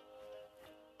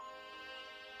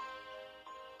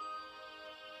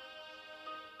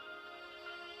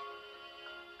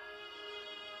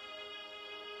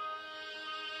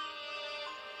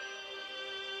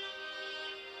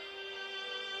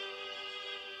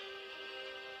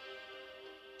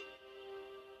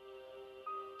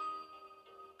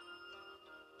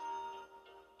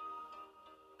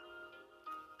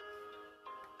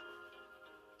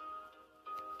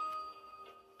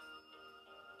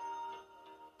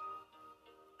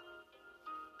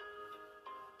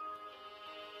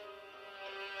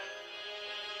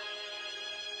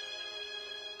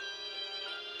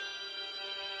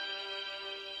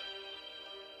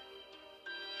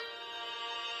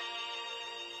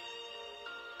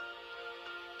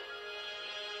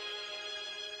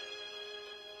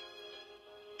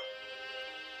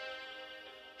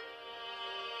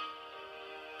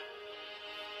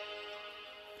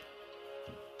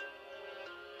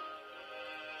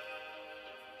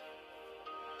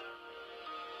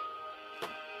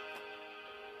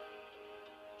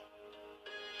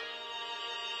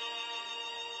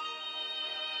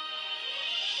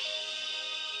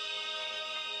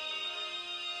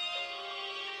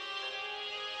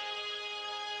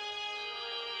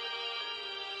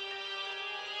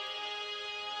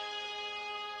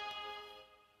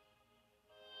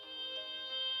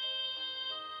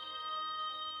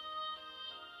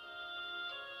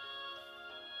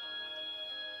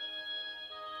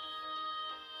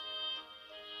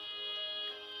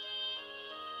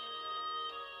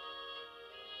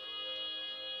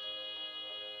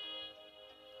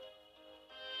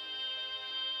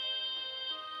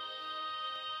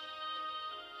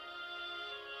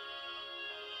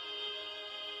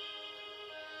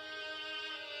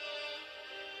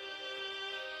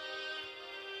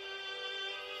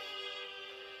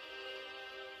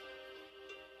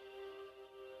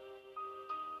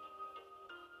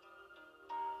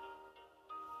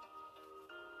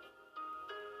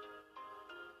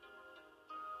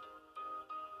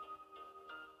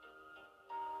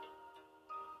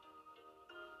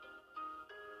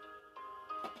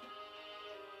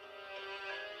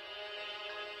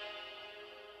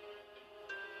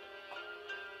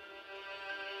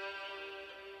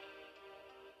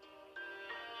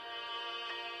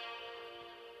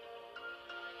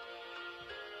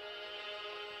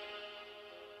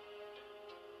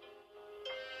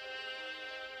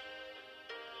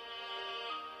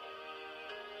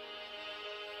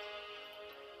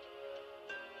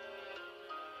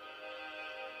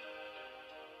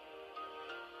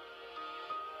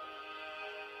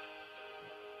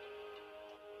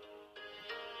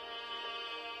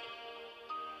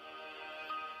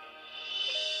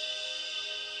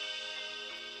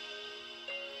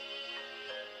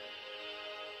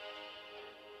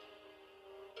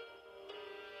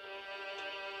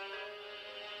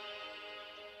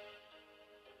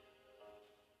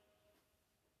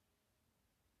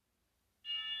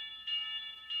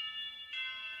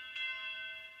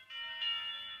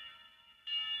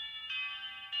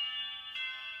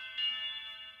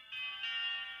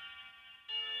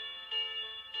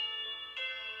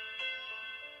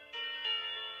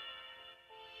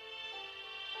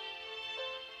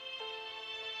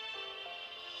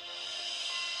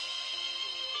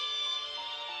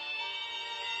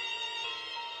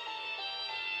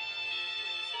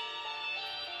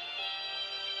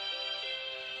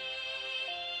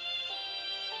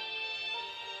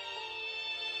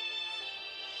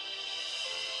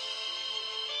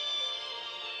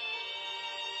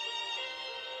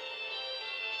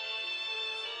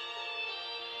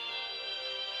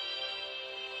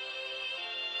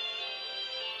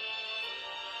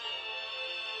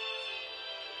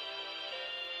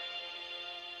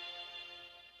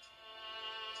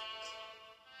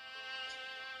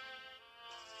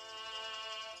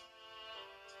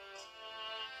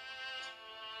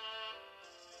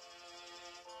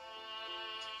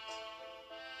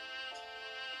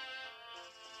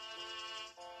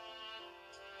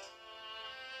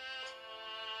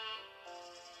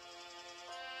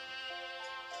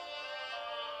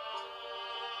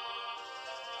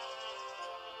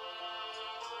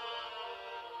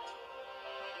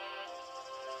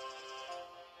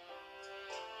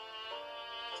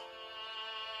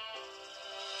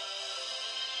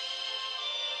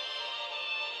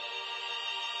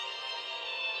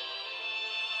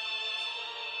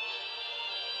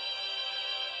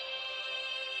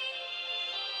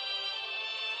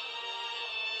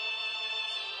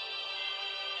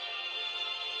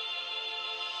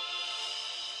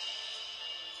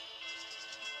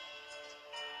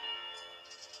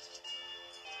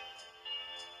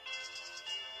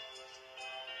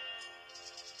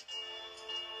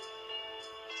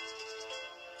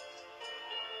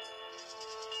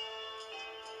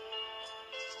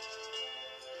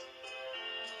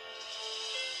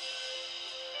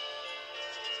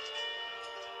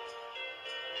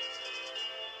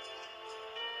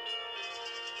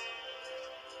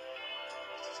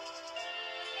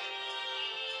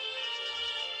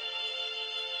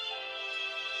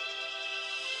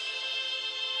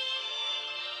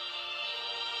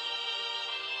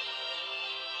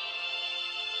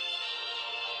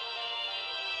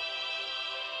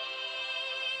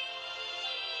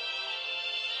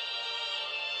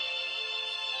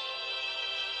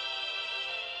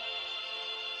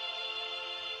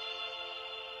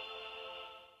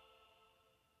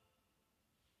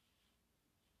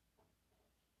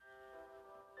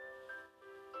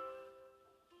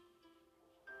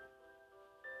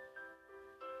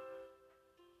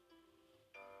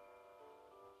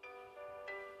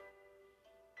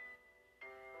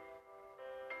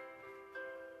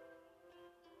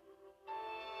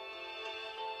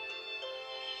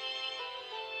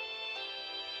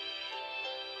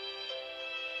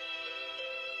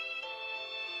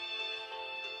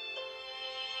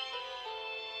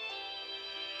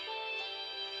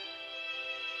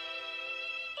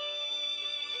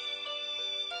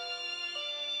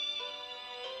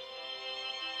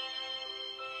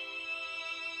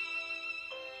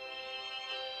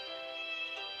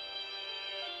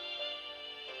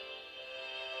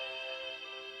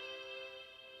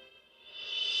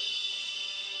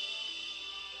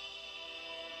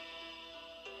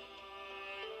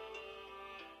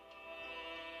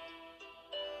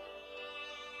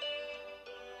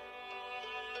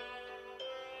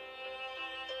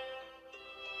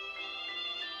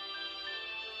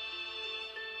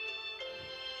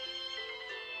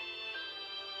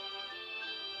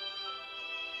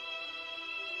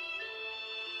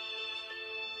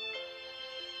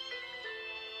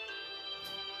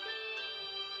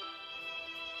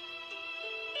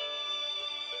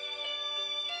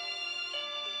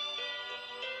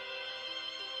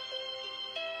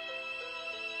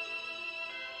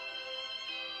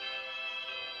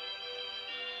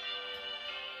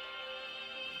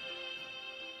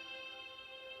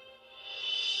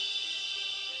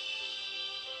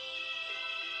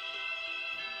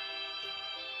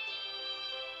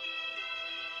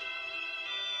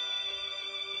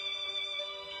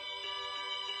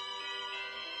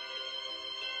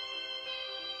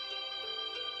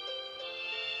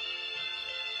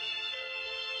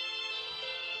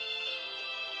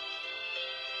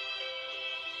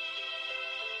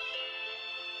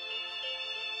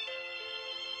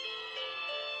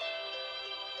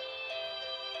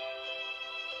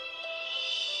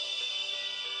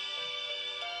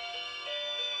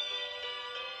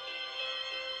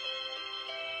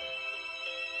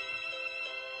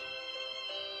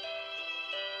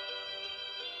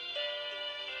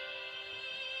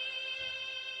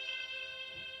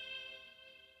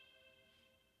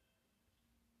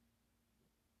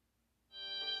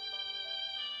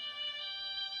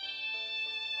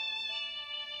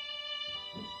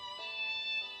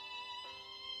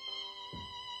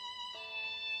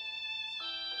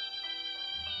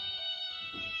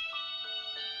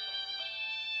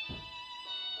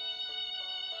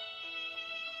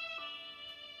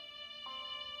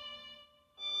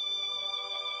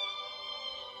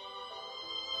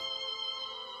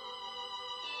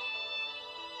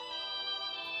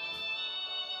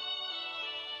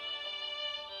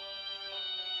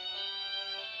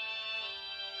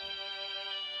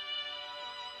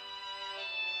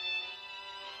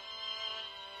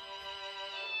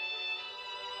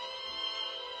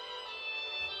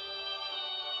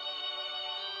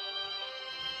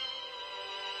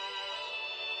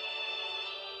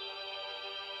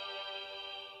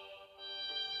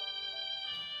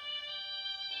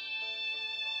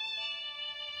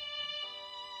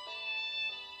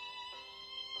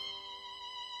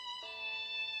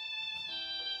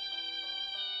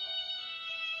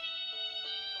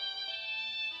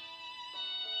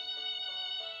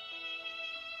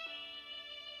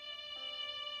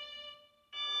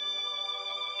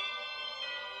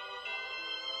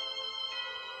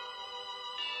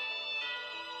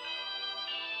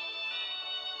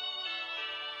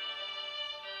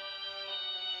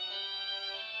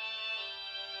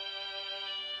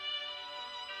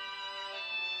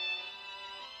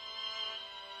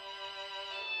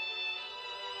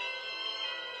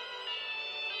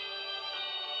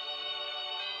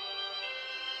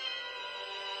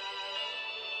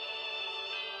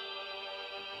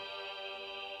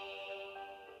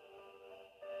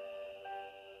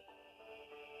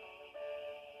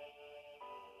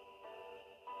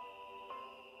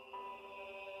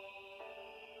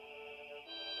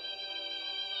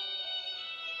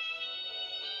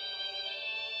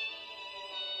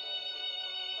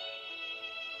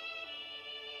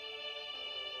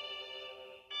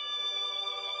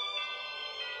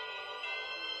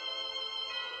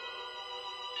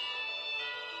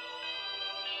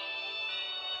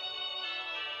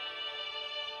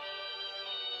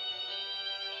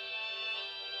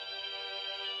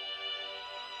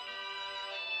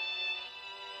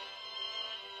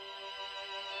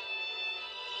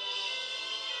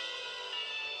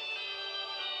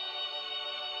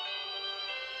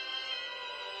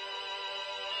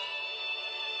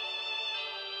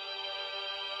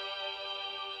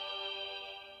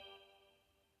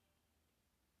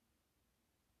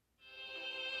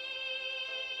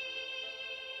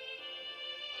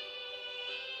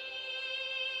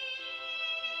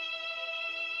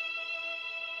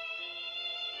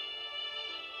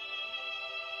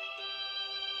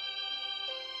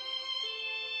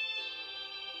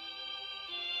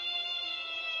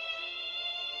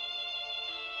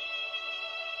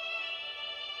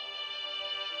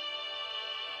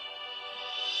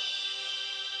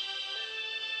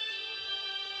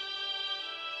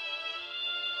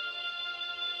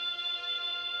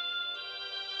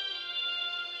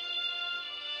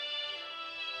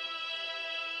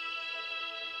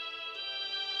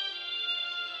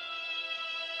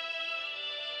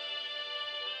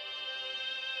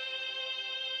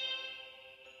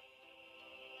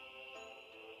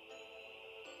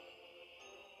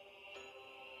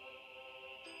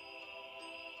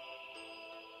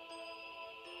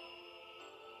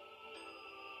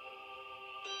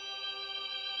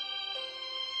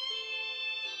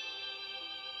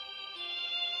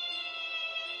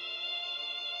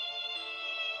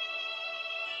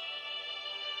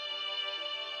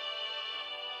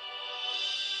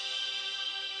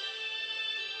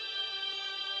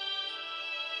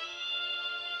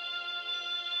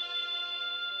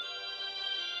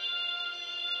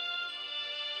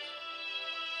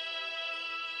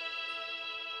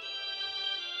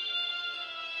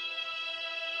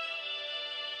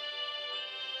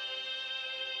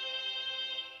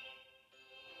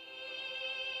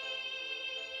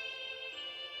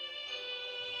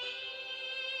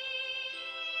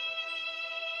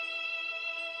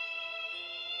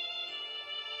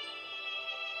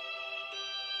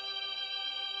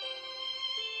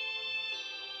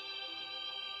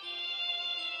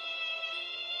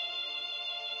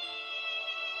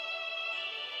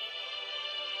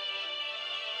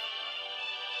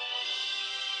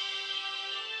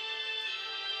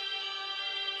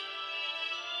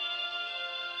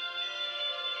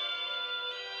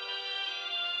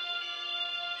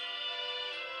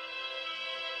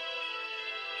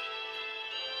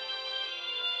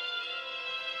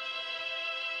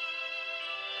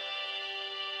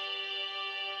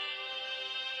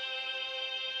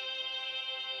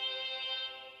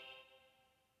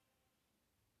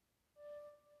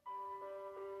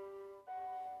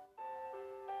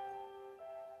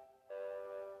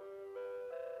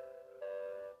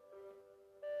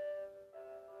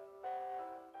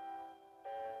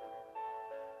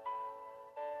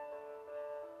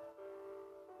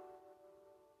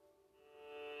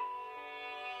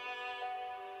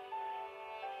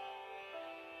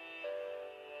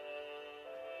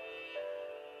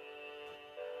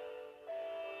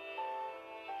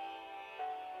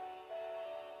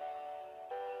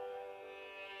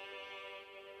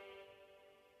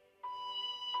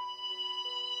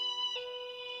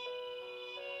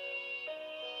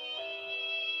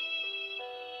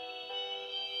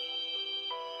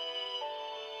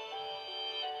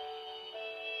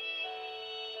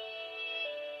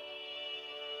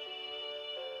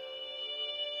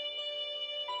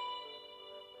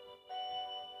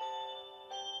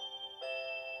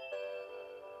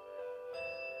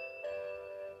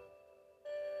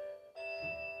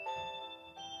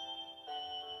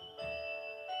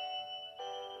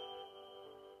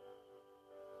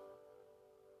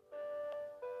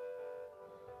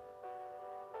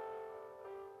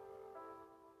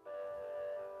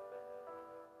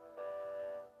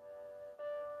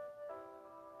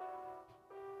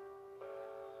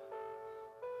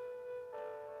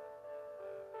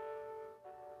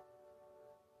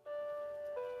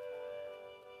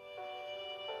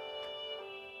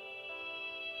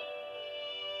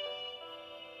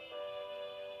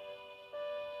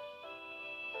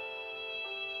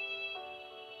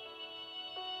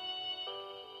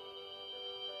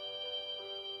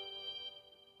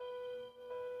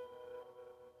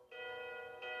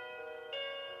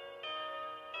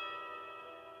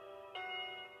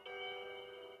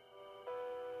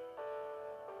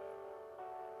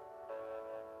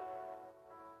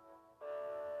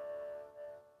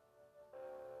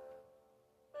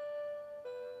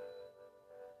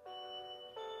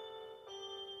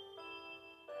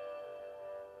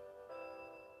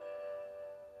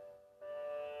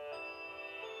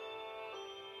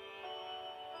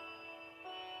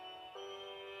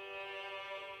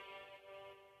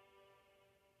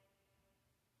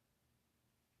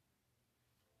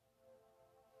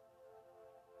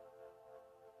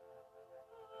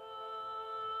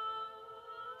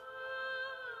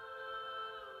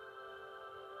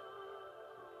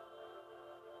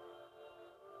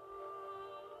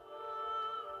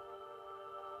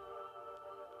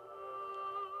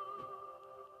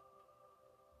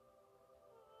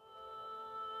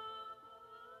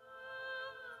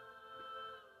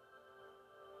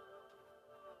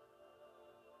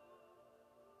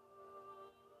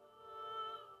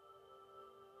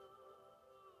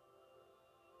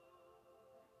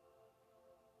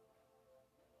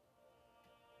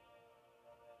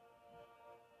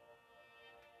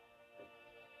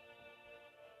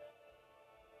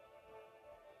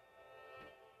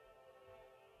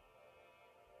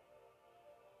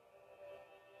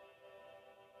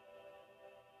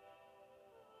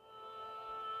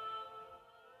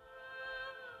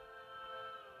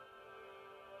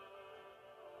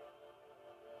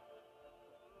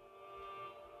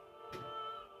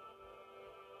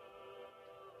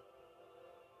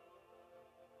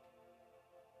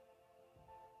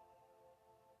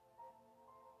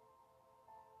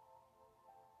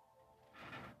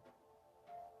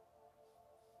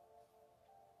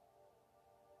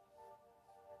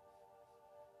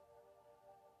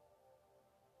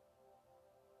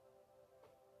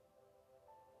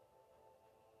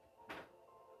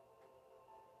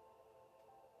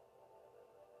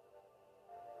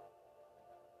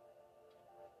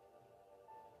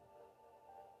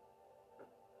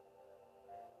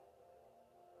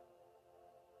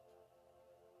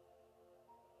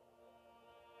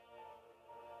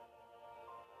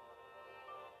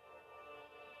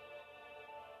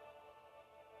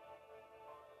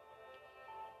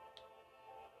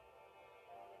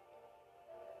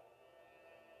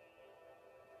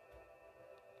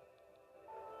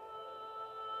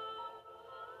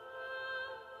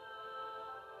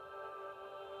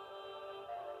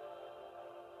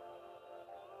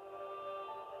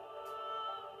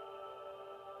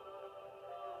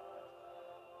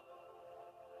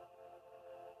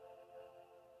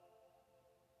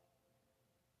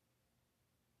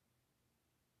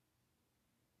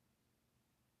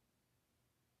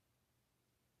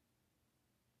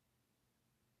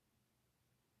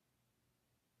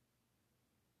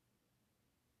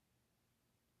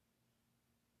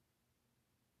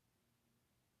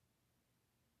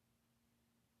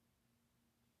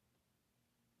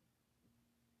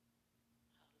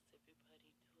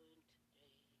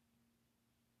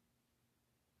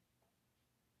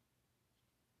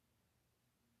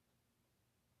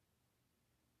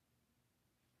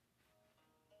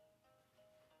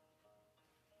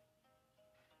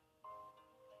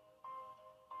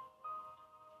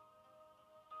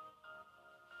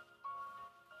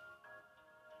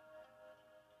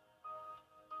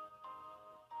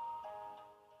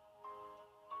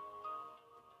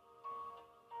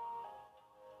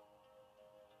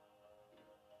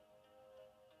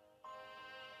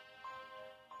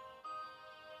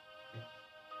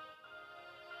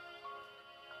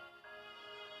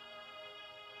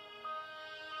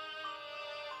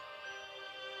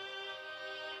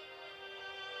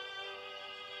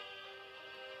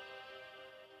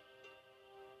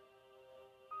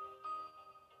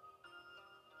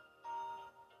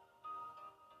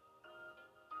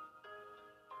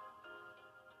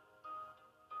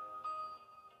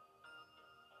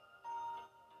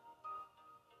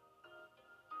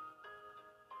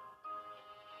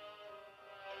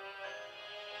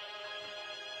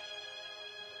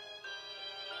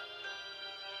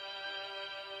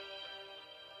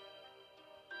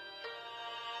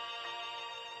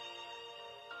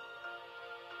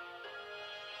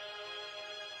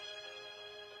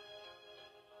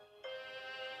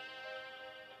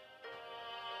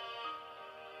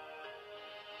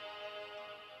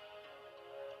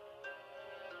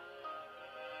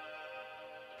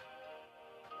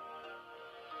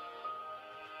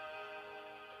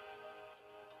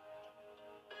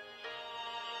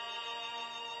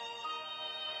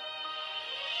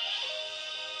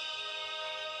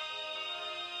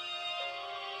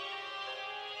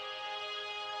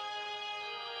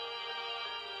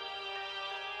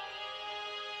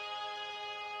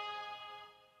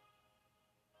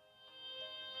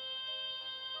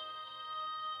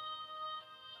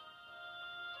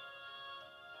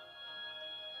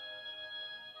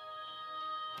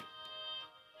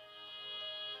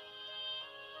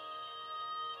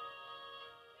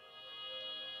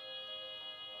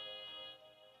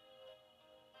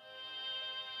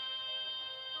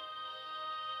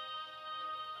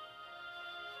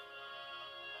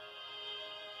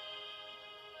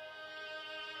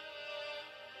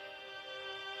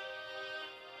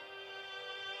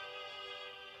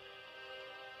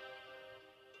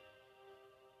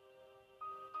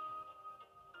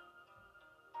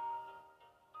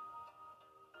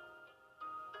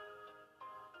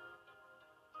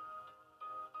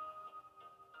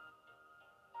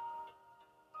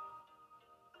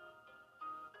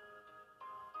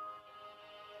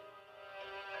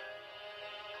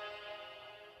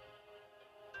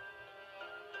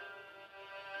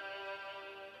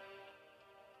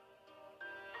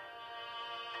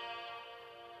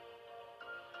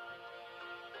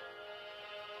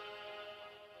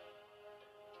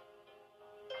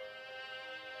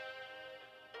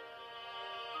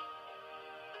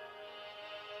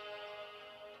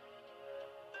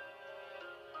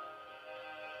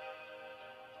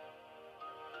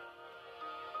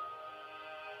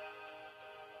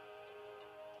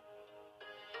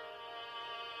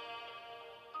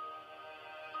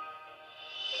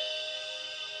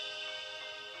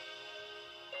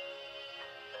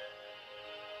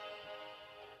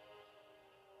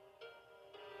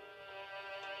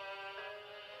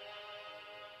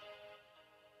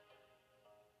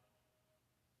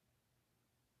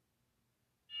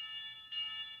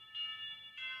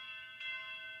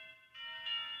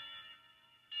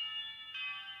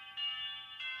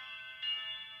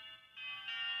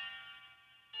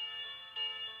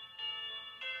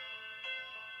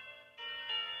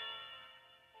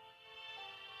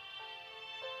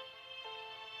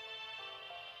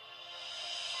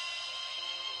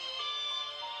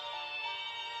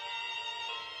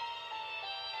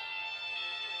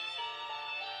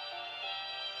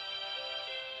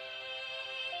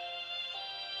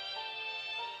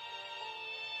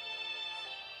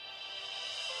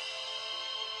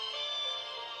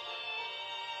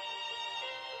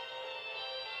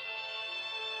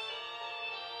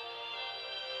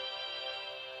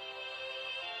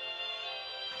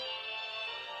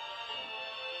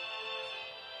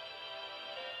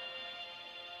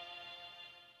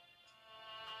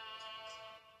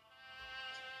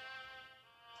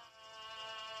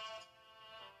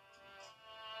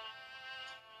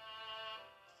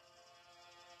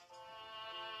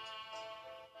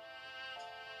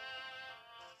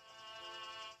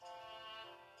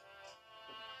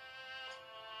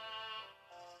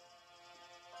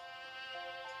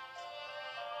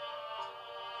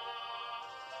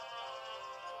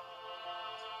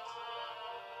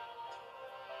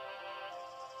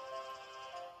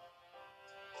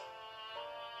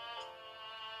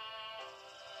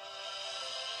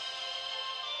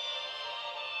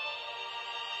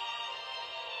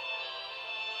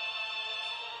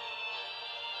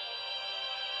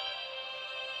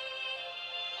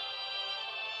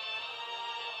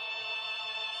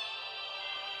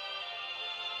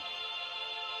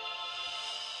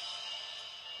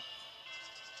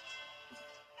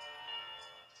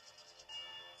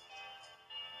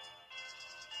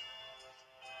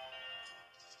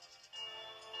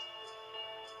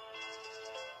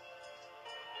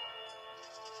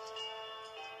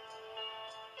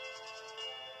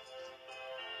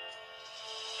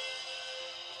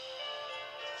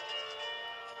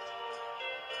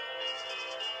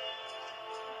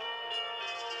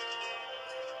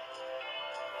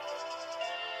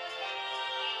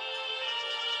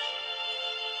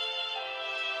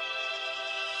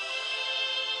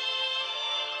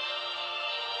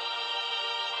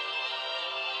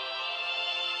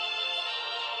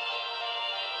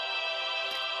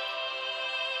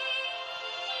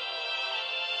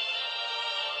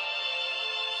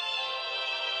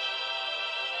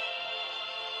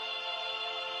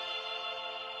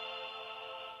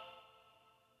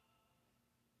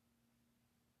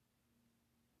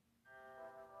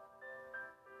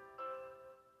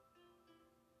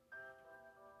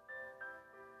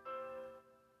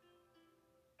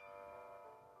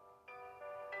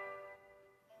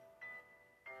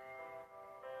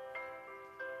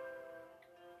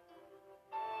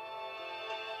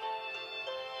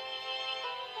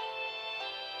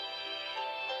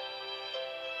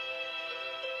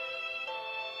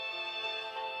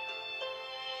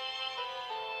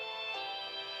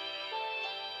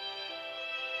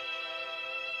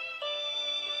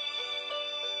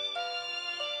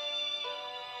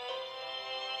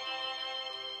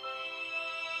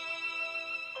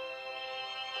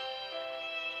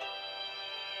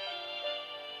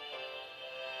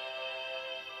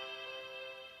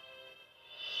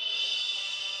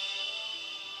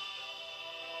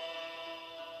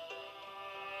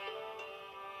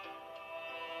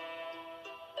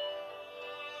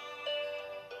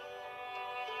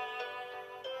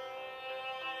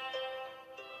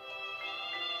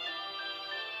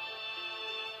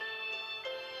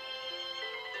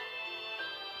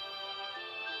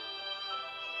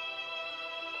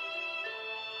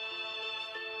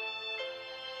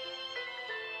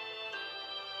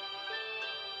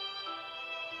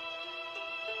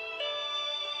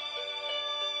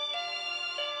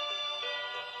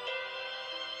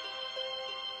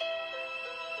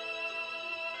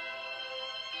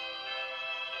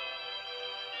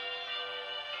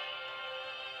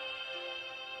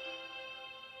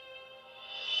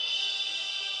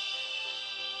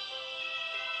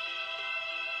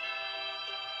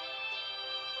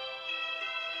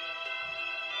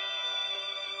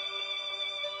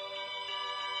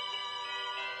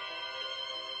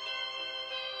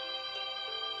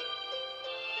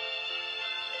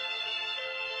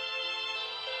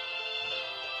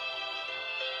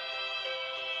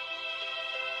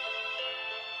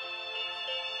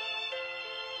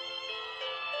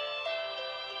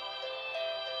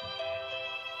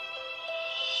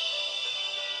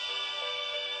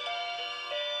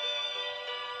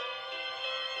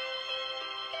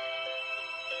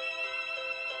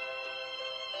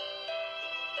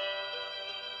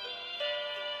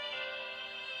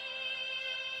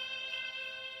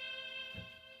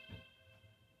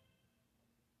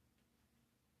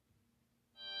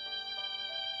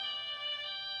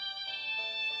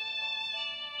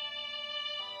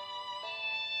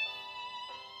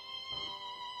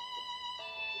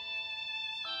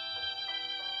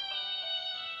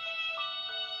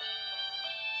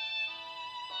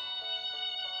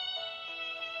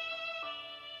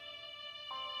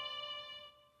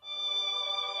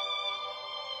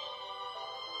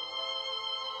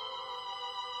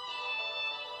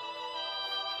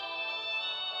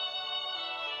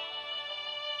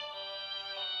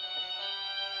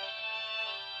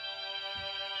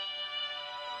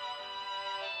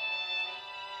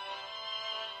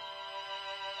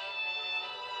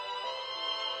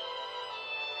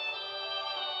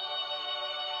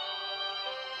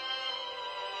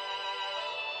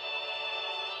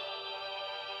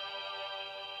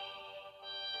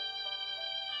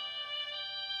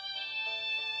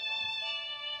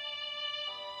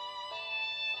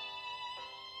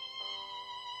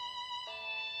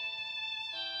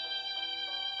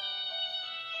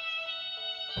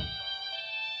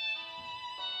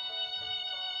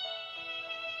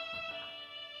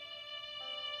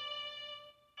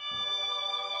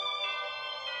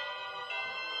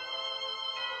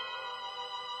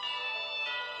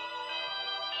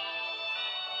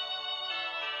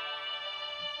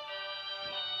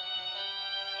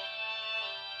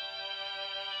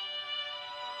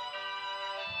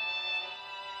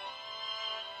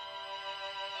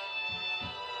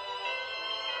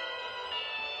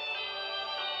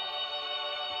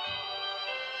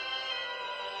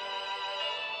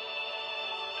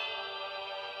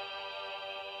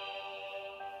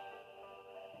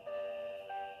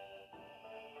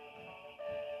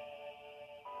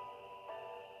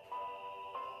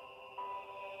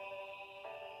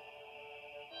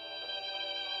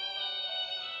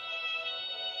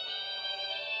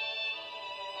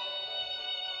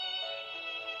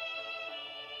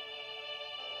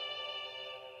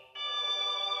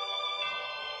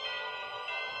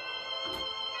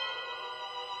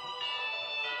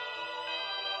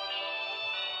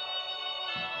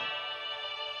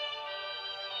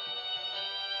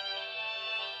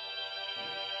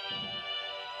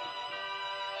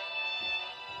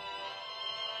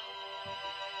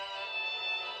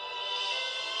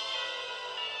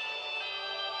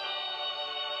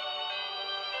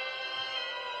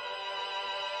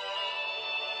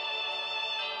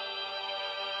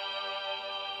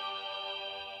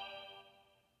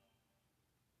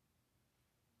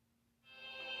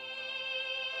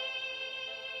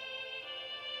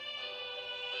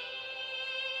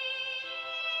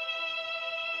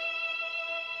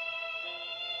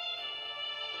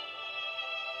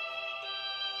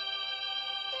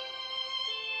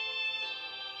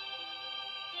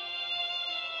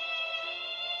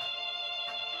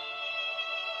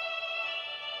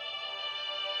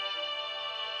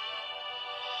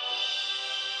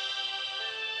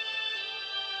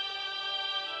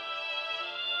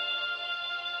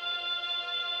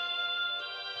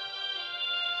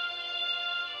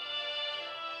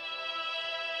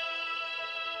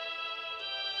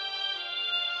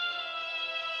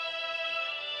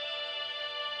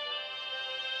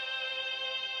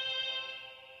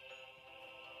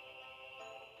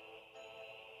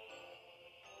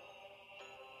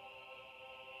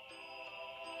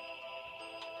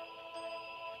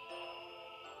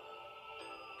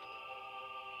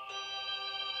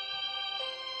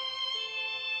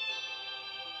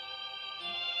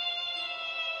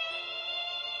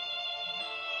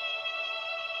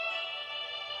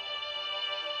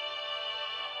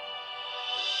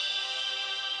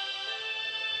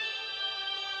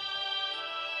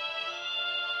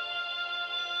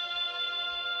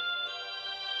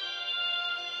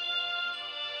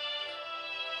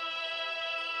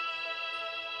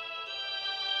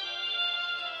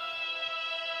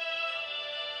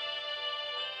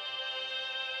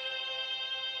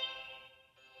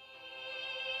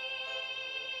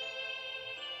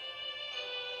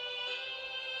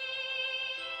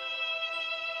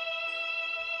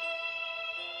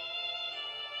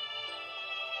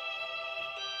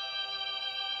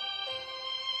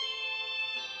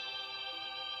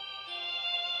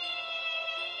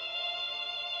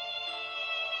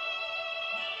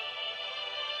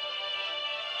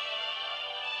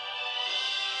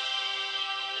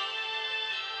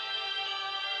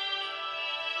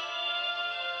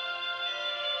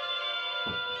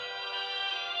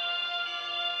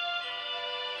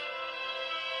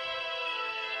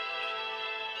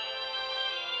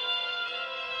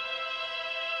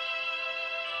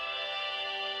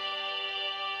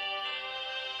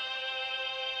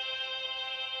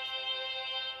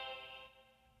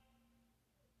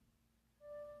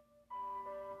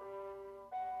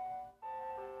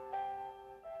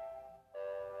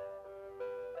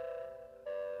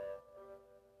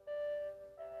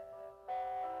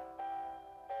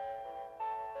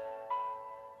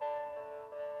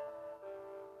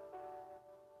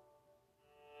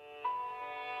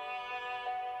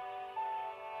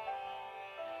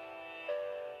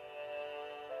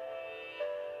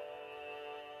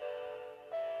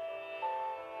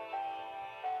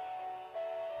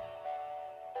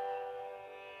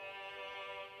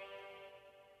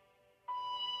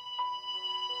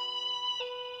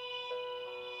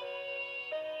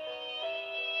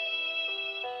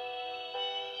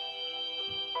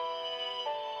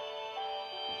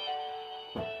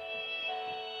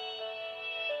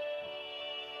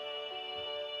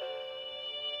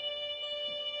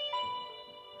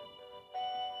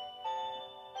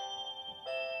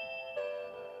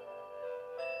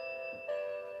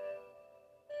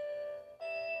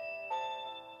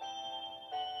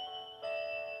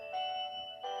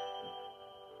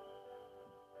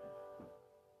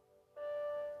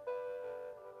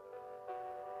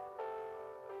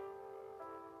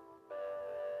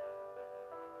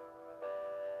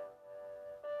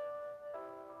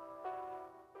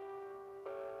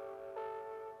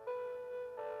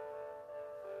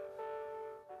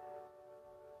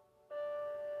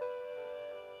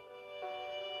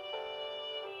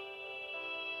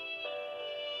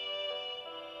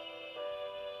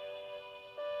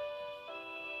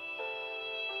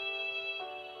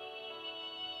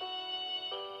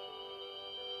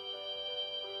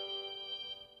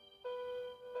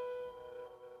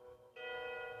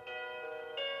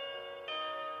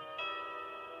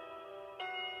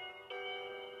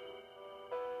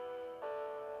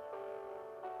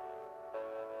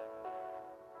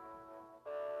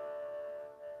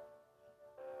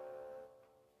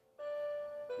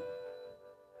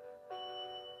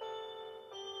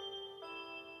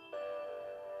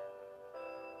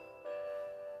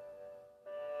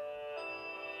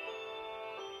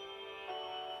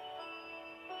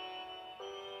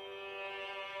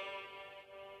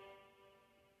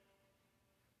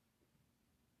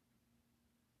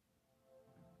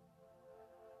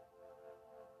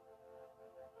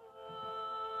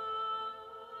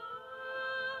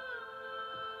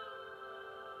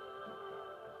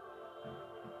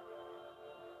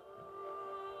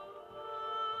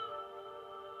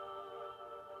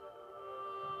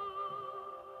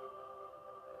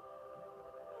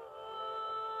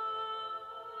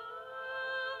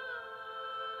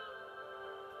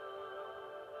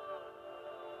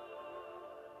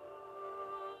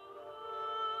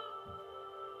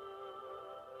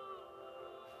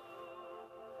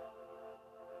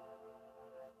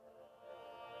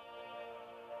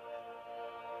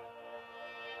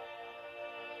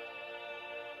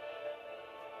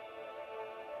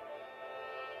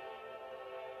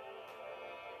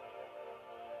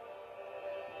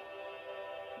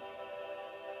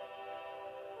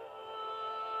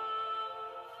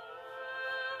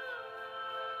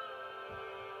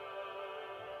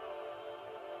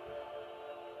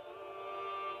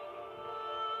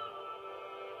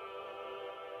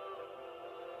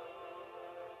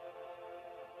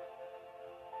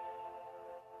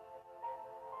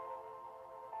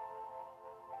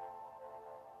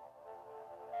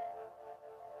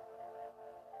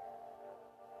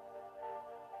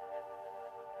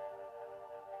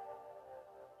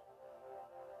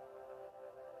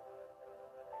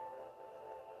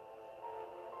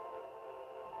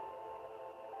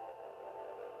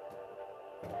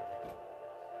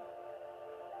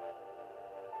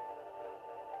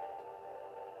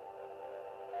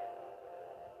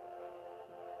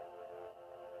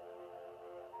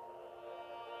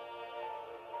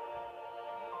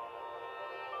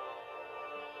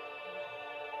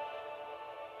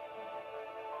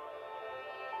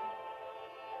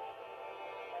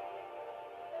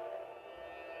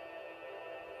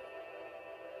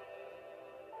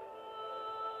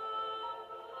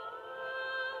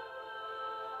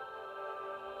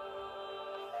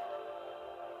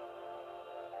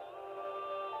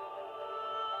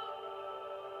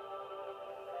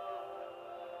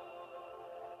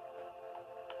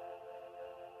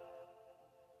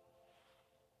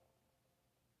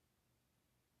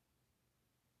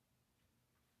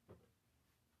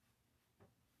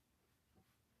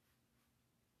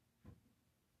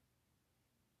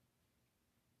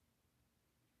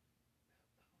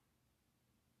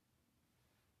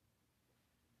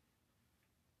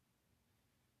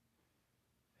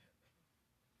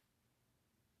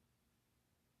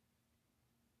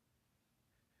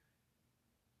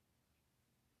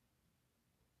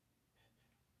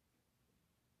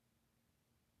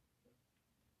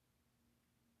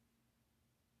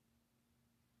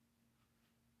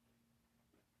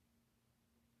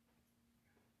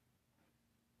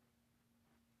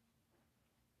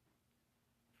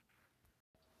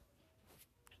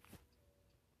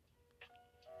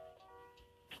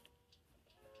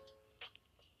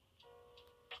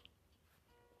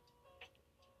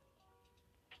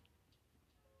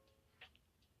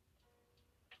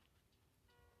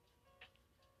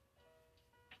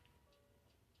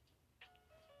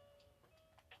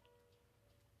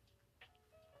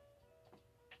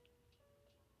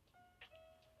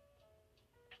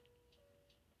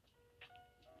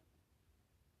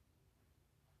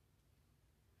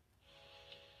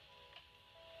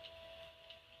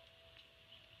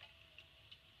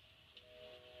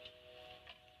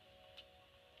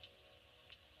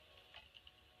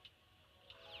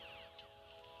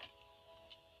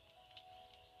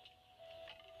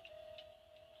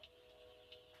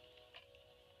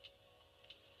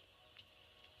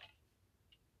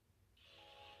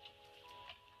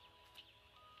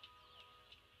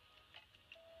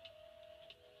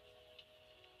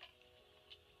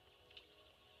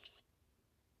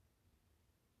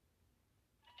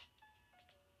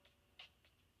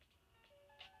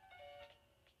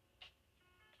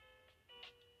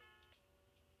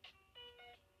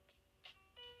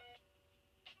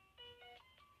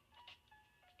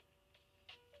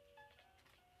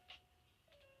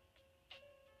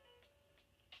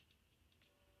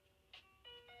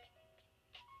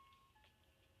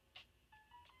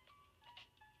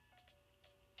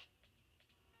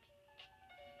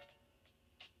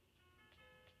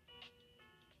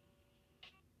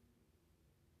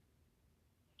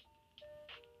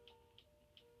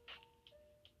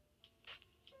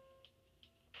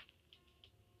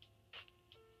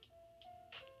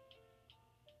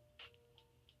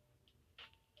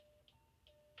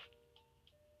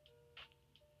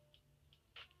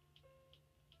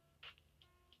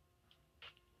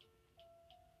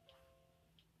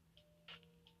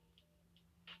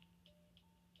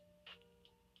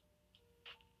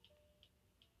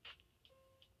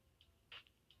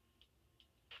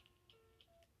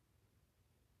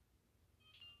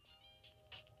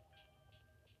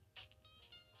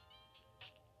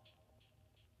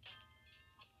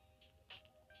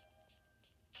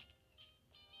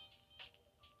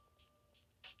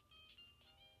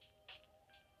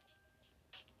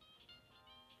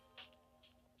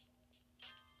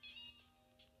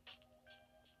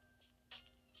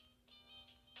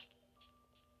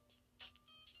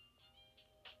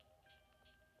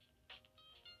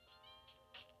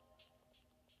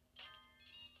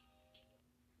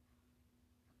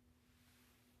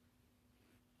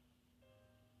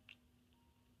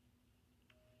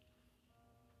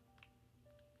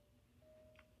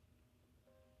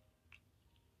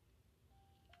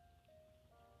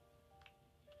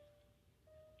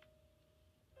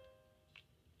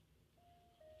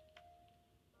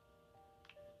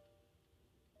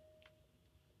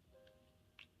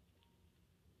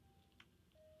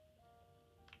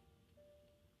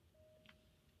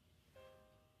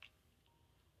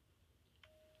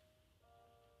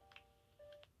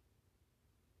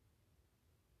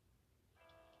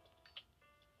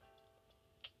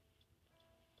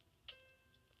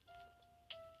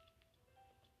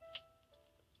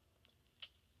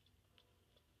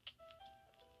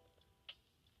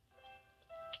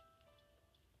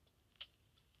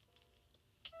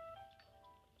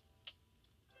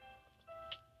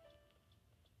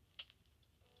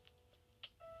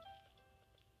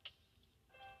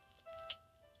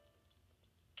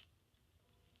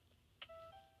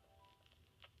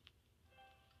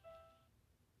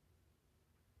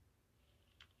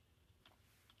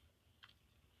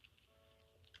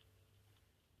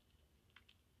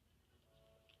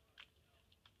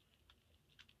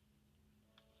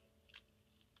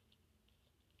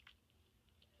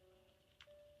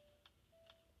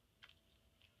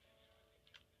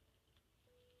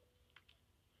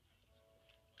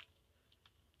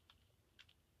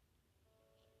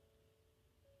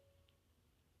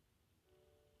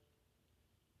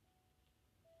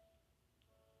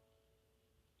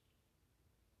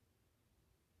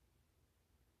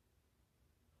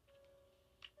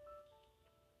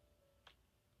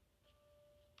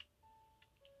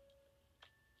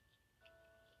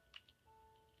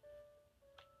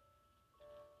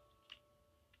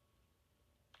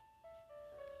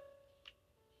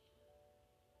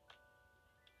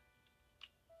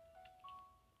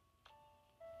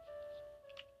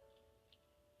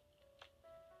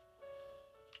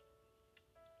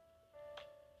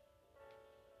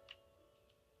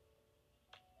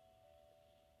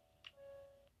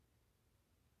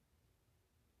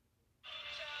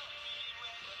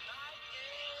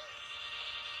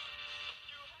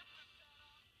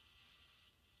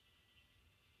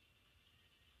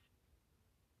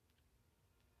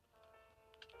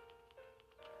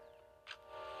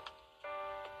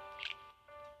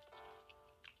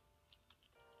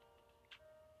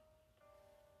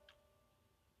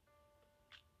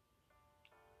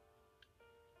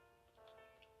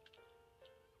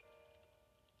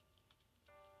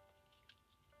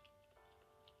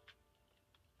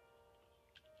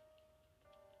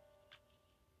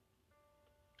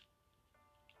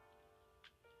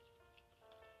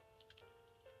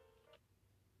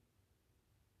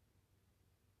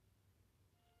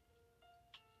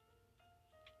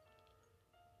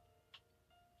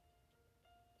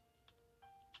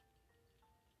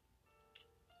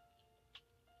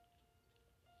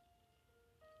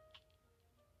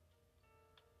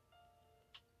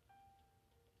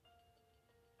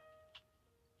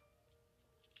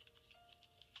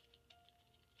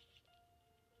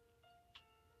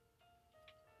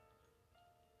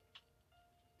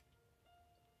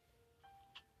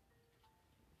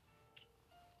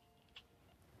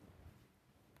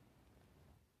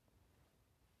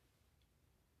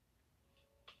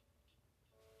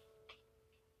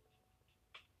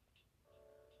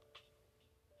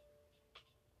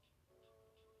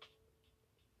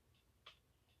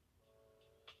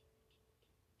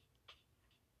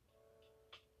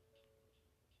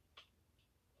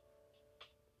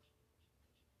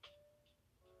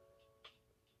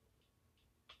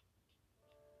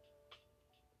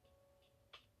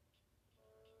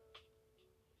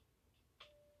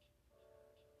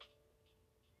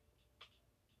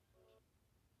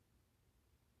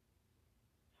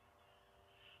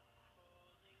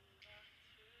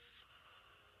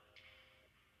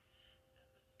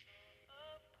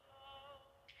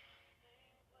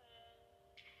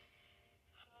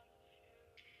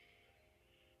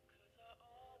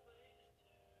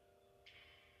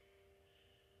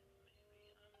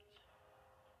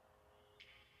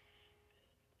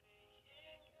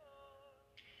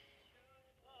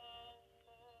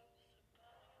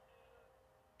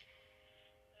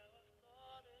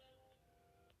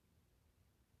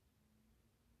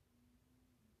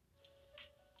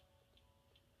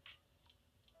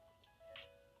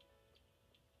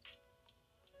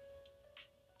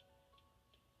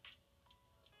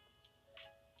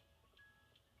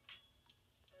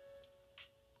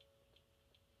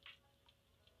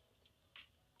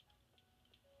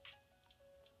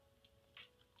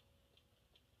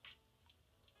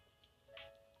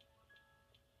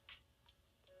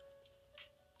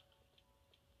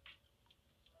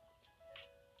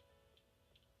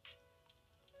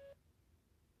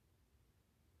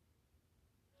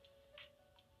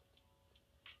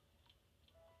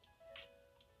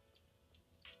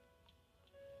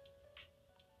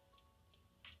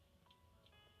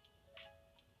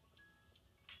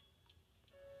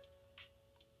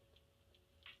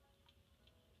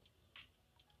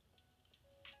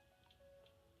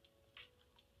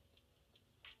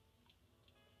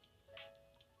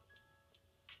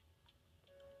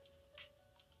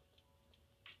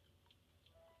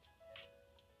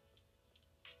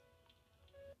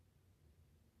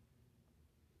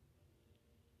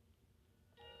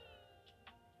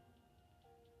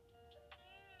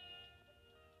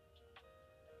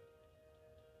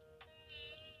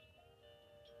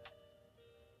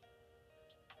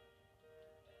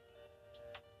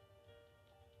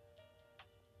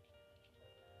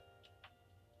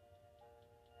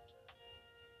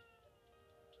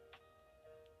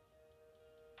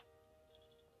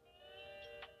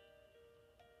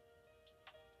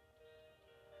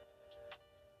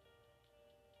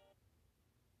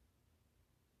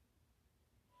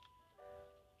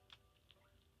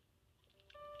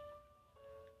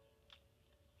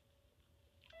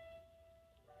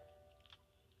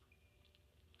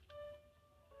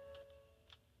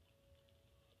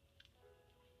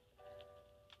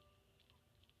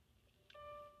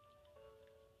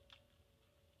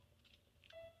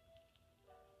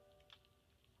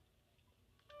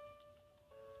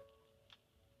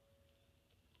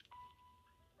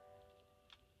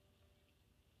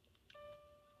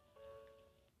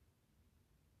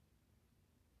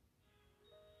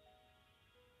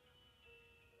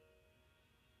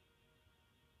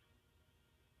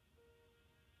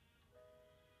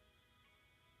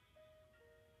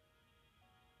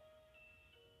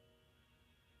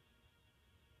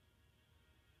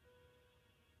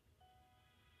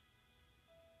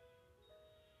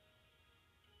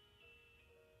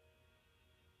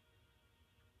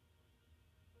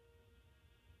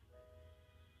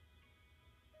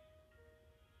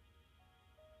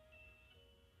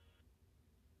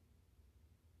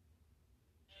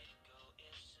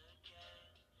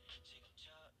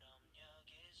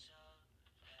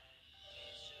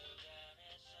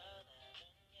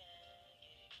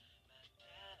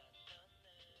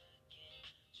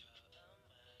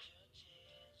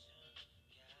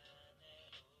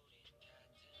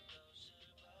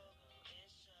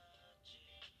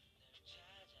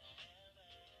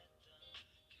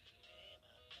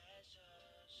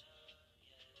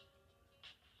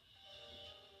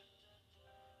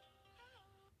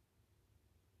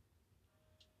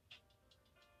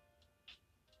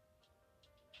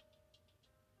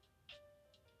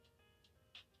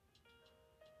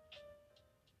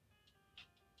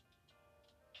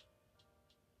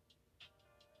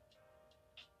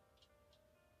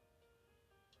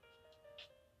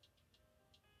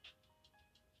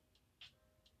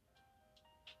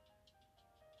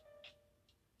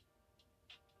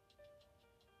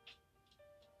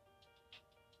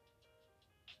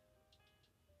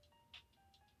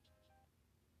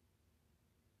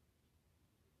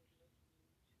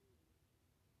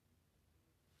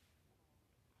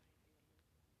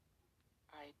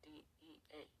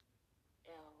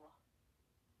 L-I-S-M.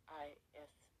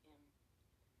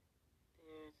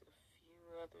 There's a few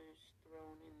others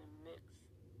thrown in the mix.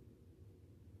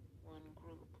 One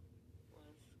group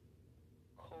was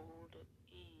Cold,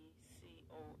 E-C-O-L-D-E,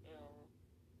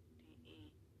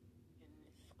 and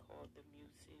it's called The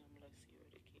Museum. Let's hear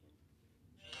it again.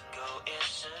 go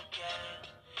있을게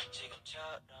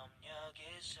지금처럼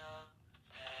여기서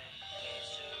이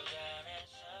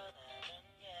순간에서 나눈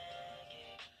얘기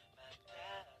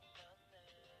맞닿았던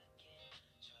느낌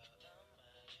처음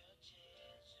마주친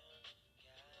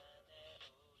순간에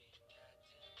우린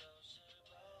같은 곳을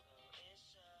보고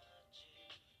있었지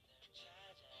늘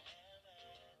찾아 헤맸던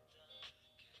그림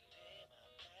앞에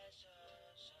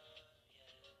서서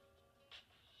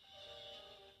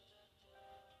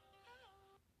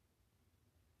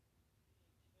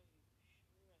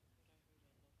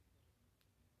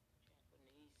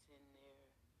Japanese in there,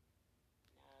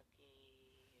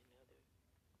 nage and other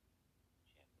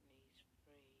Japanese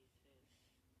phrases,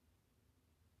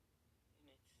 and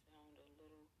it sounded a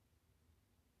little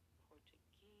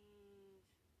Portuguese,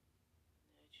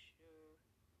 not sure.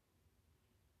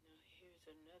 Now here's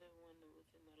another one that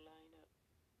was in the lineup.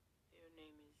 Their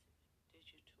name is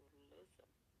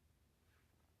Digitalism,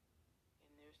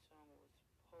 and their song was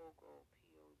Pogo,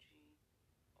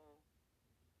 P-O-G-O.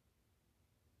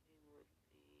 It would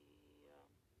be,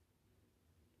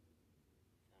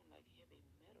 sound like heavy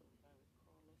metal if I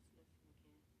recall. Let's listen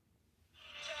again.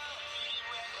 Tell me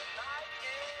when the night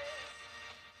is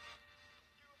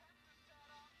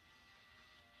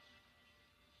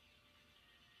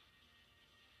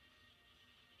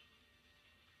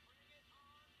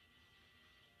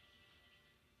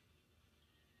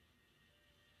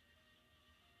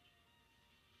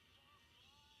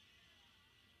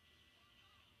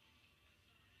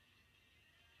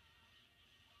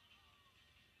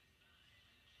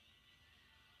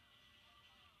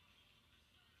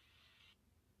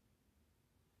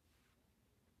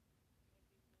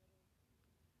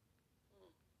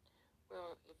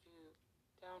Well, if you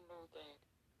download that,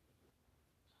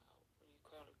 what do you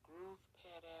call it, Groove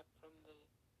Pad app from the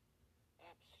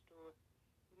App Store,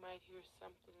 you might hear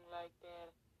something like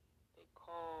that. They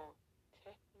call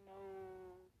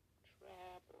techno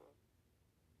trap or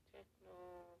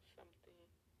techno something.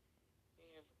 They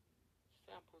have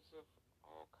samples of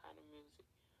all kind of music.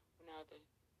 Now the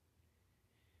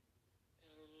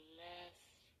last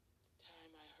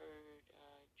time I heard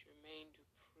Jermaine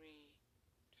Dupri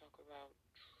talk about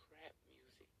trap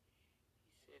music,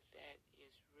 he said that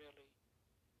is really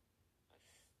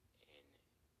a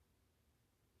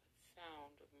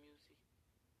sound of music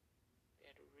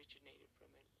that originated from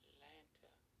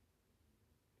Atlanta,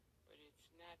 but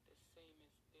it's not the same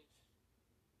as this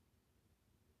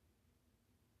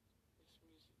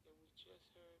music that we just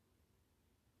heard.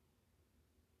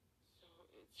 So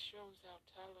it shows how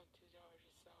talented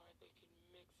artists are. They can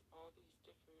mix all these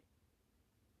different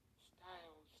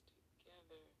styles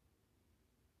together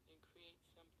and create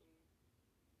something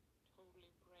totally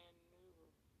brand new,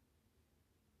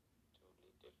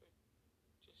 totally different,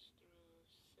 just through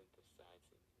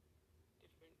synthesizing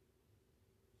different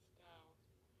styles.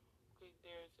 Okay,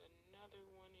 there's another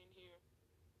one in here.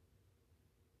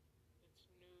 It's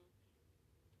new.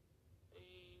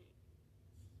 They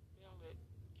spell it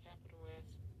capital S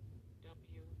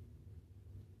W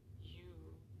U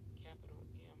capital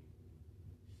M,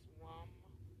 Swam,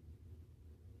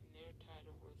 and their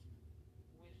title was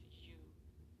With You,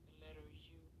 the letter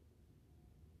U,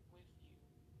 With You.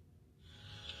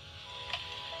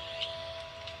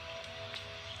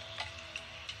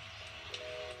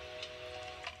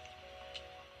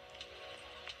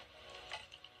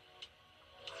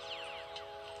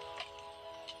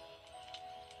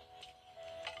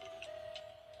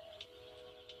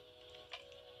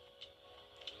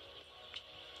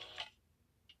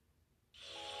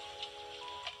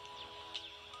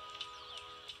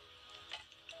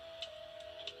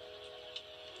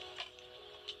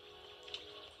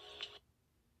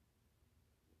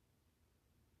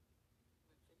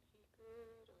 Wasn't he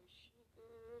good or she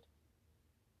good?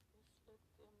 Let's look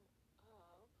them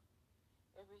up.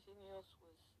 Everything else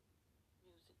was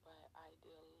music by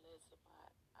Idealism,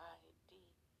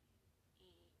 I-D-E-A-L-I-S-M,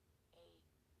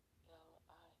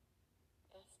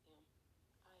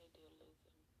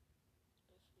 Idealism.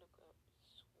 Let's look up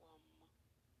Swum,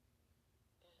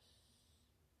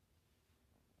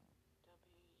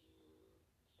 S-W-U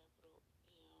capital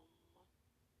M,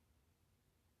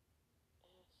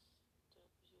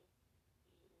 S-W-U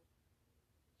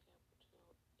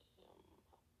capital M.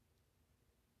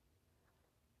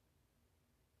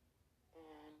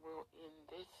 And we'll end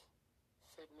this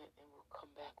segment and we'll come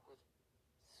back with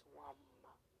Swam.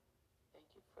 Thank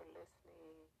you for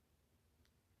listening.